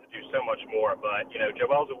asked to do so much more. But, you know,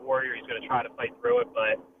 Joel's a warrior. He's going to try to fight through it.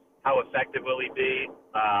 But how effective will he be?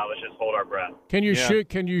 Let's just hold our breath. Can you shoot?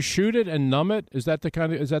 Can you shoot it and numb it? Is that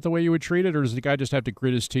the way you would treat it, or does the guy just have to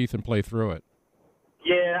grit his teeth and play through it?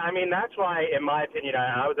 Yeah, I mean, that's why, in my opinion,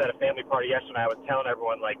 I was at a family party yesterday, and I was telling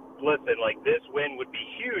everyone, like, listen, like, this win would be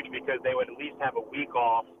huge because they would at least have a week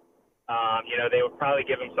off. You know, they would probably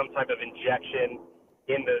give him some type of injection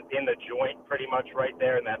in the joint pretty much right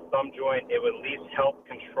there in that thumb joint. It would at least help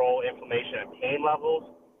control inflammation and pain levels,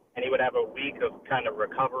 and he would have a week of kind of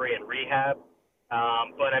recovery and rehab.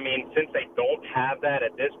 But, I mean, since they don't have that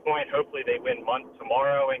at this point, hopefully they win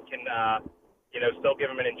tomorrow and can, you know, still give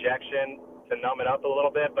him an injection to numb it up a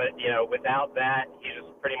little bit, but, you know, without that, he's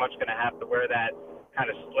just pretty much going to have to wear that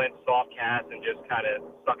kind of splint soft cast and just kind of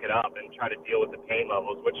suck it up and try to deal with the pain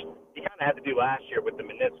levels, which he kind of had to do last year with the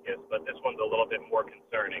meniscus, but this one's a little bit more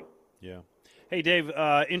concerning. Yeah. Hey, Dave,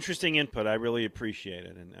 interesting input. I really appreciate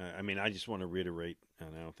it. And, I mean, I just want to reiterate, and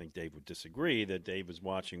I don't think Dave would disagree, that Dave was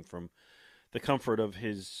watching from the comfort of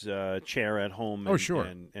his chair at home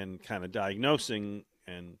and kind of diagnosing,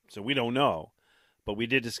 and so we don't know. But we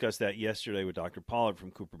did discuss that yesterday with Dr. Pollard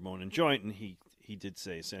from Cooper Bone and Joint, and he did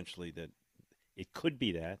say essentially that it could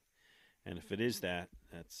be that, and if it is that,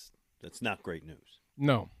 that's not great news.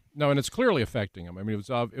 No, and it's clearly affecting him. I mean,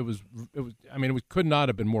 it could not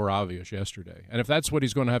have been more obvious yesterday. And if that's what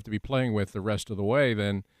he's going to have to be playing with the rest of the way,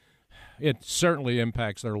 then it certainly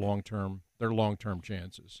impacts their long-term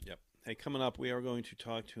chances. Yep. Hey, coming up, we are going to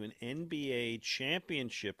talk to an NBA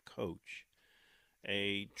championship coach,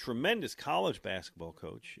 a tremendous college basketball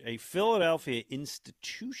coach, a Philadelphia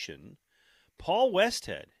institution. Paul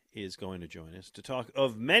Westhead is going to join us to talk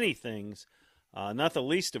of many things, not the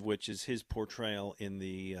least of which is his portrayal in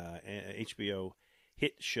the HBO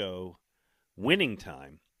hit show Winning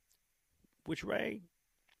Time, which, Ray,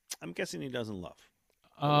 I'm guessing he doesn't love.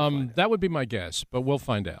 That would be my guess, but we'll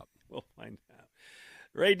find out. We'll find out.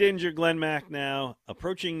 Ray Didinger, Glenn Mack now,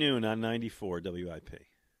 approaching noon on 94 WIP.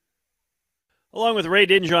 Along with Ray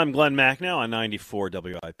Didinger, I'm Glenn Mack now on 94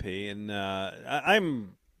 WIP, and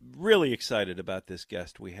I'm really excited about this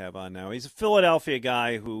guest we have on now. He's a Philadelphia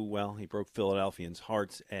guy who, well, he broke Philadelphians'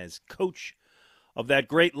 hearts as coach of that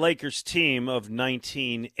great Lakers team of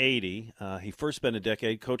 1980. He first spent a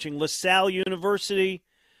decade coaching LaSalle University.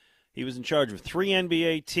 He was in charge of 3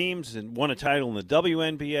 NBA teams and won a title in the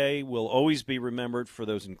WNBA. Will always be remembered for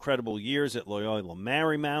those incredible years at Loyola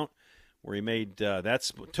Marymount, where he made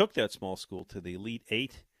took that small school to the Elite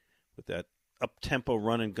Eight with that up-tempo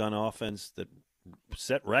run-and-gun offense that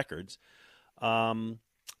set records.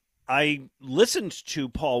 I listened to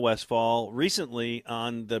Paul Westphal recently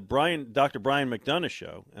on the Dr. Brian McDonough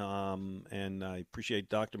show, and I appreciate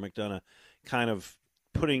Dr. McDonough kind of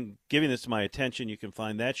giving this to my attention. You can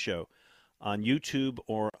find that show on YouTube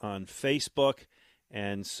or on Facebook.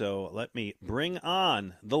 And so let me bring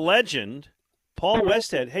on the legend, Paul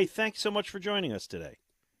Westhead. Hey, thanks so much for joining us today.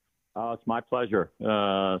 It's my pleasure.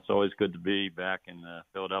 It's always good to be back in the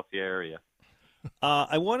Philadelphia area.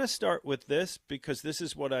 I want to start with this because this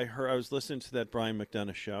is what I heard. I was listening to that Brian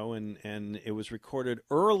McDonough show, and it was recorded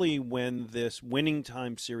early when this Winning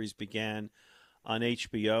Time series began on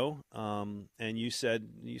HBO. And you said,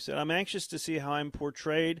 I'm anxious to see how I'm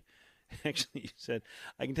portrayed. Actually, you said,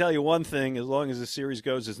 I can tell you one thing, as long as the series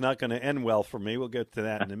goes, it's not going to end well for me. We'll get to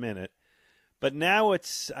that in a minute. But now I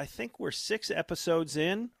think we're 6 episodes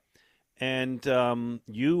in, and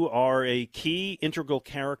you are a key, integral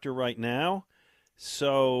character right now.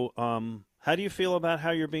 So how do you feel about how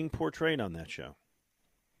you're being portrayed on that show?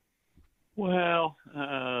 Well,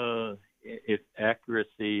 if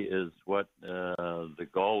accuracy is what the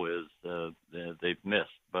goal is, they've missed.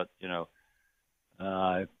 But,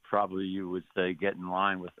 probably you would say get in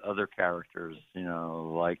line with other characters,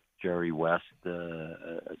 like Jerry West,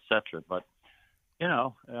 et cetera. But,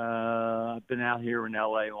 I've been out here in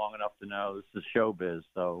L.A. long enough to know this is showbiz.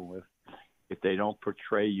 So if they don't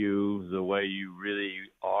portray you the way you really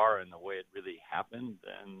are and the way it really happened,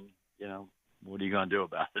 then, what are you going to do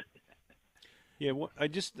about it? Yeah, well, I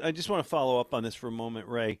just want to follow up on this for a moment,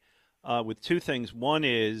 Ray, with two things. One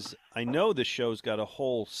is I know the show's got a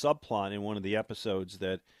whole subplot in one of the episodes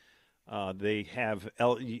that they have.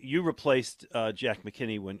 You replaced Jack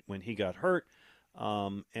McKinney when he got hurt,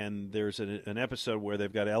 and there's an episode where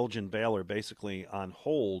they've got Elgin Baylor basically on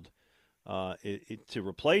hold to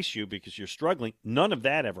replace you because you're struggling. None of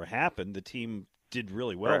that ever happened. The team did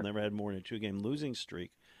really well. Right. Never had more than a 2-game losing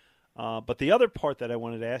streak. But the other part that I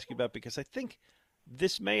wanted to ask you about, because I think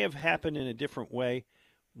this may have happened in a different way,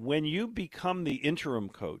 when you become the interim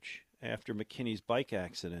coach after McKinney's bike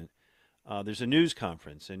accident, there's a news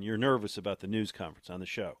conference, and you're nervous about the news conference on the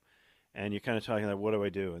show. And you're kind of talking like, what do I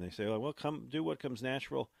do? And they say, well, come do what comes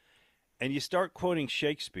natural. And you start quoting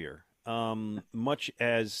Shakespeare, much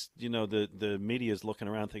as, the media is looking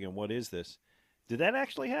around thinking, what is this? Did that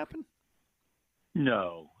actually happen?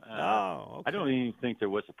 No. Okay. I don't even think there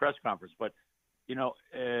was a press conference. But,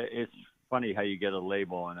 it's funny how you get a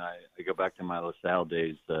label. And I go back to my LaSalle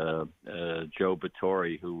days. Joe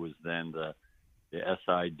Vittori, who was then the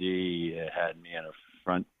SID, had me in a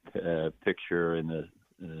front picture in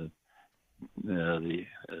the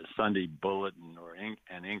Sunday Bulletin or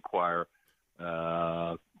an Inquirer,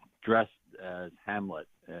 dressed as Hamlet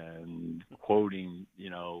and quoting,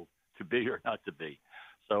 to be or not to be.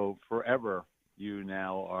 So forever, you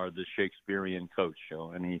now are the Shakespearean coach.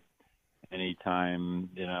 So anytime,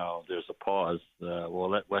 there's a pause, we'll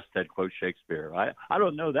let Westhead quote Shakespeare. I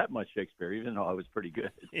don't know that much Shakespeare, even though I was pretty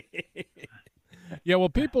good. Yeah, well,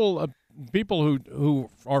 people who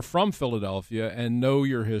are from Philadelphia and know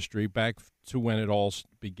your history back to when it all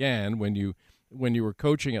began, when you were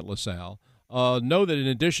coaching at LaSalle, know that in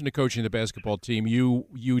addition to coaching the basketball team, you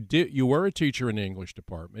were a teacher in the English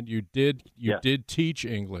department. You did teach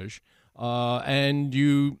English, and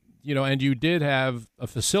you did have a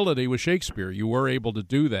facility with Shakespeare. You were able to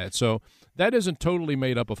do that. So that isn't totally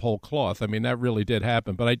made up of whole cloth. I mean, that really did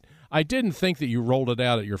happen. But I didn't think that you rolled it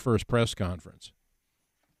out at your first press conference.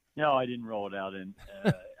 No, I didn't roll it out. And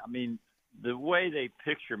I mean, the way they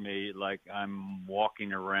picture me, like I'm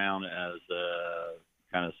walking around as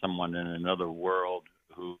kind of someone in another world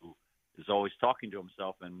who is always talking to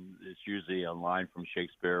himself, and it's usually a line from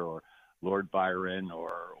Shakespeare or Lord Byron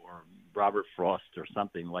or Robert Frost or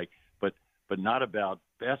something like, but not about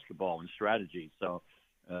basketball and strategy. So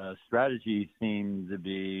strategy seemed to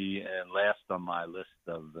be last on my list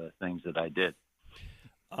of things that I did.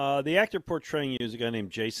 The actor portraying you is a guy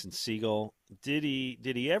named Jason Segel. Did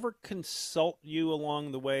he ever consult you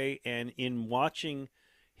along the way? And in watching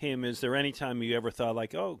him, is there any time you ever thought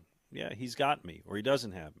like, oh, yeah, he's got me, or he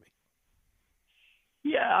doesn't have me?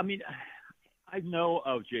 Yeah, I mean, I know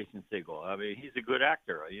of Jason Segel. I mean, he's a good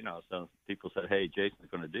actor, So people said, hey, Jason's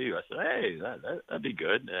going to do you. I said, hey, that'd be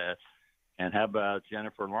good. And how about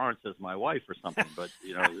Jennifer Lawrence as my wife or something? But,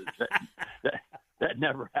 that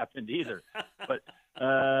never happened either. But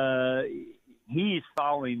he's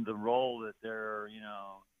following the role that they're,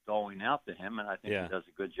 doling out to him, and I think he does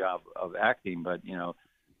a good job of acting. But,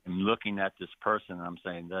 I'm looking at this person, and I'm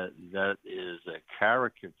saying that is a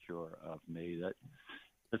caricature of me.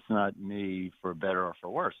 That's not me for better or for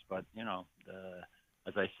worse. But,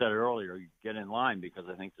 as I said earlier, you get in line because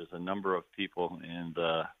I think there's a number of people in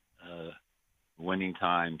the Winning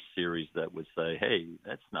Time series that would say, hey,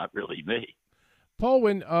 that's not really me. Paul,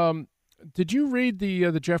 did you read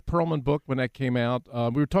the Jeff Pearlman book when that came out?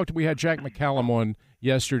 We had Jack McCallum on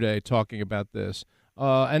yesterday talking about this,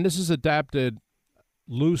 and this is adapted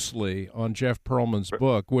loosely on Jeff Pearlman's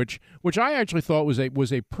book, which I actually thought was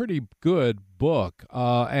a pretty good book.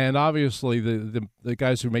 And obviously the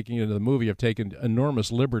guys who are making it into the movie have taken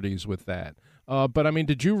enormous liberties with that. But I mean,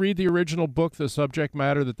 did you read the original book, the subject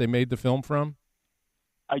matter that they made the film from?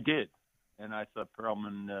 I did, and I thought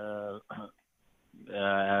Pearlman,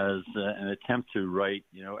 as an attempt to write,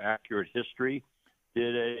 accurate history,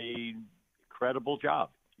 did a credible job.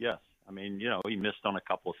 Yes, I mean, he missed on a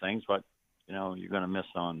couple of things, but you're going to miss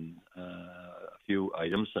on a few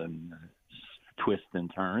items and twists and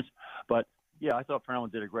turns. But yeah, I thought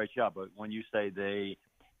Pearlman did a great job. But when you say they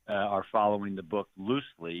are following the book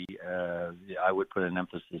loosely, I would put an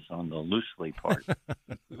emphasis on the loosely part.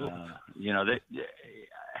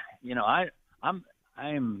 I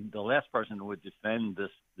am the last person who would defend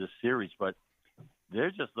this series, but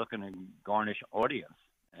they're just looking to garnish audience,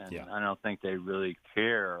 and I don't think they really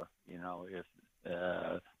care. If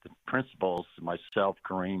the principals, myself,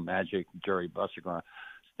 Kareem, Magic, Jerry Buss, are going to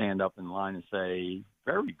stand up in line and say,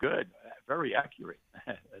 "Very good, very accurate."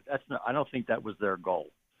 I don't think that was their goal.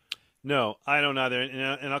 No, I don't either.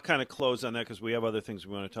 And I'll kind of close on that because we have other things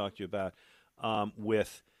we want to talk to you about.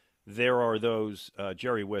 There are those,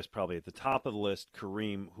 Jerry West probably at the top of the list,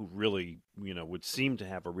 Kareem, who really, would seem to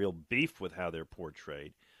have a real beef with how they're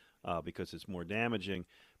portrayed because it's more damaging.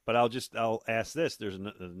 But I'll ask this. There's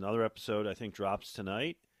another episode I think drops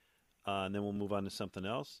tonight, and then we'll move on to something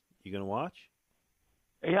else. You going to watch?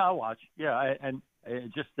 Yeah, I'll watch. Yeah, and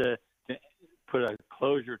just to put a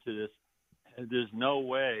closure to this, there's no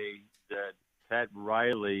way that Pat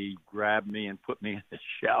Riley grabbed me and put me in the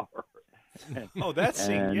shower. And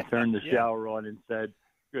turned the shower on and said,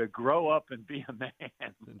 "Grow up and be a man."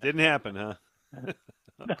 It didn't happen, huh? Okay.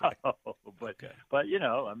 No, but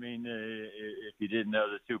I mean, if you didn't know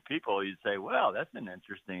the two people, you'd say, "Well, that's an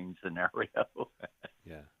interesting scenario."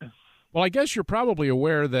 Yeah. Well, I guess you're probably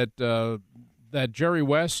aware that that Jerry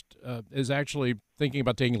West is actually thinking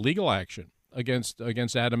about taking legal action against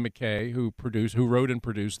Adam McKay, who wrote and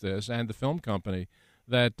produced this, and the film company.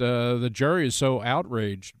 That the jury is so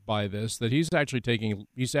outraged by this that he's actually taking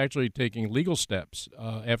legal steps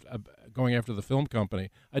going after the film company.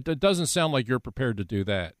 It doesn't sound like you're prepared to do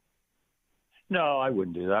that. No, I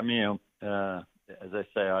wouldn't do that. I mean, as I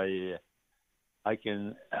say,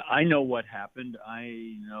 I know what happened.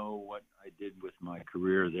 I know what I did with my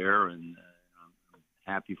career there, and I'm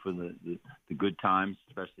happy for the good times,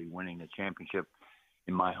 especially winning the championship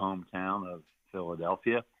in my hometown of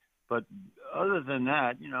Philadelphia. But other than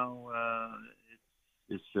that,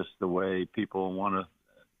 it's just the way people want to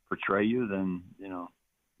portray you. Then you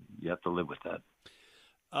have to live with that.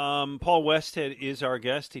 Paul Westhead is our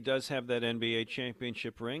guest. He does have that NBA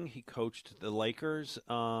championship ring. He coached the Lakers,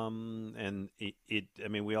 and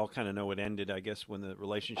we all kind of know it ended, I guess, when the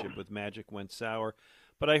relationship with Magic went sour.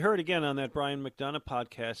 But I heard again on that Brian McDonough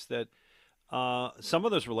podcast that some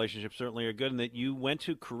of those relationships certainly are good, and that you went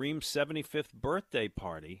to Kareem's 75th birthday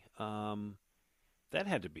party. That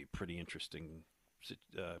had to be a pretty interesting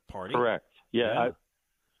party. Correct. Yeah.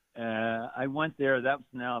 I went there. That's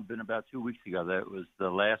now been about 2 weeks ago. That was the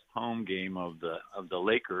last home game of the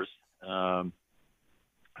Lakers, and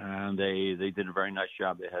they did a very nice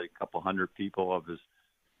job. They had a couple hundred people of his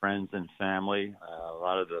friends and family. A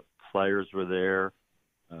lot of the players were there.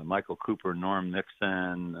 Michael Cooper, Norm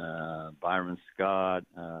Nixon, Byron Scott.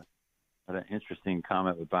 I had an interesting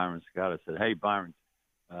comment with Byron Scott. I said, "Hey, Byron,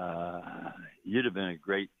 you'd have been a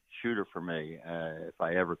great shooter for me if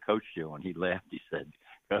I ever coached you." And he laughed. He said,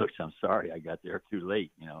 "Coach, I'm sorry I got there too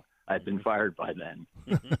late. I'd been fired by then."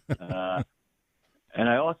 And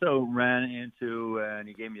I also ran into, and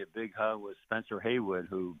he gave me a big hug, with Spencer Haywood,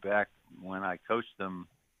 who back when I coached him,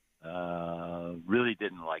 really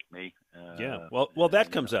didn't like me. Well,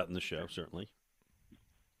 that comes out in the show, certainly.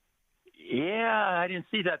 Yeah, I didn't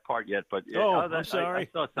see that part yet, but I'm sorry. I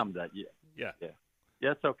saw some of that. Yeah,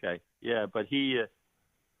 it's okay. Yeah, but he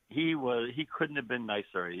couldn't have been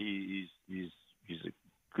nicer. He's a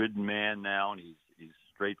good man now, and he's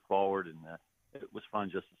straightforward, and it was fun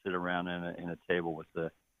just to sit around in a table with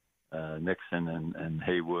Nixon and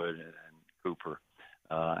Haywood and Cooper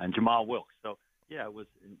and Jamal Wilkes. So. Yeah, it was,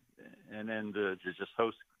 and then to just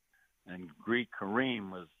host and greet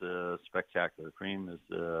Kareem was spectacular. Kareem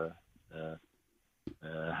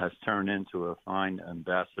has turned into a fine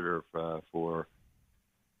ambassador for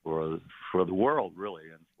the world, really,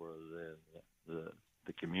 and for the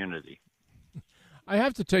community. I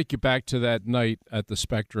have to take you back to that night at the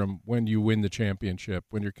Spectrum when you win the championship.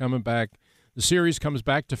 When you're coming back, the series comes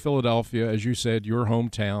back to Philadelphia, as you said, your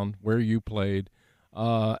hometown where you played.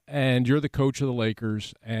 And you're the coach of the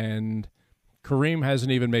Lakers, and Kareem hasn't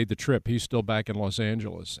even made the trip. He's still back in Los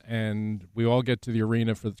Angeles. And we all get to the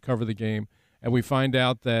arena to cover the game, and we find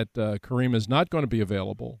out that Kareem is not going to be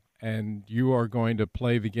available, and you are going to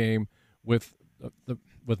play the game with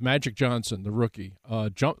Magic Johnson, the rookie,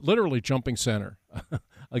 literally jumping center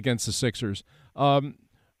against the Sixers.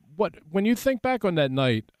 When you think back on that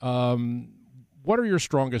night, what are your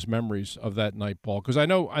strongest memories of that night, Paul? Because I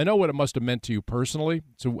know what it must have meant to you personally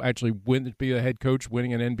to actually be a head coach,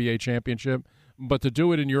 winning an NBA championship, but to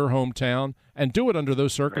do it in your hometown and do it under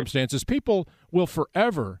those circumstances, people will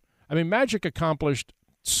forever. I mean, Magic accomplished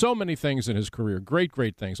so many things in his career,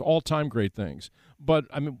 great things, all-time great things. But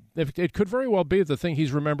I mean, it could very well be the thing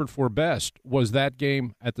he's remembered for best was that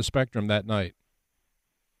game at the Spectrum that night.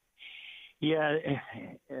 Yeah,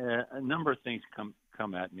 a number of things come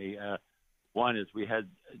at me. One is we had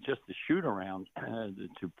just a shoot around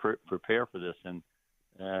to prepare for this, and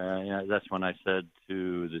that's when I said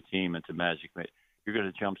to the team and to Magic, "You're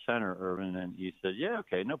going to jump center, Irvin." And he said, "Yeah,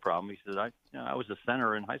 okay, no problem." He said, I was a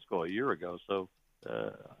center in high school a year ago, so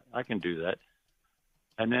I can do that."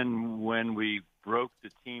 And then when we broke the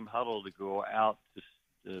team huddle to go out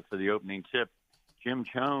for the opening tip, Jim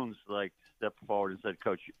Jones stepped forward and said,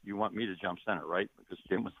 "Coach, you want me to jump center, right?" Because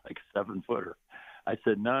Jim was like a 7-footer. I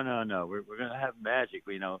said, "No. We're going to have magic,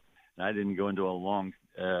 And I didn't go into a long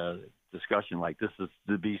discussion like this is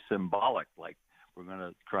to be symbolic, like we're going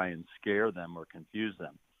to try and scare them or confuse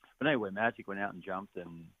them. But anyway, Magic went out and jumped,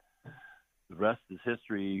 and the rest is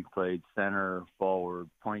history. He played center, forward,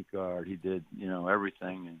 point guard. He did,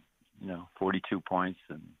 everything, and 42 points,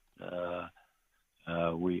 and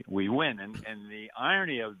we win. And the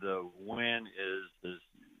irony of the win is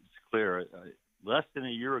clear. Less than a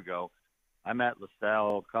year ago, I'm at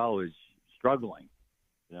LaSalle College struggling,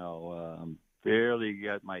 barely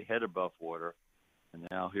got my head above water, and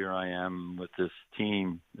now here I am with this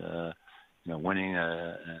team, winning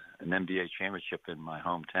an NBA championship in my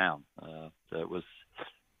hometown. It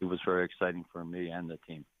was very exciting for me and the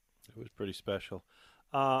team. It was pretty special.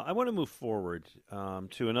 I want to move forward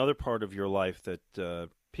to another part of your life that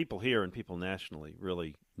people here and people nationally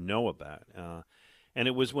really know about, and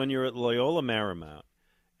it was when you're at Loyola Marymount,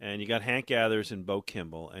 and you got Hank Gathers and Bo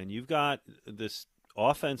Kimble, and you've got this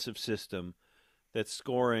offensive system that's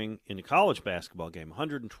scoring in a college basketball game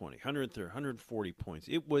 120, 130, 140 points.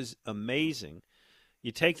 It was amazing.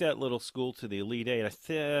 You take that little school to the Elite Eight.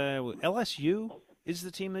 LSU is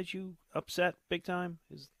the team that you upset big time?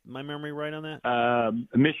 Is my memory right on that?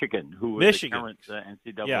 Michigan, who was the current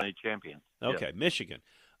NCAA champion. Okay, yeah. Michigan.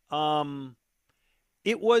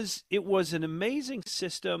 It was an amazing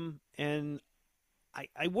system, and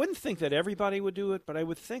I wouldn't think that everybody would do it, but I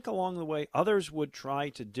would think along the way others would try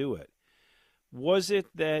to do it. Was it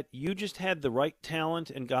that you just had the right talent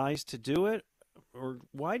and guys to do it, or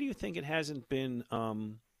why do you think it hasn't been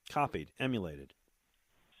copied, emulated?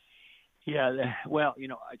 Yeah, well,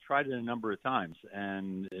 I tried it a number of times,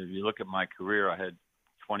 and if you look at my career, I had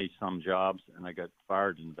 20-some jobs, and I got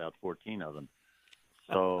fired in about 14 of them.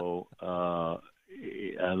 So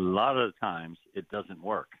a lot of the times it doesn't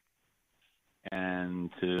work.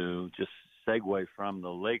 And to just segue from the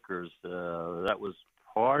Lakers, that was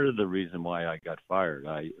part of the reason why I got fired.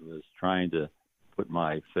 I was trying to put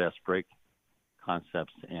my fast break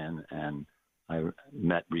concepts in, and I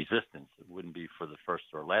met resistance. It wouldn't be for the first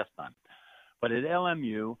or last time. But at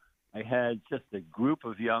LMU, I had just a group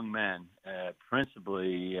of young men,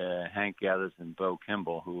 principally Hank Gathers and Bo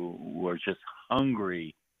Kimble, who were just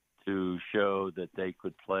hungry to show that they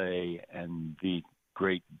could play and be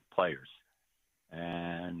great players.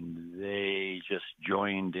 And they just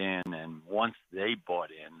joined in, and once they bought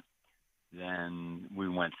in, then we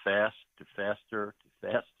went faster,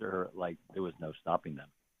 like there was no stopping them.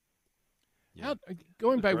 Yeah.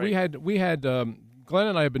 Going back, we had Glenn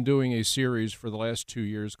and I have been doing a series for the last 2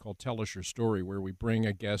 years called Tell Us Your Story, where we bring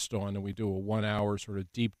a guest on and we do a 1-hour sort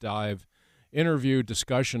of deep dive interview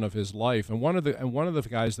discussion of his life. And one of the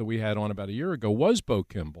guys that we had on about a year ago was Bo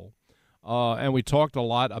Kimble. And we talked a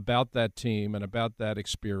lot about that team and about that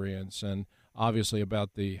experience, and obviously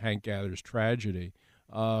about the Hank Gathers tragedy.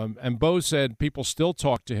 And Bo said people still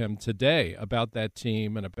talk to him today about that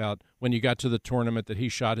team and about when you got to the tournament that he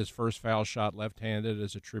shot his first foul shot left-handed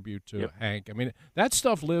as a tribute to Hank. I mean, that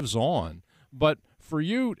stuff lives on. But for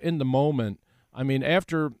you in the moment, I mean,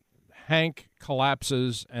 after Hank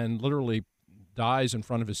collapses and literally dies in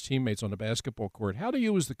front of his teammates on the basketball court, how do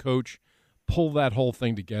you as the coach pull that whole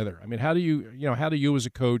thing together? I mean, how do you as a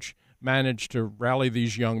coach manage to rally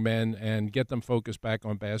these young men and get them focused back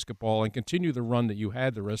on basketball and continue the run that you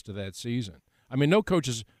had the rest of that season? I mean, no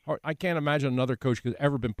coaches, I can't imagine another coach could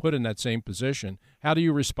ever been put in that same position. How do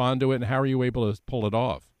you respond to it, and how are you able to pull it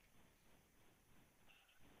off?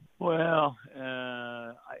 Well,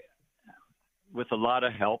 with a lot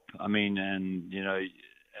of help. I mean, and,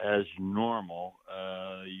 as normal,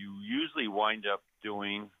 you usually wind up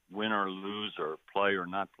doing win or lose or play or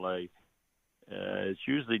not play. It's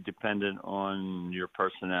usually dependent on your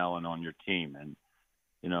personnel and on your team. And,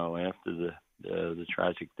 after the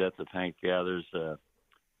tragic death of Hank Gathers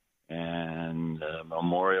and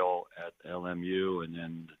memorial at LMU, and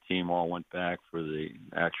then the team all went back for the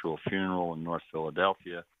actual funeral in North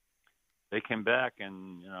Philadelphia, they came back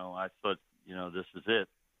and, I thought, this is it.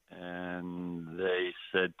 And they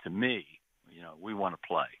said to me, we want to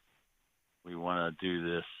play. We want to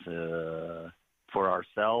do this for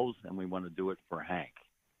ourselves, and we want to do it for Hank.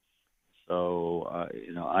 So,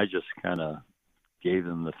 I just kind of gave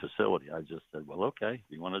them the facility. I just said, well, okay,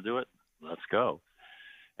 you want to do it? Let's go.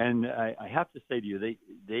 And I have to say to you,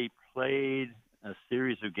 they played a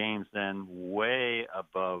series of games then way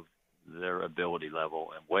above their ability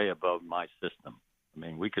level and way above my system. I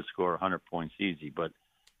mean, we could score 100 points easy, but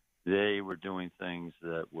they were doing things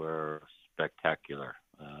that were spectacular.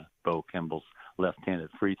 Bo Kimball's left-handed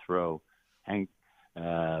free throw,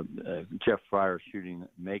 Jeff Fryer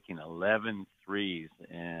making 11 threes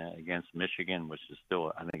against Michigan, which is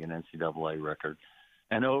still, I think, an NCAA record,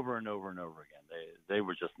 and over and over and over again. They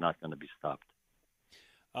were just not going to be stopped.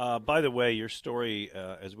 By the way, your story,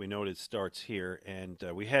 as we noted, starts here, and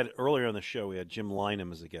we had earlier on the show, we had Jim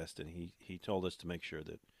Lynam as a guest, and he told us to make sure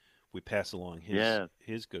that we pass along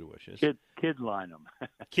his good wishes. Kid Lynam.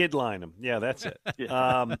 Kid Lynam. Yeah, that's it.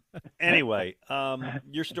 Anyway,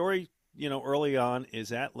 your story, early on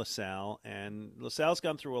is at LaSalle, and LaSalle's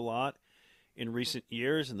gone through a lot in recent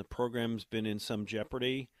years, and the program's been in some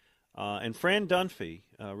jeopardy. And Fran Dunphy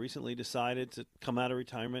recently decided to come out of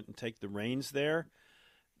retirement and take the reins there.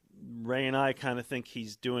 Ray and I kind of think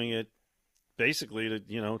he's doing it basically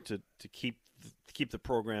to keep the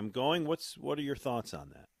program going. What are your thoughts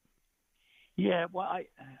on that? Yeah, well,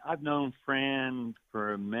 I've known Fran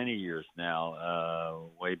for many years now.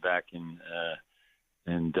 Way back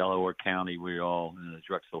in Delaware County, we all in the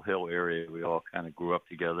Drexel Hill area. We all kind of grew up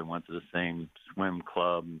together, went to the same swim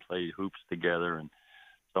club, and played hoops together. And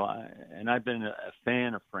so, I've been a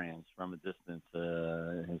fan of Fran's from a distance.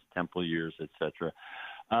 His Temple years, etc.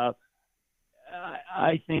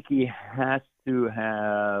 I think he has to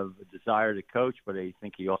have a desire to coach, but I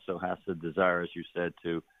think he also has the desire, as you said,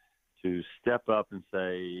 to step up and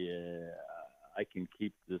say, I can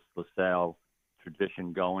keep this LaSalle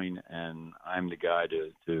tradition going, and I'm the guy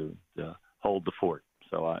to hold the fort.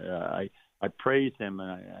 So I praise him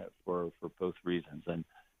for both reasons, and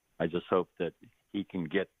I just hope that he can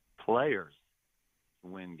get players to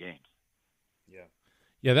win games.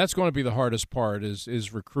 Yeah, that's going to be the hardest part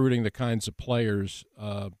is recruiting the kinds of players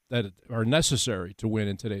that are necessary to win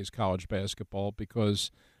in today's college basketball because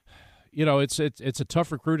 – it's a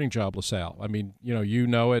tough recruiting job, LaSalle. I mean, you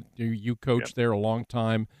know it. You coached there a long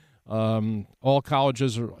time. All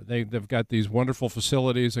colleges they've got these wonderful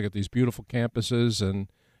facilities. They got these beautiful campuses, and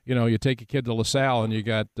you take a kid to LaSalle, and you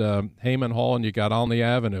got Heyman Hall, and you got Olney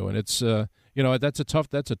Avenue, and it's that's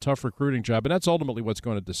a tough recruiting job, and that's ultimately what's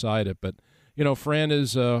going to decide it. But Fran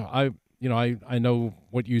is I know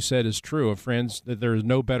what you said is true. Fran's that there is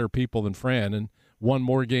no better people than Fran, and won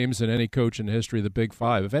more games than any coach in the history of the Big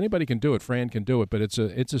Five. If anybody can do it, Fran can do it, but it's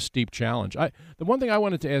a steep challenge. The one thing I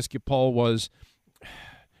wanted to ask you, Paul, was,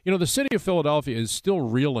 the city of Philadelphia is still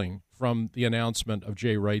reeling from the announcement of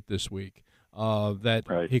Jay Wright this week,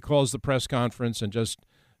 that he calls the press conference and just,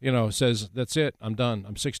 says, that's it, I'm done.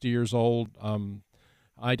 I'm 60 years old.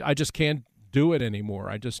 I just can't do it anymore.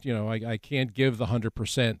 I just, I can't give the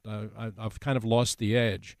 100%. I've kind of lost the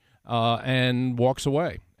edge, and walks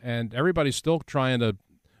away. And everybody's still trying to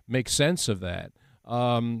make sense of that.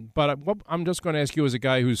 But I'm just going to ask you, as a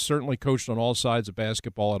guy who's certainly coached on all sides of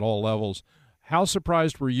basketball at all levels, how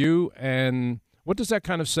surprised were you, and what does that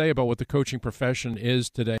kind of say about what the coaching profession is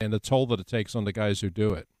today and the toll that it takes on the guys who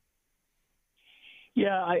do it?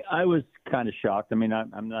 Yeah, I was kind of shocked. I mean,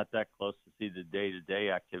 I'm not that close to see the day-to-day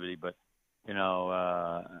activity, but,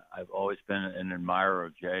 I've always been an admirer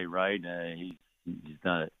of Jay Wright. He's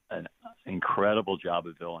done an incredible job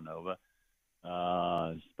at Villanova.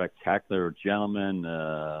 Spectacular gentleman.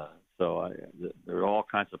 So there are all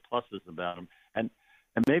kinds of pluses about him. And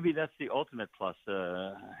maybe that's the ultimate plus.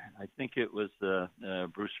 I think it was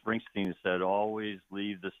Bruce Springsteen who said, always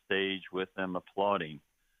leave the stage with them applauding.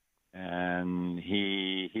 And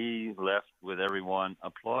he left with everyone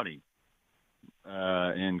applauding.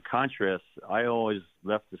 In contrast, I always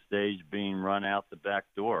left the stage being run out the back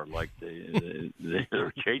door, like they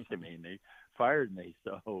were chasing me and they fired me.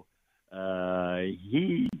 So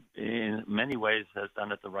he, in many ways, has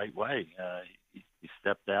done it the right way. He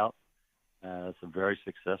stepped out as a very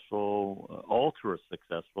successful, ultra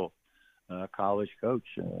successful college coach.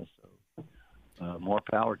 So more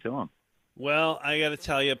power to him. Well, I got to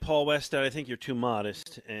tell you, Paul Westhead, I think you're too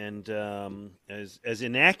modest, and as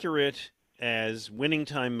inaccurate as Winning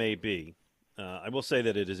Time may be, I will say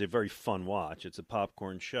that it is a very fun watch. It's a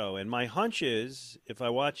popcorn show, and my hunch is, if I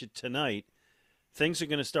watch it tonight, things are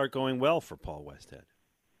going to start going well for Paul Westhead.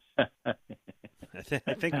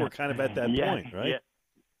 I think we're kind of at that point, right?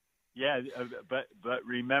 Yeah, but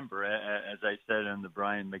remember, as I said on the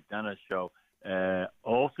Brian McDonough show,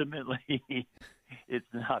 ultimately it's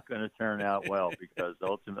not going to turn out well because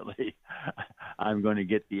ultimately I'm going to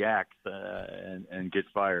get the axe and get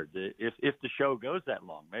fired. If the show goes that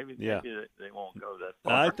long, maybe they won't go that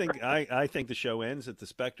far. I think the show ends at the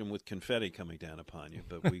Spectrum with confetti coming down upon you,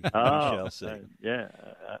 but we shall see. Yeah,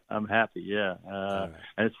 I'm happy. Yeah, right.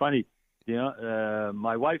 And it's funny.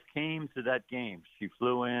 My wife came to that game. She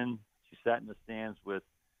flew in. She sat in the stands with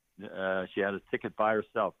she had a ticket by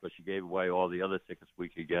herself, but she gave away all the other tickets we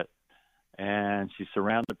could get. And she's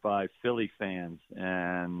surrounded by Philly fans,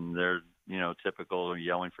 and they're, typical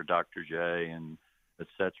yelling for Dr. J and et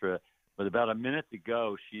cetera. But about a minute to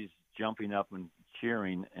go, she's jumping up and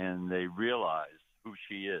cheering, and they realize who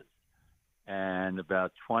she is. And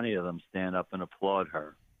about 20 of them stand up and applaud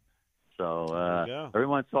her. So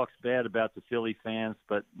everyone talks bad about the Philly fans,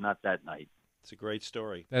 but not that night. It's a great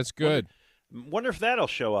story. That's good. Wonder if that'll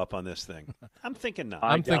show up on this thing. I'm thinking not.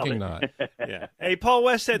 I'm thinking not. Yeah. Hey, Paul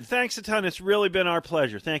Westhead, thanks a ton. It's really been our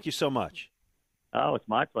pleasure. Thank you so much. Oh, it's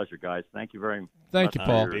my pleasure, guys. Thank you very much. Thank you,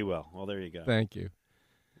 Paul. Be well. Well, there you go. Thank you.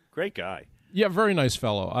 Great guy. Yeah, very nice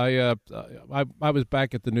fellow. I was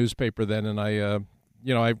back at the newspaper then, and I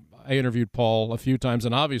interviewed Paul a few times,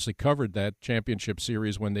 and obviously covered that championship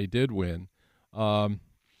series when they did win. And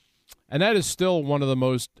that is still one of the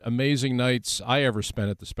most amazing nights I ever spent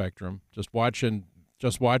at the Spectrum. Just watching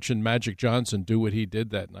Magic Johnson do what he did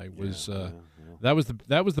that night was that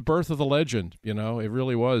was the birth of the legend. It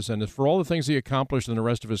really was. And for all the things he accomplished in the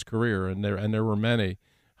rest of his career, and there were many.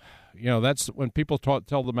 That's when people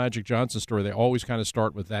tell the Magic Johnson story. They always kind of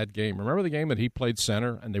start with that game. Remember the game that he played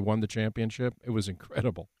center and they won the championship? It was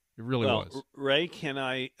incredible. It really was. Ray, can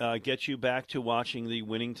I get you back to watching the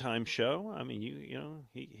Winning Time show? I mean,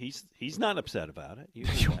 he's not upset about it.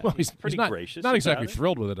 He's pretty gracious. Not exactly about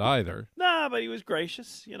thrilled with it either. Nah, but he was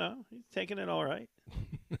gracious. He's taking it all right.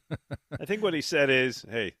 I think what he said is,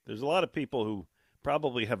 "Hey, there's a lot of people who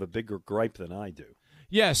probably have a bigger gripe than I do."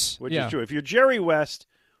 Yes, which is true. If you're Jerry West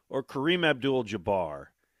or Kareem Abdul-Jabbar,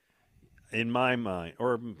 in my mind,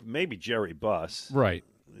 or maybe Jerry Buss, right?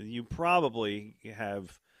 You probably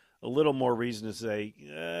have a little more reason to say,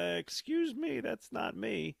 excuse me, that's not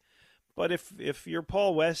me. But if you're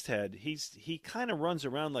Paul Westhead, he kind of runs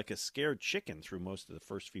around like a scared chicken through most of the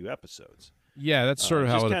first few episodes. Yeah, that's sort of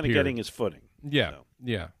how it appeared. Just kind of getting his footing. Yeah, so.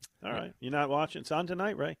 Yeah. All right, you're not watching. It's on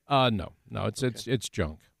tonight, right? No, it's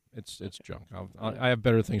junk. It's junk. I have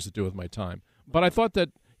better things to do with my time. But I thought that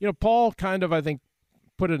Paul kind of, I think,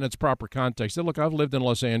 put it in its proper context. Look, I've lived in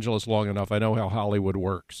Los Angeles long enough. I know how Hollywood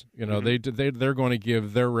works. They're going to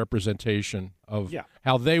give their representation of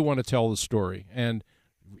how they want to tell the story. And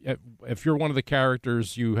if you're one of the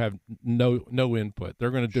characters, you have no input.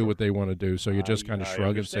 They're going to do what they want to do. So you just kind of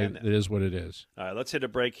shrug and say it is what it is. All right, let's hit a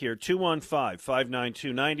break here.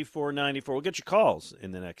 215-592-9494. We'll get your calls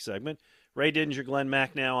in the next segment. Ray Didinger, Glenn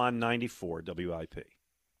Mack now on 94 WIP.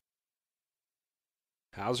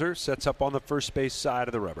 Hauser sets up on the first base side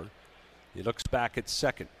of the rubber. He looks back at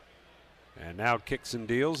second. And now kicks and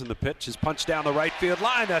deals, and the pitch is punched down the right field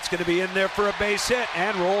line. That's going to be in there for a base hit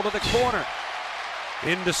and roll to the corner.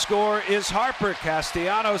 In to score is Harper.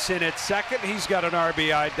 Castellanos in at second. He's got an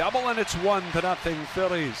RBI double, and it's 1-0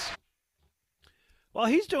 Phillies. Well,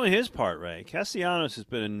 he's doing his part, Ray. Castellanos has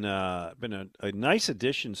been a nice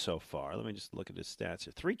addition so far. Let me just look at his stats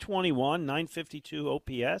here. 321, 952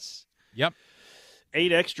 OPS. Yep.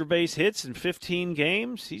 8 extra base hits in 15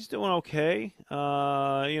 games. He's doing okay.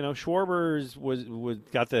 Schwarber was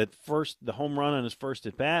got the home run on his first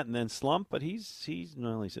at bat and then slumped, but he's hitting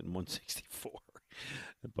 164.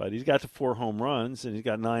 But he's got the 4 home runs and he's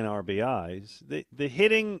got 9 RBIs. The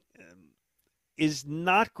hitting is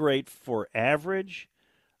not great for average.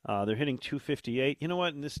 They're hitting 258. You know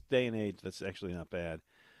what? In this day and age, that's actually not bad.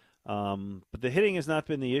 But the hitting has not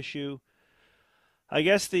been the issue. I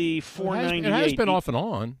guess the 498. It has been off and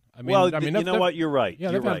on. You know what? You're right.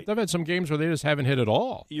 Yeah, you're right. They've had some games where they just haven't hit at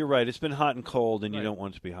all. You're right. It's been hot and cold, and you don't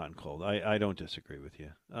want it to be hot and cold. I don't disagree with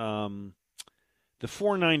you. The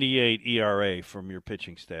 498 ERA from your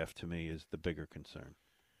pitching staff to me is the bigger concern.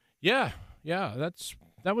 Yeah.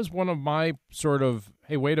 That was one of my sort of,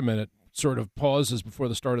 hey, wait a minute, sort of pauses before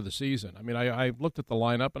the start of the season. I mean, I looked at the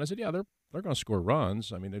lineup and I said, yeah, they're going to score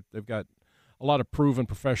runs. I mean, they've got a lot of proven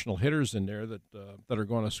professional hitters in there that are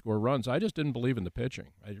going to score runs. I just didn't believe in the pitching.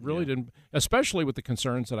 I really didn't, especially with the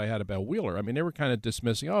concerns that I had about Wheeler. I mean, they were kind of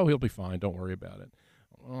dismissing, oh, he'll be fine, don't worry about it.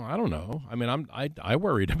 Well, I don't know. I mean, I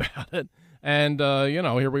worried about it. And,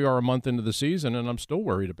 here we are a month into the season, and I'm still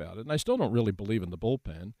worried about it. And I still don't really believe in the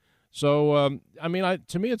bullpen. So, to me,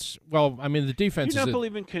 the defense I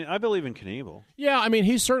believe in Knievel. Yeah, I mean,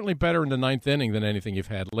 he's certainly better in the ninth inning than anything you've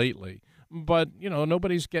had lately. But,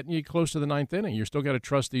 nobody's getting you close to the ninth inning. You still got to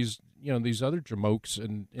trust these other jamokes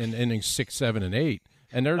in innings 6, 7, and 8.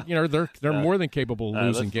 And they're more than capable of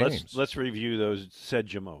losing games. Let's review those said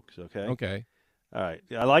jamokes, okay? Okay. All right.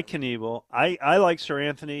 I like Knievel. I like Sir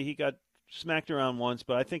Anthony. He got smacked around once,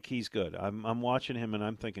 but I think he's good. I'm watching him, and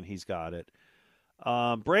I'm thinking he's got it.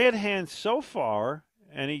 Brad Hand so far,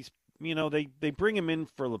 and they bring him in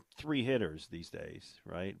for 3 hitters these days,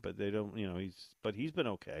 right? But they don't, he's been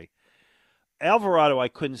okay. Alvarado, I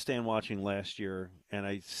couldn't stand watching last year, and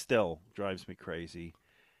it still drives me crazy.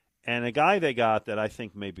 And a guy they got that I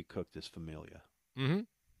think may be cooked is Familia. Mm-hmm.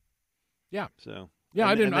 Yeah. So.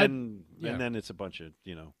 Yeah, and then it's a bunch of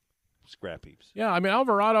scrap heaps. Yeah, I mean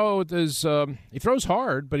Alvarado is he throws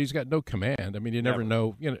hard, but he's got no command. I mean, you never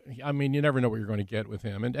know. You never know what you're going to get with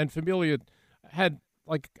him. And Familia had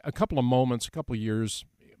like a couple of moments, a couple of years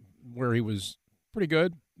where he was pretty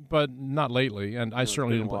good, but not lately. And I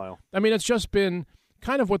certainly didn't. I mean, it's just been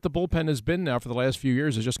kind of what the bullpen has been now for the last few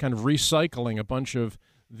years, is just kind of recycling a bunch of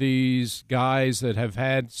these guys that have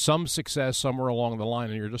had some success somewhere along the line,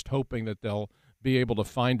 and you're just hoping that they'll be able to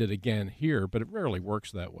find it again here, but it rarely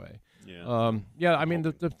works that way. Yeah. I mean,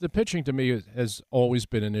 the pitching to me has always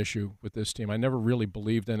been an issue with this team. I never really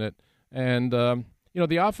believed in it. And,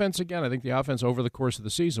 the offense, again, I think the offense over the course of the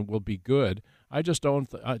season will be good. I just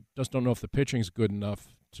don't know if the pitching's good enough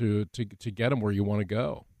to get them where you want to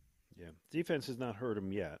go. Yeah. Defense has not hurt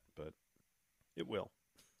him yet, but it will.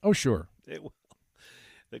 Oh, sure. It will.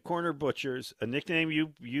 The Corner Butchers, a nickname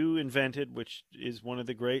you invented, which is one of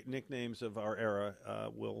the great nicknames of our era,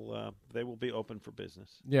 they will be open for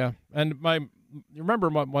business. Yeah, and you remember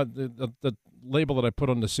the label that I put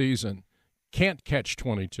on the season, can't catch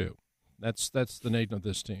 22. That's the name of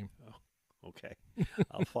this team. Oh, okay,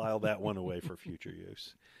 I'll file that one away for future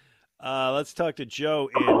use. Let's talk to Joe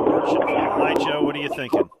in Merchantville. Hi, Joe. What are you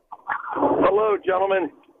thinking? Hello, gentlemen.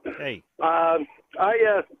 Hey.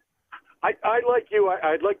 I like you.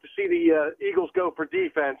 I'd like to see the Eagles go for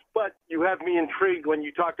defense, but you have me intrigued when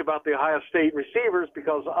you talked about the Ohio State receivers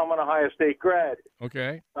because I'm an Ohio State grad.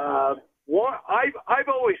 Okay. I've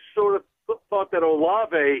always sort of thought that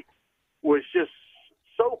Olave was just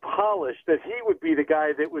so polished that he would be the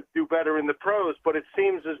guy that would do better in the pros, but it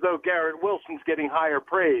seems as though Garrett Wilson's getting higher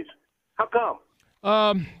praise. How come?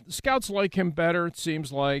 The scouts like him better, it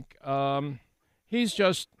seems like. He's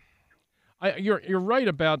just... You're right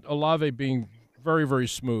about Olave being very, very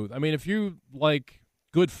smooth. I mean, if you like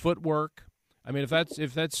good footwork, I mean, if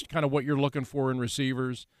that's kind of what you're looking for in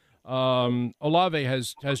receivers, Olave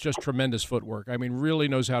has just tremendous footwork. I mean, really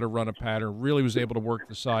knows how to run a pattern, really was able to work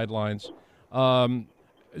the sidelines,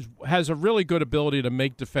 has a really good ability to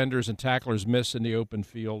make defenders and tacklers miss in the open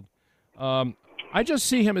field. I just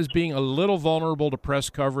see him as being a little vulnerable to press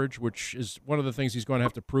coverage, which is one of the things he's going to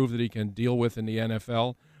have to prove that he can deal with in the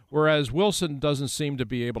NFL. Whereas Wilson doesn't seem to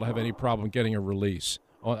be able to have any problem getting a release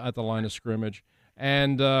at the line of scrimmage.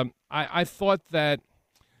 And I thought that,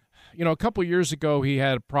 a couple years ago he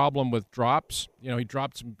had a problem with drops. He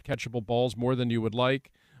dropped some catchable balls more than you would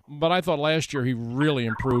like. But I thought last year he really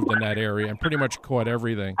improved in that area and pretty much caught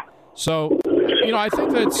everything. So, I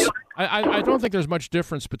think I don't think there's much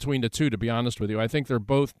difference between the two, to be honest with you. I think they're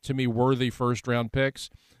both, to me, worthy first-round picks.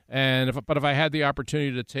 But if I had the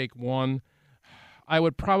opportunity to take one, I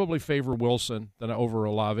would probably favor Wilson over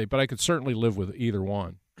Olave, but I could certainly live with either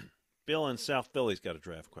one. Bill in South Philly's got a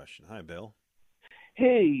draft question. Hi, Bill.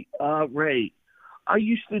 Hey, Ray. I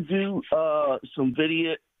used to do some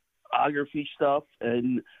videography stuff,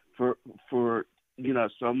 and for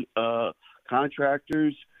some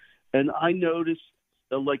contractors, and I noticed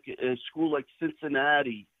like a school like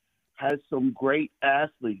Cincinnati has some great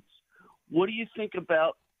athletes. What do you think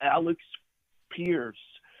about Alex Pierce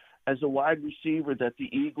as a wide receiver that the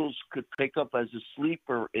Eagles could pick up as a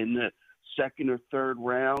sleeper in the second or third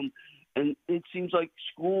round? And it seems like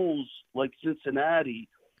schools like Cincinnati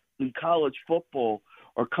in college football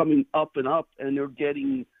are coming up and up, and they're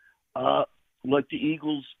getting like the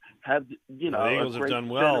Eagles have, the Eagles have done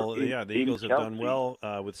well. The Eagles have done well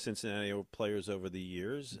with Cincinnati players over the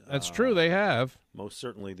years. That's true. They have. Most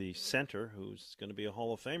certainly the center, who's going to be a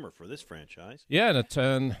Hall of Famer for this franchise. Yeah,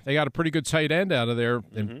 and they got a pretty good tight end out of there,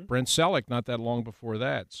 and Brent Selleck not that long before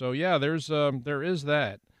that. So, yeah, there is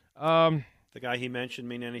that. The guy he mentioned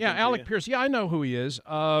mean anything? Yeah, Alec Pierce. Yeah, I know who he is.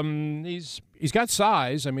 He's got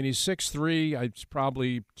size. I mean, he's 6'3". He's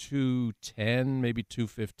probably 210, maybe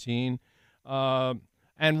 215.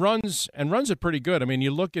 And runs it pretty good. I mean,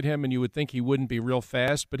 you look at him and you would think he wouldn't be real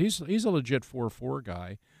fast, but he's a legit 4.4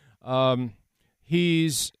 guy.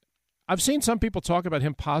 I've seen some people talk about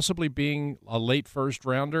him possibly being a late first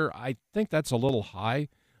rounder. I think that's a little high.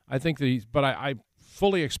 I think that I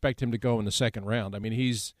fully expect him to go in the second round. I mean,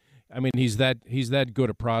 he's that good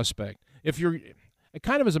a prospect. It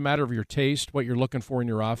kind of is a matter of your taste, what you're looking for in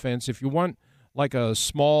your offense. If you want like a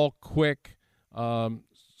small, quick,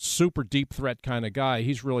 super deep threat kind of guy,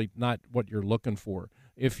 he's really not what you're looking for.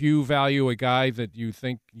 If you value a guy that you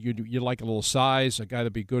think you like a little size, a guy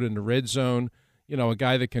that'd be good in the red zone, a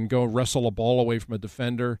guy that can go wrestle a ball away from a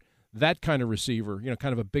defender, that kind of receiver,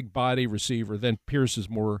 kind of a big body receiver. Then Pierce is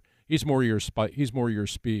he's more your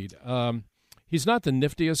speed. He's not the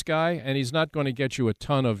niftiest guy, and he's not going to get you a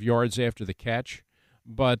ton of yards after the catch,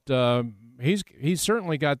 but he's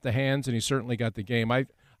certainly got the hands, and he's certainly got the game. I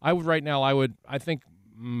think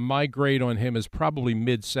my grade on him is probably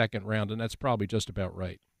mid-second round, and that's probably just about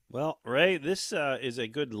right. Well, Ray, this is a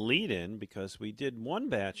good lead-in because we did one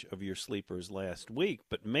batch of your sleepers last week,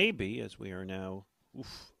 but maybe, as we are now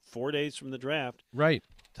 4 days from the draft, right,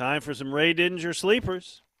 time for some Ray Didinger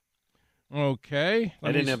sleepers. Okay.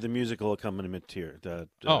 I didn't have the musical accompaniment here. Okay.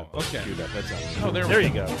 Queued up. That's there you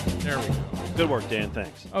go. There we go. Good work, Dan.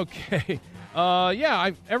 Thanks. Okay.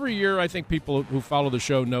 Every year I think people who follow the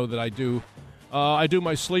show know that I do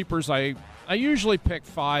my sleepers. I usually pick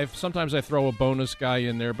 5. Sometimes I throw a bonus guy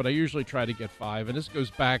in there, but I usually try to get 5. And this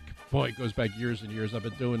goes back years and years. I've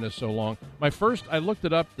been doing this so long. I looked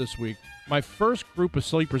it up this week. My first group of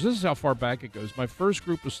sleepers, this is how far back it goes. My first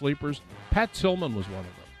group of sleepers, Pat Tillman was one of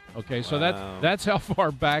them. Okay, so that's how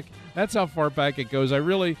far back it goes.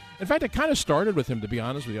 In fact, it kind of started with him, to be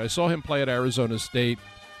honest with you. I saw him play at Arizona State,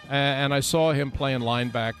 and I saw him playing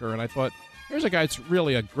linebacker, and I thought, here's a guy that's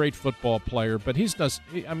really a great football player, but he's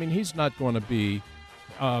not going to be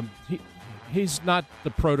he's not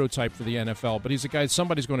the prototype for the NFL, but he's a guy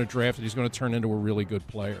somebody's going to draft and he's going to turn into a really good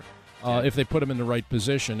player if they put him in the right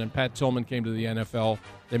position. And Pat Tillman came to the NFL.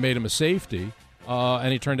 They made him a safety.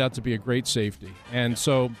 And he turned out to be a great safety. And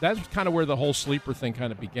so that's kind of where the whole sleeper thing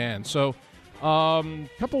kind of began. So a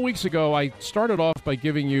couple weeks ago, I started off by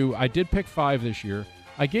giving you – I did pick 5 this year.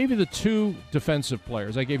 I gave you the 2 defensive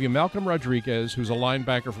players. I gave you Malcolm Rodriguez, who's a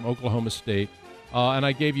linebacker from Oklahoma State, and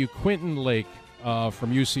I gave you Quentin Lake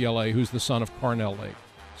from UCLA, who's the son of Carnell Lake.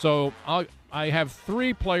 So I have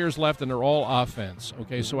 3 players left, and they're all offense.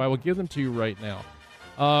 Okay, so I will give them to you right now.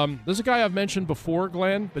 There's a guy I've mentioned before,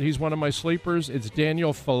 Glenn, but he's one of my sleepers. It's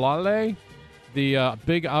Daniel Falale, the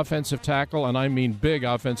big offensive tackle, and I mean big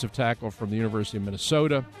offensive tackle from the University of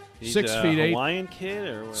Minnesota. He's 6 feet 8, Hawaiian kid,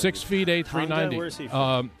 or what? 6 feet 8, 390. Where's he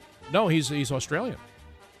from? No, he's Australian.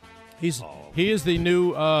 He is the new.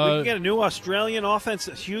 We can get a new Australian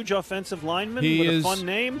huge offensive lineman with a fun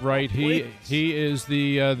name. Right. Please. He is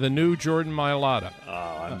the new Jordan Mailata. Oh,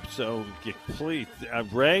 I'm so please,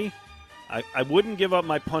 Ray. I wouldn't give up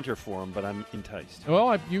my punter for him, but I'm enticed.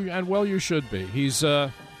 Well, you should be. He's,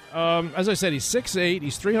 as I said, he's 6'8",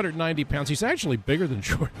 he's 390 pounds. He's actually bigger than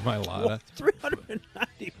Jordan Mailata. What?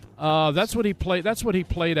 390 pounds. That's what he played. That's what he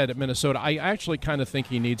played at Minnesota. I actually kind of think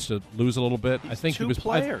he needs to lose a little bit. I think he was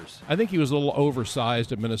players. I think he was a little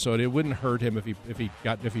oversized at Minnesota. It wouldn't hurt him if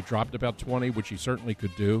he dropped about 20, which he certainly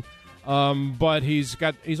could do. But he's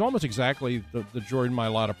almost exactly the Jordan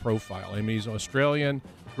Mailata profile. I mean, he's Australian.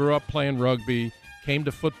 Grew up playing rugby, came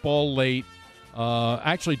to football late,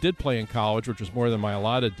 actually did play in college, which was more than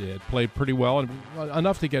Mailata did. Played pretty well, and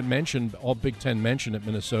enough to get mentioned, all Big Ten mention at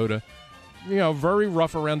Minnesota. Very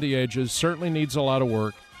rough around the edges, certainly needs a lot of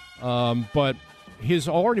work. But he's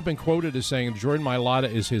already been quoted as saying Jordan Mailata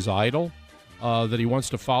is his idol, that he wants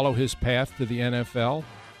to follow his path to the NFL.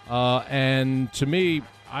 And to me,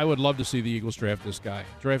 I would love to see the Eagles draft this guy.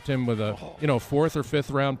 Draft him with a 4th or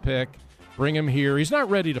 5th round pick. Bring him here. He's not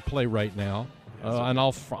ready to play right now, and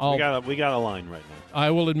we got a line right now. I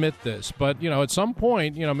will admit this, but at some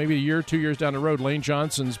point, maybe a year, 2 years down the road, Lane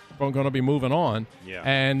Johnson's going to be moving on,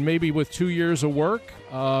 and maybe with 2 years of work,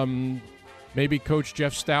 maybe Coach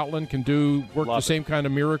Jeff Stoutland can the same kind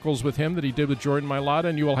of miracles with him that he did with Jordan Mailata,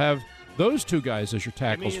 and you will have those 2 guys as your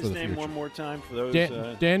tackles for the future. Give me his name one more time for those.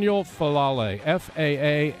 Daniel Falale,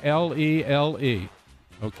 Faalele.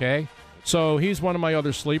 Okay. So he's one of my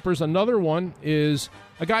other sleepers. Another one is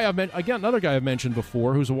another guy I've mentioned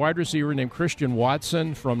before, who's a wide receiver named Christian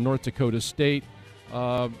Watson from North Dakota State.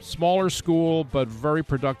 Smaller school, but very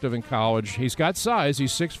productive in college. He's got size.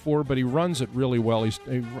 He's 6'4", but he runs it really well.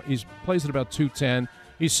 He plays at about 210.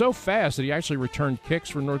 He's so fast that he actually returned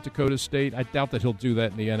kicks for North Dakota State. I doubt that he'll do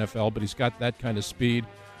that in the NFL, but he's got that kind of speed.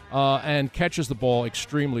 And catches the ball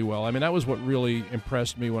extremely well. I mean, that was what really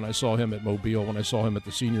impressed me when I saw him at Mobile, when I saw him at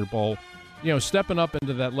the Senior Bowl. Stepping up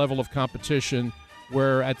into that level of competition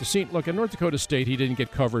where at North Dakota State, he didn't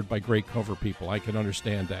get covered by great cover people. I can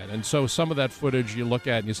understand that. And so some of that footage you look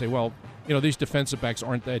at and you say, well, these defensive backs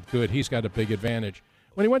aren't that good. He's got a big advantage.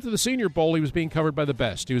 When he went to the Senior Bowl, he was being covered by the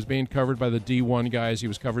best. He was being covered by the D1 guys. He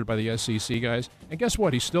was covered by the SEC guys. And guess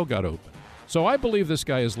what? He still got open. So I believe this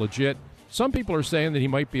guy is legit. Some people are saying that he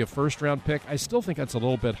might be a first-round pick. I still think that's a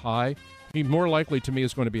little bit high. He more likely to me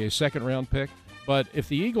is going to be a second-round pick. But if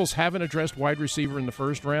the Eagles haven't addressed wide receiver in the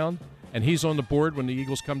first round, and he's on the board when the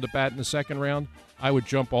Eagles come to bat in the second round, I would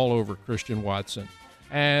jump all over Christian Watson.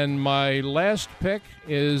 And my last pick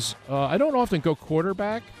is I don't often go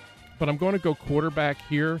quarterback, but I'm going to go quarterback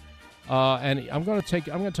here. And I'm going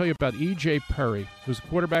to tell you about E.J. Perry, who's a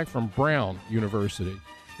quarterback from Brown University,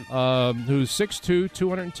 who's 6'2",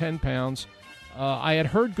 210 pounds. I had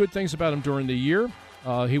heard good things about him during the year.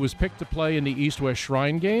 He was picked to play in the East-West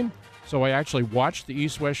Shrine game, so I actually watched the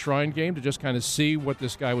East-West Shrine game to just kind of see what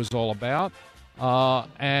this guy was all about,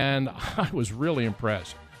 and I was really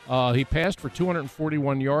impressed. He passed for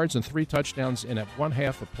 241 yards and 3 touchdowns in at one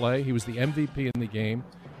half of play. He was the MVP in the game.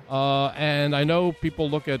 And I know people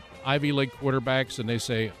look at Ivy League quarterbacks and they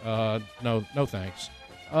say, no thanks.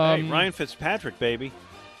 Hey, Ryan Fitzpatrick, baby.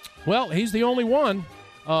 Well, he's the only one.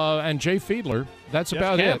 And Jay Fiedler, that's Jeff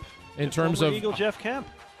about Kemp. it in terms of Eagle Jeff Kemp.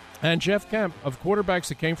 And Jeff Kemp, of quarterbacks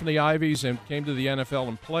that came from the Ivies and came to the NFL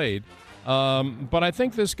and played. But I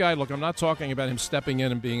think this guy, look, I'm not talking about him stepping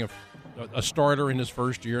in and being a starter in his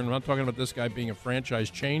first year, and I'm not talking about this guy being a franchise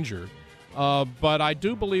changer. But I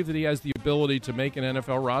do believe that he has the ability to make an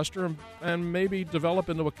NFL roster and maybe develop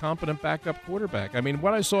into a competent backup quarterback. I mean,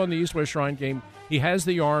 what I saw in the East-West Shrine game, he has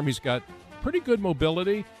the arm, he's got pretty good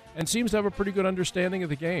mobility, and seems to have a pretty good understanding of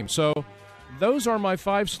the game. So those are my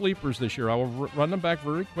 5 sleepers this year. I will run them back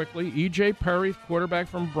very quickly. E.J. Perry, quarterback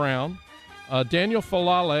from Brown. Daniel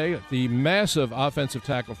Falale, the massive offensive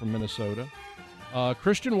tackle from Minnesota.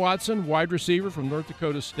 Christian Watson, wide receiver from North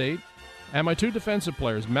Dakota State. And my 2 defensive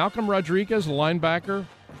players, Malcolm Rodriguez, linebacker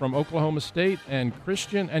from Oklahoma State, and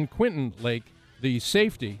Quentin Lake, the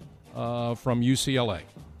safety from UCLA.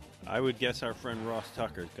 I would guess our friend Ross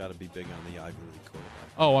Tucker's got to be big on the Ivy League quarterback.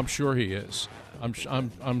 Oh, I'm sure he is.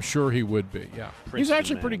 I'm sure he would be. Yeah, Princeton he's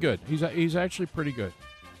actually man. pretty good. He's actually pretty good.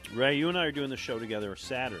 Ray, you and I are doing the show together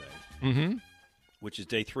Saturday, which is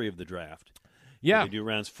day 3 of the draft. Yeah, they do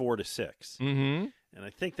rounds 4 to 6. Mm-hmm. And I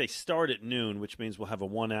think they start at noon, which means we'll have a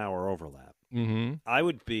 1-hour overlap. Mm-hmm.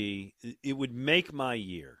 It would make my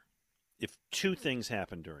year if 2 things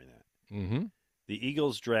happened during that. Mm-hmm. The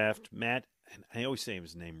Eagles draft Matt, and I always say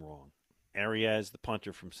his name wrong, Arias, the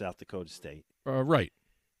punter from South Dakota State. Right.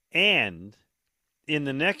 And in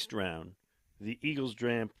the next round, the Eagles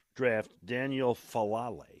draft Daniel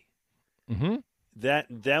Falale. Mm-hmm.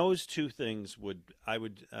 Those 2 things I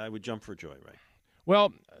would jump for joy, right?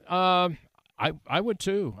 Well, I would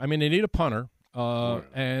too. I mean, they need a punter,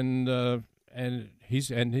 and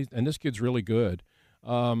this kid's really good.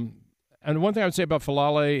 And one thing I would say about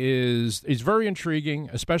Falale is he's very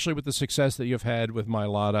intriguing, especially with the success that you've had with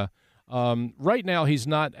Mailata. Right now, he's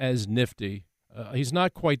not as nifty. He's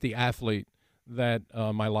not quite the athlete that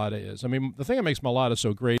Mailata is. I mean, the thing that makes Mailata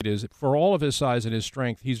so great is for all of his size and his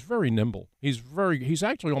strength, he's very nimble. He's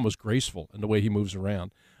actually almost graceful in the way he moves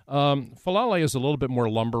around. Falale is a little bit more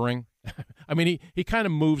lumbering. I mean, he kind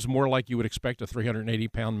of moves more like you would expect a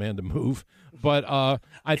 380-pound man to move. But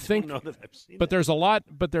I think, don't know that I've seen but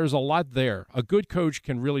that. there's a lot there. A good coach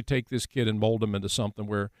can really take this kid and mold him into something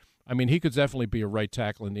where, I mean, he could definitely be a right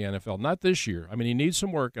tackle in the NFL. Not this year. I mean, he needs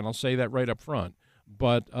some work, and I'll say that right up front.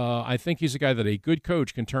 But I think he's a guy that a good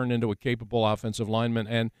coach can turn into a capable offensive lineman,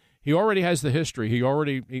 and he already has the history.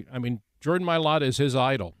 Jordan Mailata is his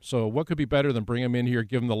idol. So what could be better than bring him in here,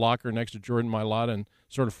 give him the locker next to Jordan Mailata, and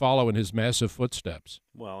sort of follow in his massive footsteps?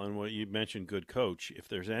 Well, and what you mentioned, good coach. If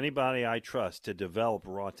there's anybody I trust to develop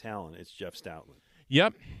raw talent, it's Jeff Stoutland.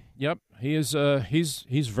 Yep. He is.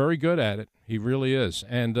 He's very good at it. He really is.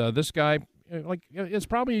 And this guy, it's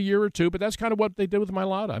probably a year or 2, but that's kind of what they did with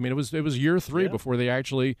Mailata. I mean, it was year 3 before they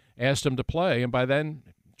actually asked him to play, and by then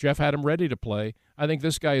Jeff had him ready to play. I think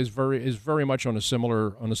this guy is very much on a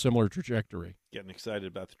similar trajectory. Getting excited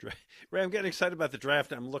about the draft. Ray, I'm getting excited about the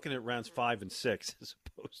draft. I'm looking at rounds 5 and 6 as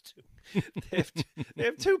opposed to they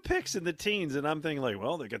have 2 picks in the teens, and I'm thinking like,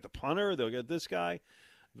 well, they get the punter, they'll get this guy.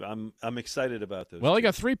 I'm excited about those. Well, they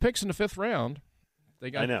got 3 picks in the 5th round.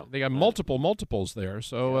 I know. They got multiples there.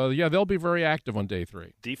 So, they'll be very active on day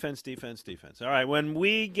 3. Defense. All right, when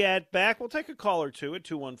we get back, we'll take a call or 2 at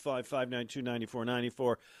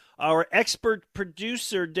 215-592-9494. Our expert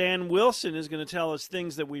producer, Dan Wilson, is going to tell us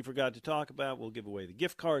things that we forgot to talk about. We'll give away the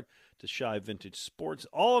gift card to Shy Vintage Sports.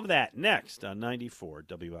 All of that next on 94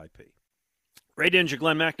 WIP. Ray Dinger,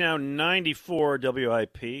 Glenn Macnow, 94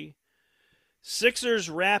 WIP. Sixers,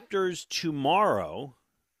 Raptors tomorrow.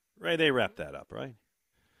 Ray, they wrap that up, right?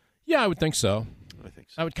 Yeah, I would think so. I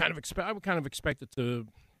think so. I would kind of expect it to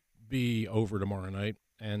be over tomorrow night,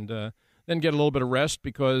 and then get a little bit of rest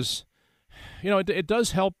because, it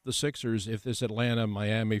does help the Sixers if this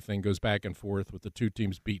Atlanta-Miami thing goes back and forth with the 2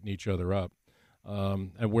 teams beating each other up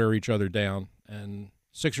and wear each other down. And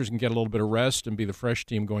Sixers can get a little bit of rest and be the fresh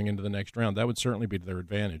team going into the next round. That would certainly be to their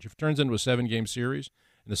advantage. If it turns into a 7-game series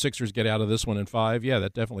and the Sixers get out of this one in 5, yeah,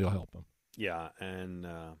 that definitely will help them. Yeah, and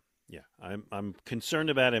I'm concerned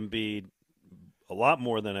about Embiid a lot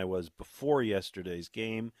more than I was before yesterday's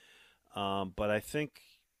game. But I think,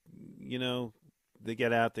 they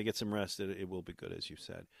get out, they get some rest, it will be good, as you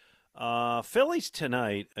said. Phillies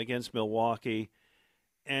tonight against Milwaukee.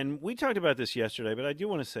 And we talked about this yesterday, but I do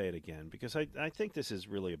want to say it again because I think this is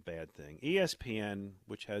really a bad thing. ESPN,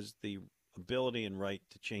 which has the ability and right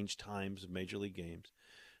to change times of Major League games,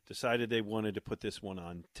 decided they wanted to put this one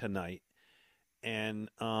on tonight. And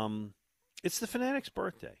it's the Fanatics'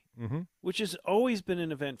 birthday, which has always been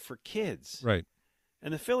an event for kids. Right.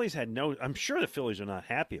 And the Phillies I'm sure the Phillies are not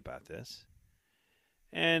happy about this.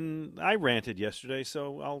 And I ranted yesterday,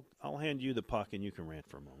 so I'll hand you the puck and you can rant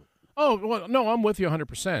for a moment. Oh, well, no, I'm with you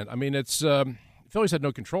 100%. I mean, it's Phillies had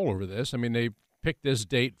no control over this. I mean, they picked this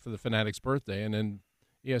date for the Fanatics' birthday, and then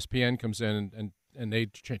ESPN comes in and they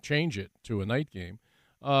change it to a night game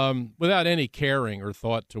without any caring or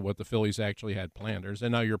thought to what the Phillies actually had planned.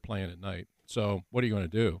 And now you're playing at night. So what are you going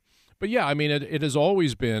to do? But, yeah, I mean, it has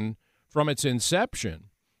always been, from its inception,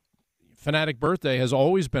 Fanatic Birthday has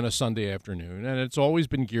always been a Sunday afternoon, and it's always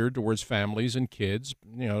been geared towards families and kids.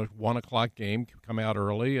 1 o'clock game, come out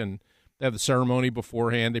early, and they have the ceremony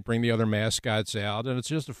beforehand. They bring the other mascots out, and it's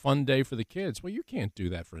just a fun day for the kids. Well, you can't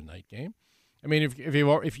do that for a night game. I mean,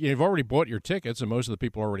 if you've already bought your tickets, and most of the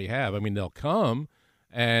people already have, I mean, they'll come,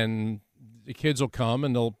 and the kids will come,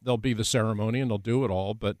 and they'll be the ceremony, and they'll do it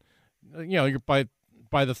all. But you're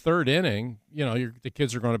by the third inning, the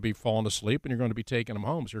kids are going to be falling asleep, and you're going to be taking them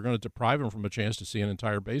home. So you're going to deprive them from a chance to see an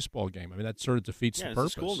entire baseball game. I mean, that sort of defeats the purpose.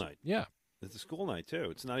 It's a school night. Yeah. It's a school night, too.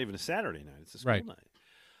 It's not even a Saturday night. It's a school right. night.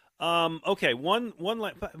 Okay, one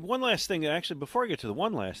last thing. Actually, before I get to the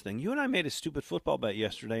one last thing, you and I made a stupid football bet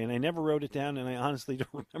yesterday, and I never wrote it down, and I honestly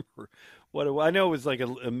don't remember what it was. I know it was like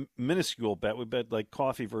a minuscule bet. We bet like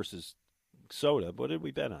coffee versus soda. What did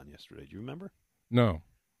we bet on yesterday? Do you remember? No.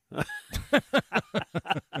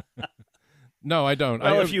 No, I don't.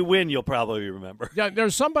 Well, if you win, you'll probably remember. Yeah,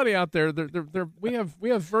 there's somebody out there. We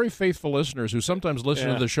have very faithful listeners who sometimes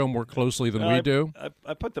listen to the show more closely than we do.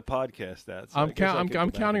 I put the podcast out. So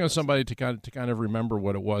I'm counting on somebody to kind of remember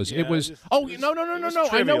what it was. Yeah, it was. No!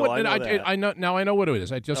 I know what I know. Now I know what it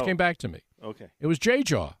is. It just came back to me. Okay. It was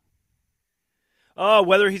J-Jaw. Oh,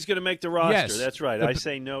 whether he's going to make the roster. Yes. That's right. I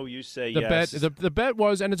say no, you say the yes. The bet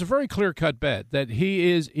was, and it's a very clear-cut bet, that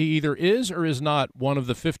he either is or is not one of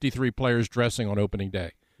the 53 players dressing on opening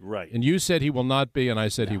day. Right. And you said he will not be, and I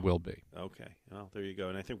said he will be. Okay. Well, there you go.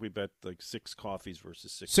 And I think we bet like 6 coffees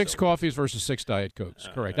versus 6 Six sodas. coffees versus 6 Diet Cokes.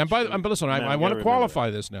 Correct. And but listen, I want to qualify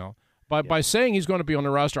this now. By saying he's going to be on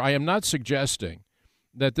the roster, I am not suggesting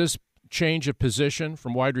that this change of position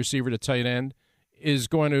from wide receiver to tight end is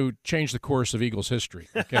going to change the course of Eagles history.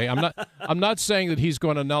 Okay, I'm not saying that he's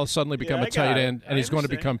going to now suddenly become a tight end and he's going to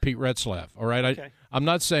become Pete Retzlaff. All right, okay. I'm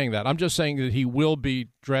not saying that. I'm just saying that he will be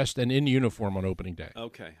dressed and in uniform on opening day.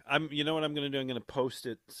 Okay, you know what I'm going to do? I'm going to post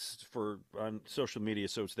it on social media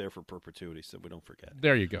so it's there for perpetuity, so we don't forget.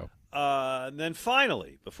 There you go. And then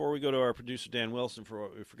finally, before we go to our producer Dan Wilson for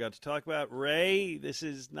what we forgot to talk about, Ray, this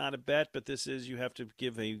is not a bet, but you have to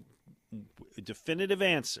give a definitive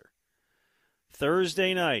answer.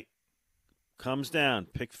 Thursday night comes down,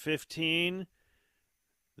 pick 15.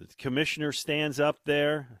 The commissioner stands up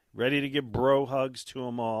there, ready to give bro hugs to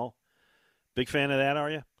them all. Big fan of that, are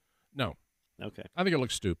you? No. Okay. I think it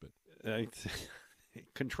looks stupid.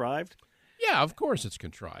 Contrived? Yeah, of course it's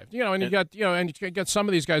contrived. And you got some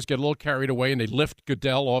of these guys get a little carried away and they lift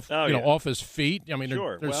Goodell off, off his feet. I mean,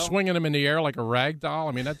 they're swinging him in the air like a rag doll.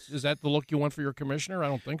 I mean, is that the look you want for your commissioner? I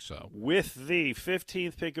don't think so. With the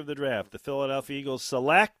 15th pick of the draft, the Philadelphia Eagles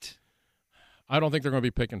select. I don't think they're going to be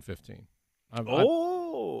picking 15. Up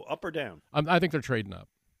or down? I think they're trading up.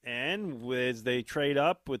 And as they trade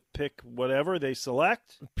up with pick whatever they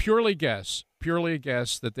select? Purely a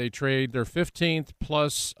guess that they trade their 15th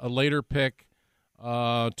plus a later pick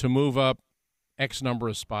to move up X number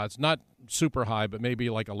of spots. Not super high, but maybe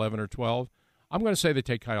like 11 or 12. I'm going to say they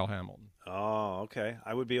take Kyle Hamilton. Oh, okay.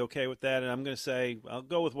 I would be okay with that. And I'm going to say I'll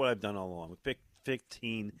go with what I've done all along. With pick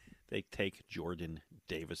 15, they take Jordan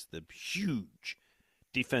Davis, the huge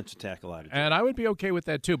defensive tackle out of Georgia. And I would be okay with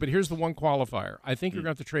that too, but here's the one qualifier. I think you're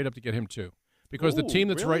going to have to trade up to get him too. Because the team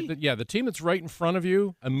that's really? the team that's right in front of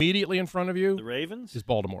you, immediately in front of you, the Ravens, is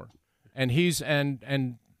Baltimore. And he's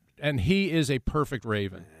and he is a perfect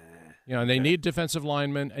Raven. And they need defensive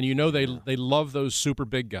linemen, and they love those super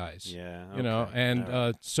big guys. Yeah.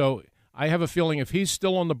 Okay. So I have a feeling if he's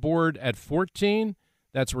still on the board at 14,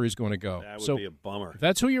 that's where he's going to go. That would be a bummer. If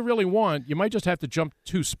that's who you really want, you might just have to jump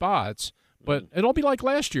 2 spots. But it'll be like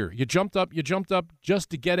last year. You jumped up just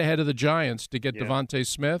to get ahead of the Giants to get Devontae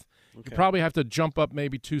Smith. Okay. You probably have to jump up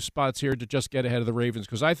maybe 2 spots here to just get ahead of the Ravens,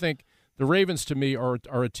 because I think the Ravens, to me, are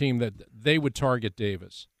a team that they would target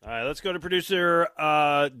Davis. All right, let's go to producer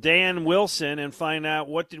Dan Wilson and find out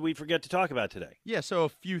what did we forget to talk about today. Yeah, so a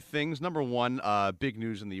few things. Number one, big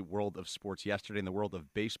news in the world of sports yesterday, in the world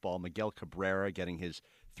of baseball, Miguel Cabrera getting his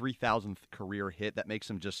 3,000th career hit. That makes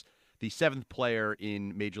him just the 7th player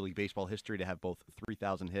in Major League Baseball history to have both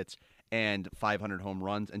 3,000 hits and 500 home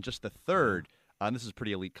runs, and just the 3rd, and this is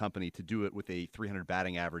pretty elite company, to do it with a 300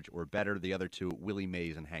 batting average or better. The other 2, Willie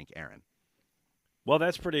Mays and Hank Aaron. Well,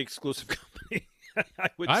 that's pretty exclusive company,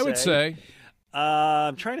 I would say.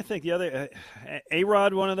 I'm trying to think. The other,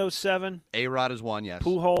 A-Rod, one of those 7? A-Rod is one, yes.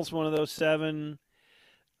 Pujols, one of those 7.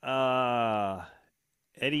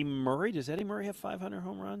 Eddie Murray. Does Eddie Murray have 500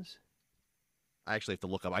 home runs? I actually have to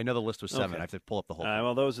look up. I know the list was 7. Okay. I have to pull up the whole thing.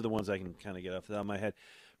 Well, those are the ones I can kind of get off the top of my head.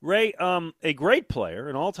 Ray, a great player,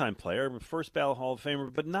 an all-time player, first ballot Hall of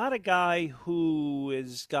Famer, but not a guy who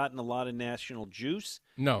has gotten a lot of national juice.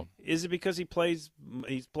 No. Is it because he's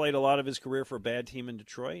played a lot of his career for a bad team in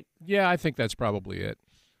Detroit? Yeah, I think that's probably it.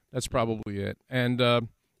 And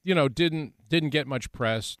didn't get much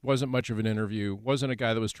press, wasn't much of an interview, wasn't a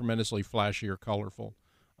guy that was tremendously flashy or colorful.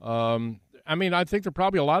 I think there are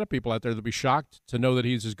probably a lot of people out there that would be shocked to know that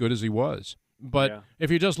he's as good as he was. But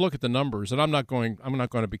if you just look at the numbers, and I'm not going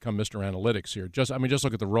to become Mr. Analytics here. Just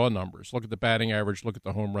look at the raw numbers. Look at the batting average. Look at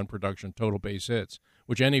the home run production, total base hits,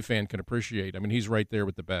 which any fan can appreciate. I mean, he's right there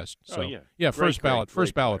with the best. So, first ballot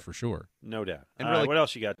for sure. No doubt. And really, what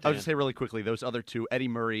else you got, Dan? I'll just say really quickly, those other 2, Eddie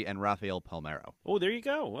Murray and Rafael Palmeiro. Oh, there you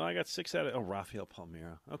go. Well, I got 6 out of... Oh, Rafael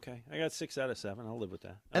Palmeiro. Okay. I got 6 out of 7. I'll live with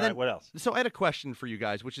that. All right, what else? So I had a question for you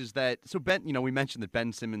guys, which is that... So, Ben, we mentioned that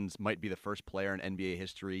Ben Simmons might be the first player in NBA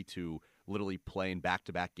history to literally play in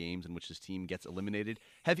back-to-back games in which his team gets eliminated.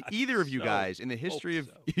 Have either of you guys, in the history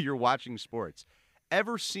of your watching sports,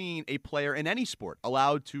 ever seen a player in any sport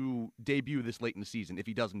allowed to debut this late in the season if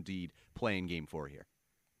he does indeed play in Game 4 here?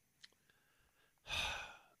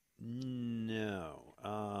 No.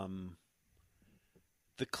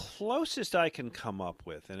 The closest I can come up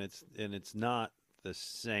with, and it's not the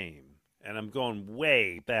same, and I'm going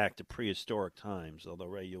way back to prehistoric times, although,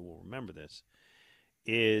 Ray, you will remember this,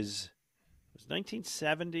 it was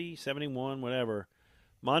 1970, 71, whatever.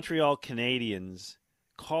 Montreal Canadiens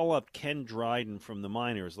call up Ken Dryden from the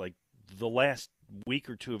minors like the last week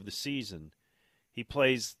or 2 of the season. He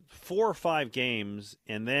plays 4 or 5 games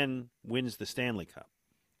and then wins the Stanley Cup.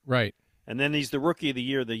 Right. And then he's the Rookie of the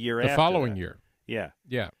Year the year after. The following year. Yeah.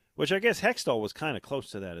 Yeah. Which I guess Hextall was kind of close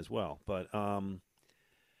to that as well. But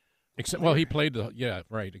he played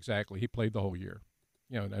exactly. He played the whole year.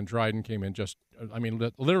 And Dryden came in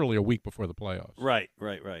literally a week before the playoffs. Right.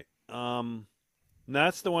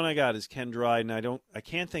 That's the one I got is Ken Dryden. I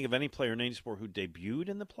can't think of any player in any sport who debuted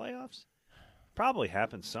in the playoffs. Probably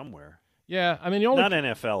happened somewhere. Yeah, not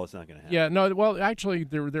NFL. It's not going to happen. Yeah, no. Well, actually,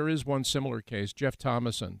 there is one similar case. Jeff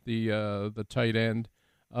Thomason, the tight end,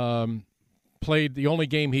 played the only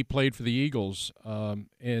game he played for the Eagles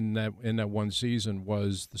in that one season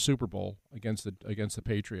was the Super Bowl against the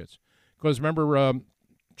Patriots. Because remember,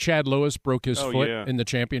 Chad Lewis broke his foot in the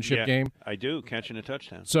championship game. I do, catching a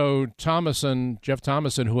touchdown. So Jeff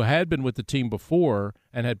Thomason, who had been with the team before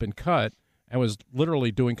and had been cut and was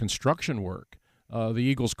literally doing construction work. The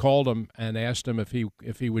Eagles called him and asked him if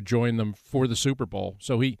he would join them for the Super Bowl.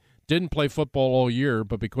 So he didn't play football all year,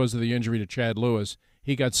 but because of the injury to Chad Lewis,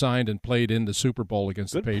 he got signed and played in the Super Bowl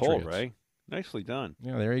against the Patriots. Good pull, Ray. Nicely done.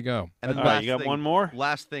 Yeah, there you go. And then you got one more?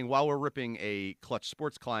 Last thing, while we're ripping a Clutch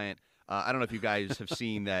Sports client, I don't know if you guys have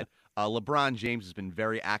seen that LeBron James has been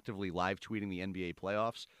very actively live tweeting the NBA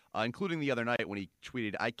playoffs, including the other night when he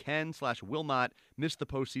tweeted, "I can/will not miss the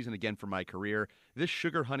postseason again for my career. This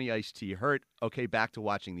sugar honey iced tea hurt. Okay, back to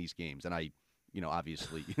watching these games." And I,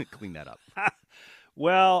 obviously cleaned that up.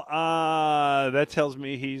 Well, that tells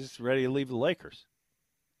me he's ready to leave the Lakers.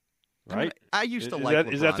 Right? I used to like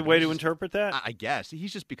LeBron. Is that the way to interpret that? I guess.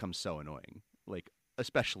 He's just become so annoying,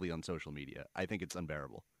 especially on social media. I think it's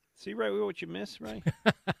unbearable. See, Ray, what you miss, Ray?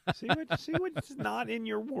 see what's not in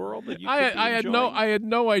your world that you could be I had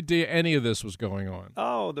no idea any of this was going on.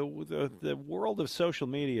 Oh, the world of social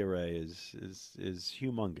media, Ray, is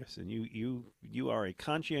humongous, and you are a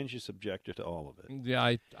conscientious objector to all of it. Yeah,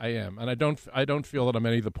 I am, and I don't feel that I'm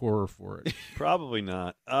any the poorer for it. Probably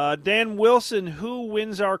not. Dan Wilson, who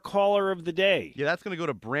wins our caller of the day? Yeah, that's going to go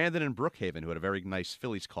to Brandon in Brookhaven, who had a very nice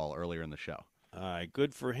Phillies call earlier in the show. All right,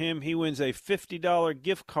 good for him. He wins a $50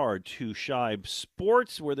 gift card to Shibe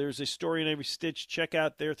Sports, where there's a story in every stitch. Check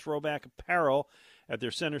out their throwback apparel at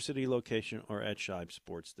their Center City location or at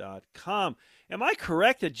shibesports.com. Am I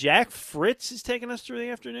correct that Jack Fritz is taking us through the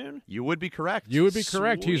afternoon? You would be correct. You would be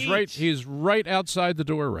correct. Sweet. He's right outside the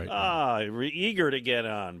door right now. Eager to get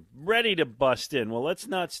on, ready to bust in. Well, let's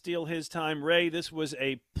not steal his time. Ray, this was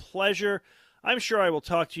a pleasure. I'm sure I will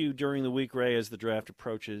talk to you during the week, Ray, as the draft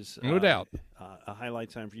approaches. No doubt. A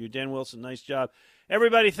highlight time for you. Dan Wilson, nice job.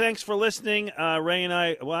 Everybody, thanks for listening. Ray and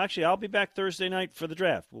I, well, actually, I'll be back Thursday night for the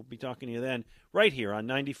draft. We'll be talking to you then, right here on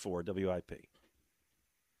 94 WIP.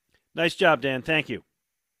 Nice job, Dan. Thank you.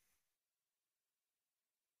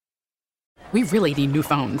 We really need new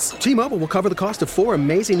phones. T-Mobile will cover the cost of 4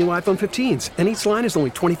 amazing new iPhone 15s, and each line is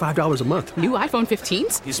only $25 a month. New iPhone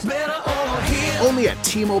 15s? It's better over here. Only at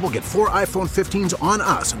T-Mobile, get 4 iPhone 15s on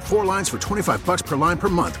us and 4 lines for $25 per line per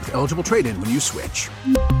month with eligible trade-in when you switch.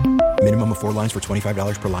 Minimum of 4 lines for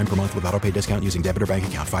 $25 per line per month with autopay discount using debit or bank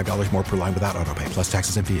account. $5 more per line without autopay, plus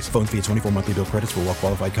taxes and fees. Phone fee at 24 monthly bill credits for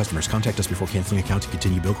well-qualified customers. Contact us before canceling account to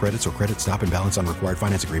continue bill credits or credit stop and balance on required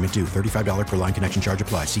finance agreement due. $35 per line connection charge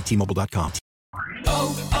applies. See T-Mobile.com.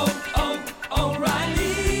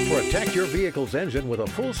 O'Reilly. Protect your vehicle's engine with a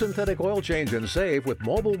full synthetic oil change and save with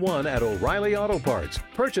Mobil 1 at O'Reilly Auto Parts.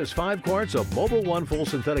 Purchase 5 quarts of Mobil 1 full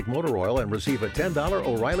synthetic motor oil and receive a $10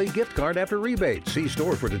 O'Reilly gift card after rebate. See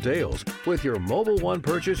store for details. With your Mobil 1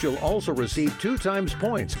 purchase, you'll also receive 2 times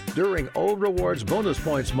points during O Rewards Bonus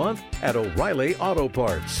Points Month at O'Reilly Auto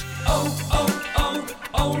Parts.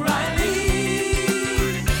 O'Reilly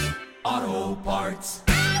Auto Parts.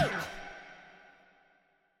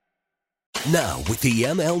 Now, with the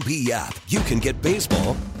MLB app, you can get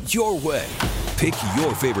baseball your way. Pick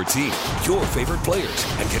your favorite team, your favorite players,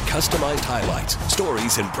 and get customized highlights,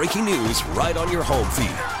 stories, and breaking news right on your home feed.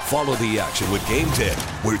 Follow the action with Game Tip,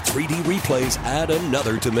 where 3D replays add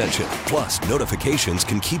another dimension. Plus, notifications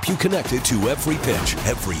can keep you connected to every pitch,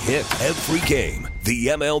 every hit, every game. The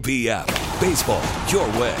MLB app. Baseball your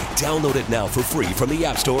way. Download it now for free from the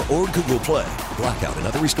App Store or Google Play. Blackout and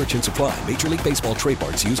other restrictions apply. Major League Baseball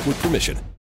trademarks used with permission.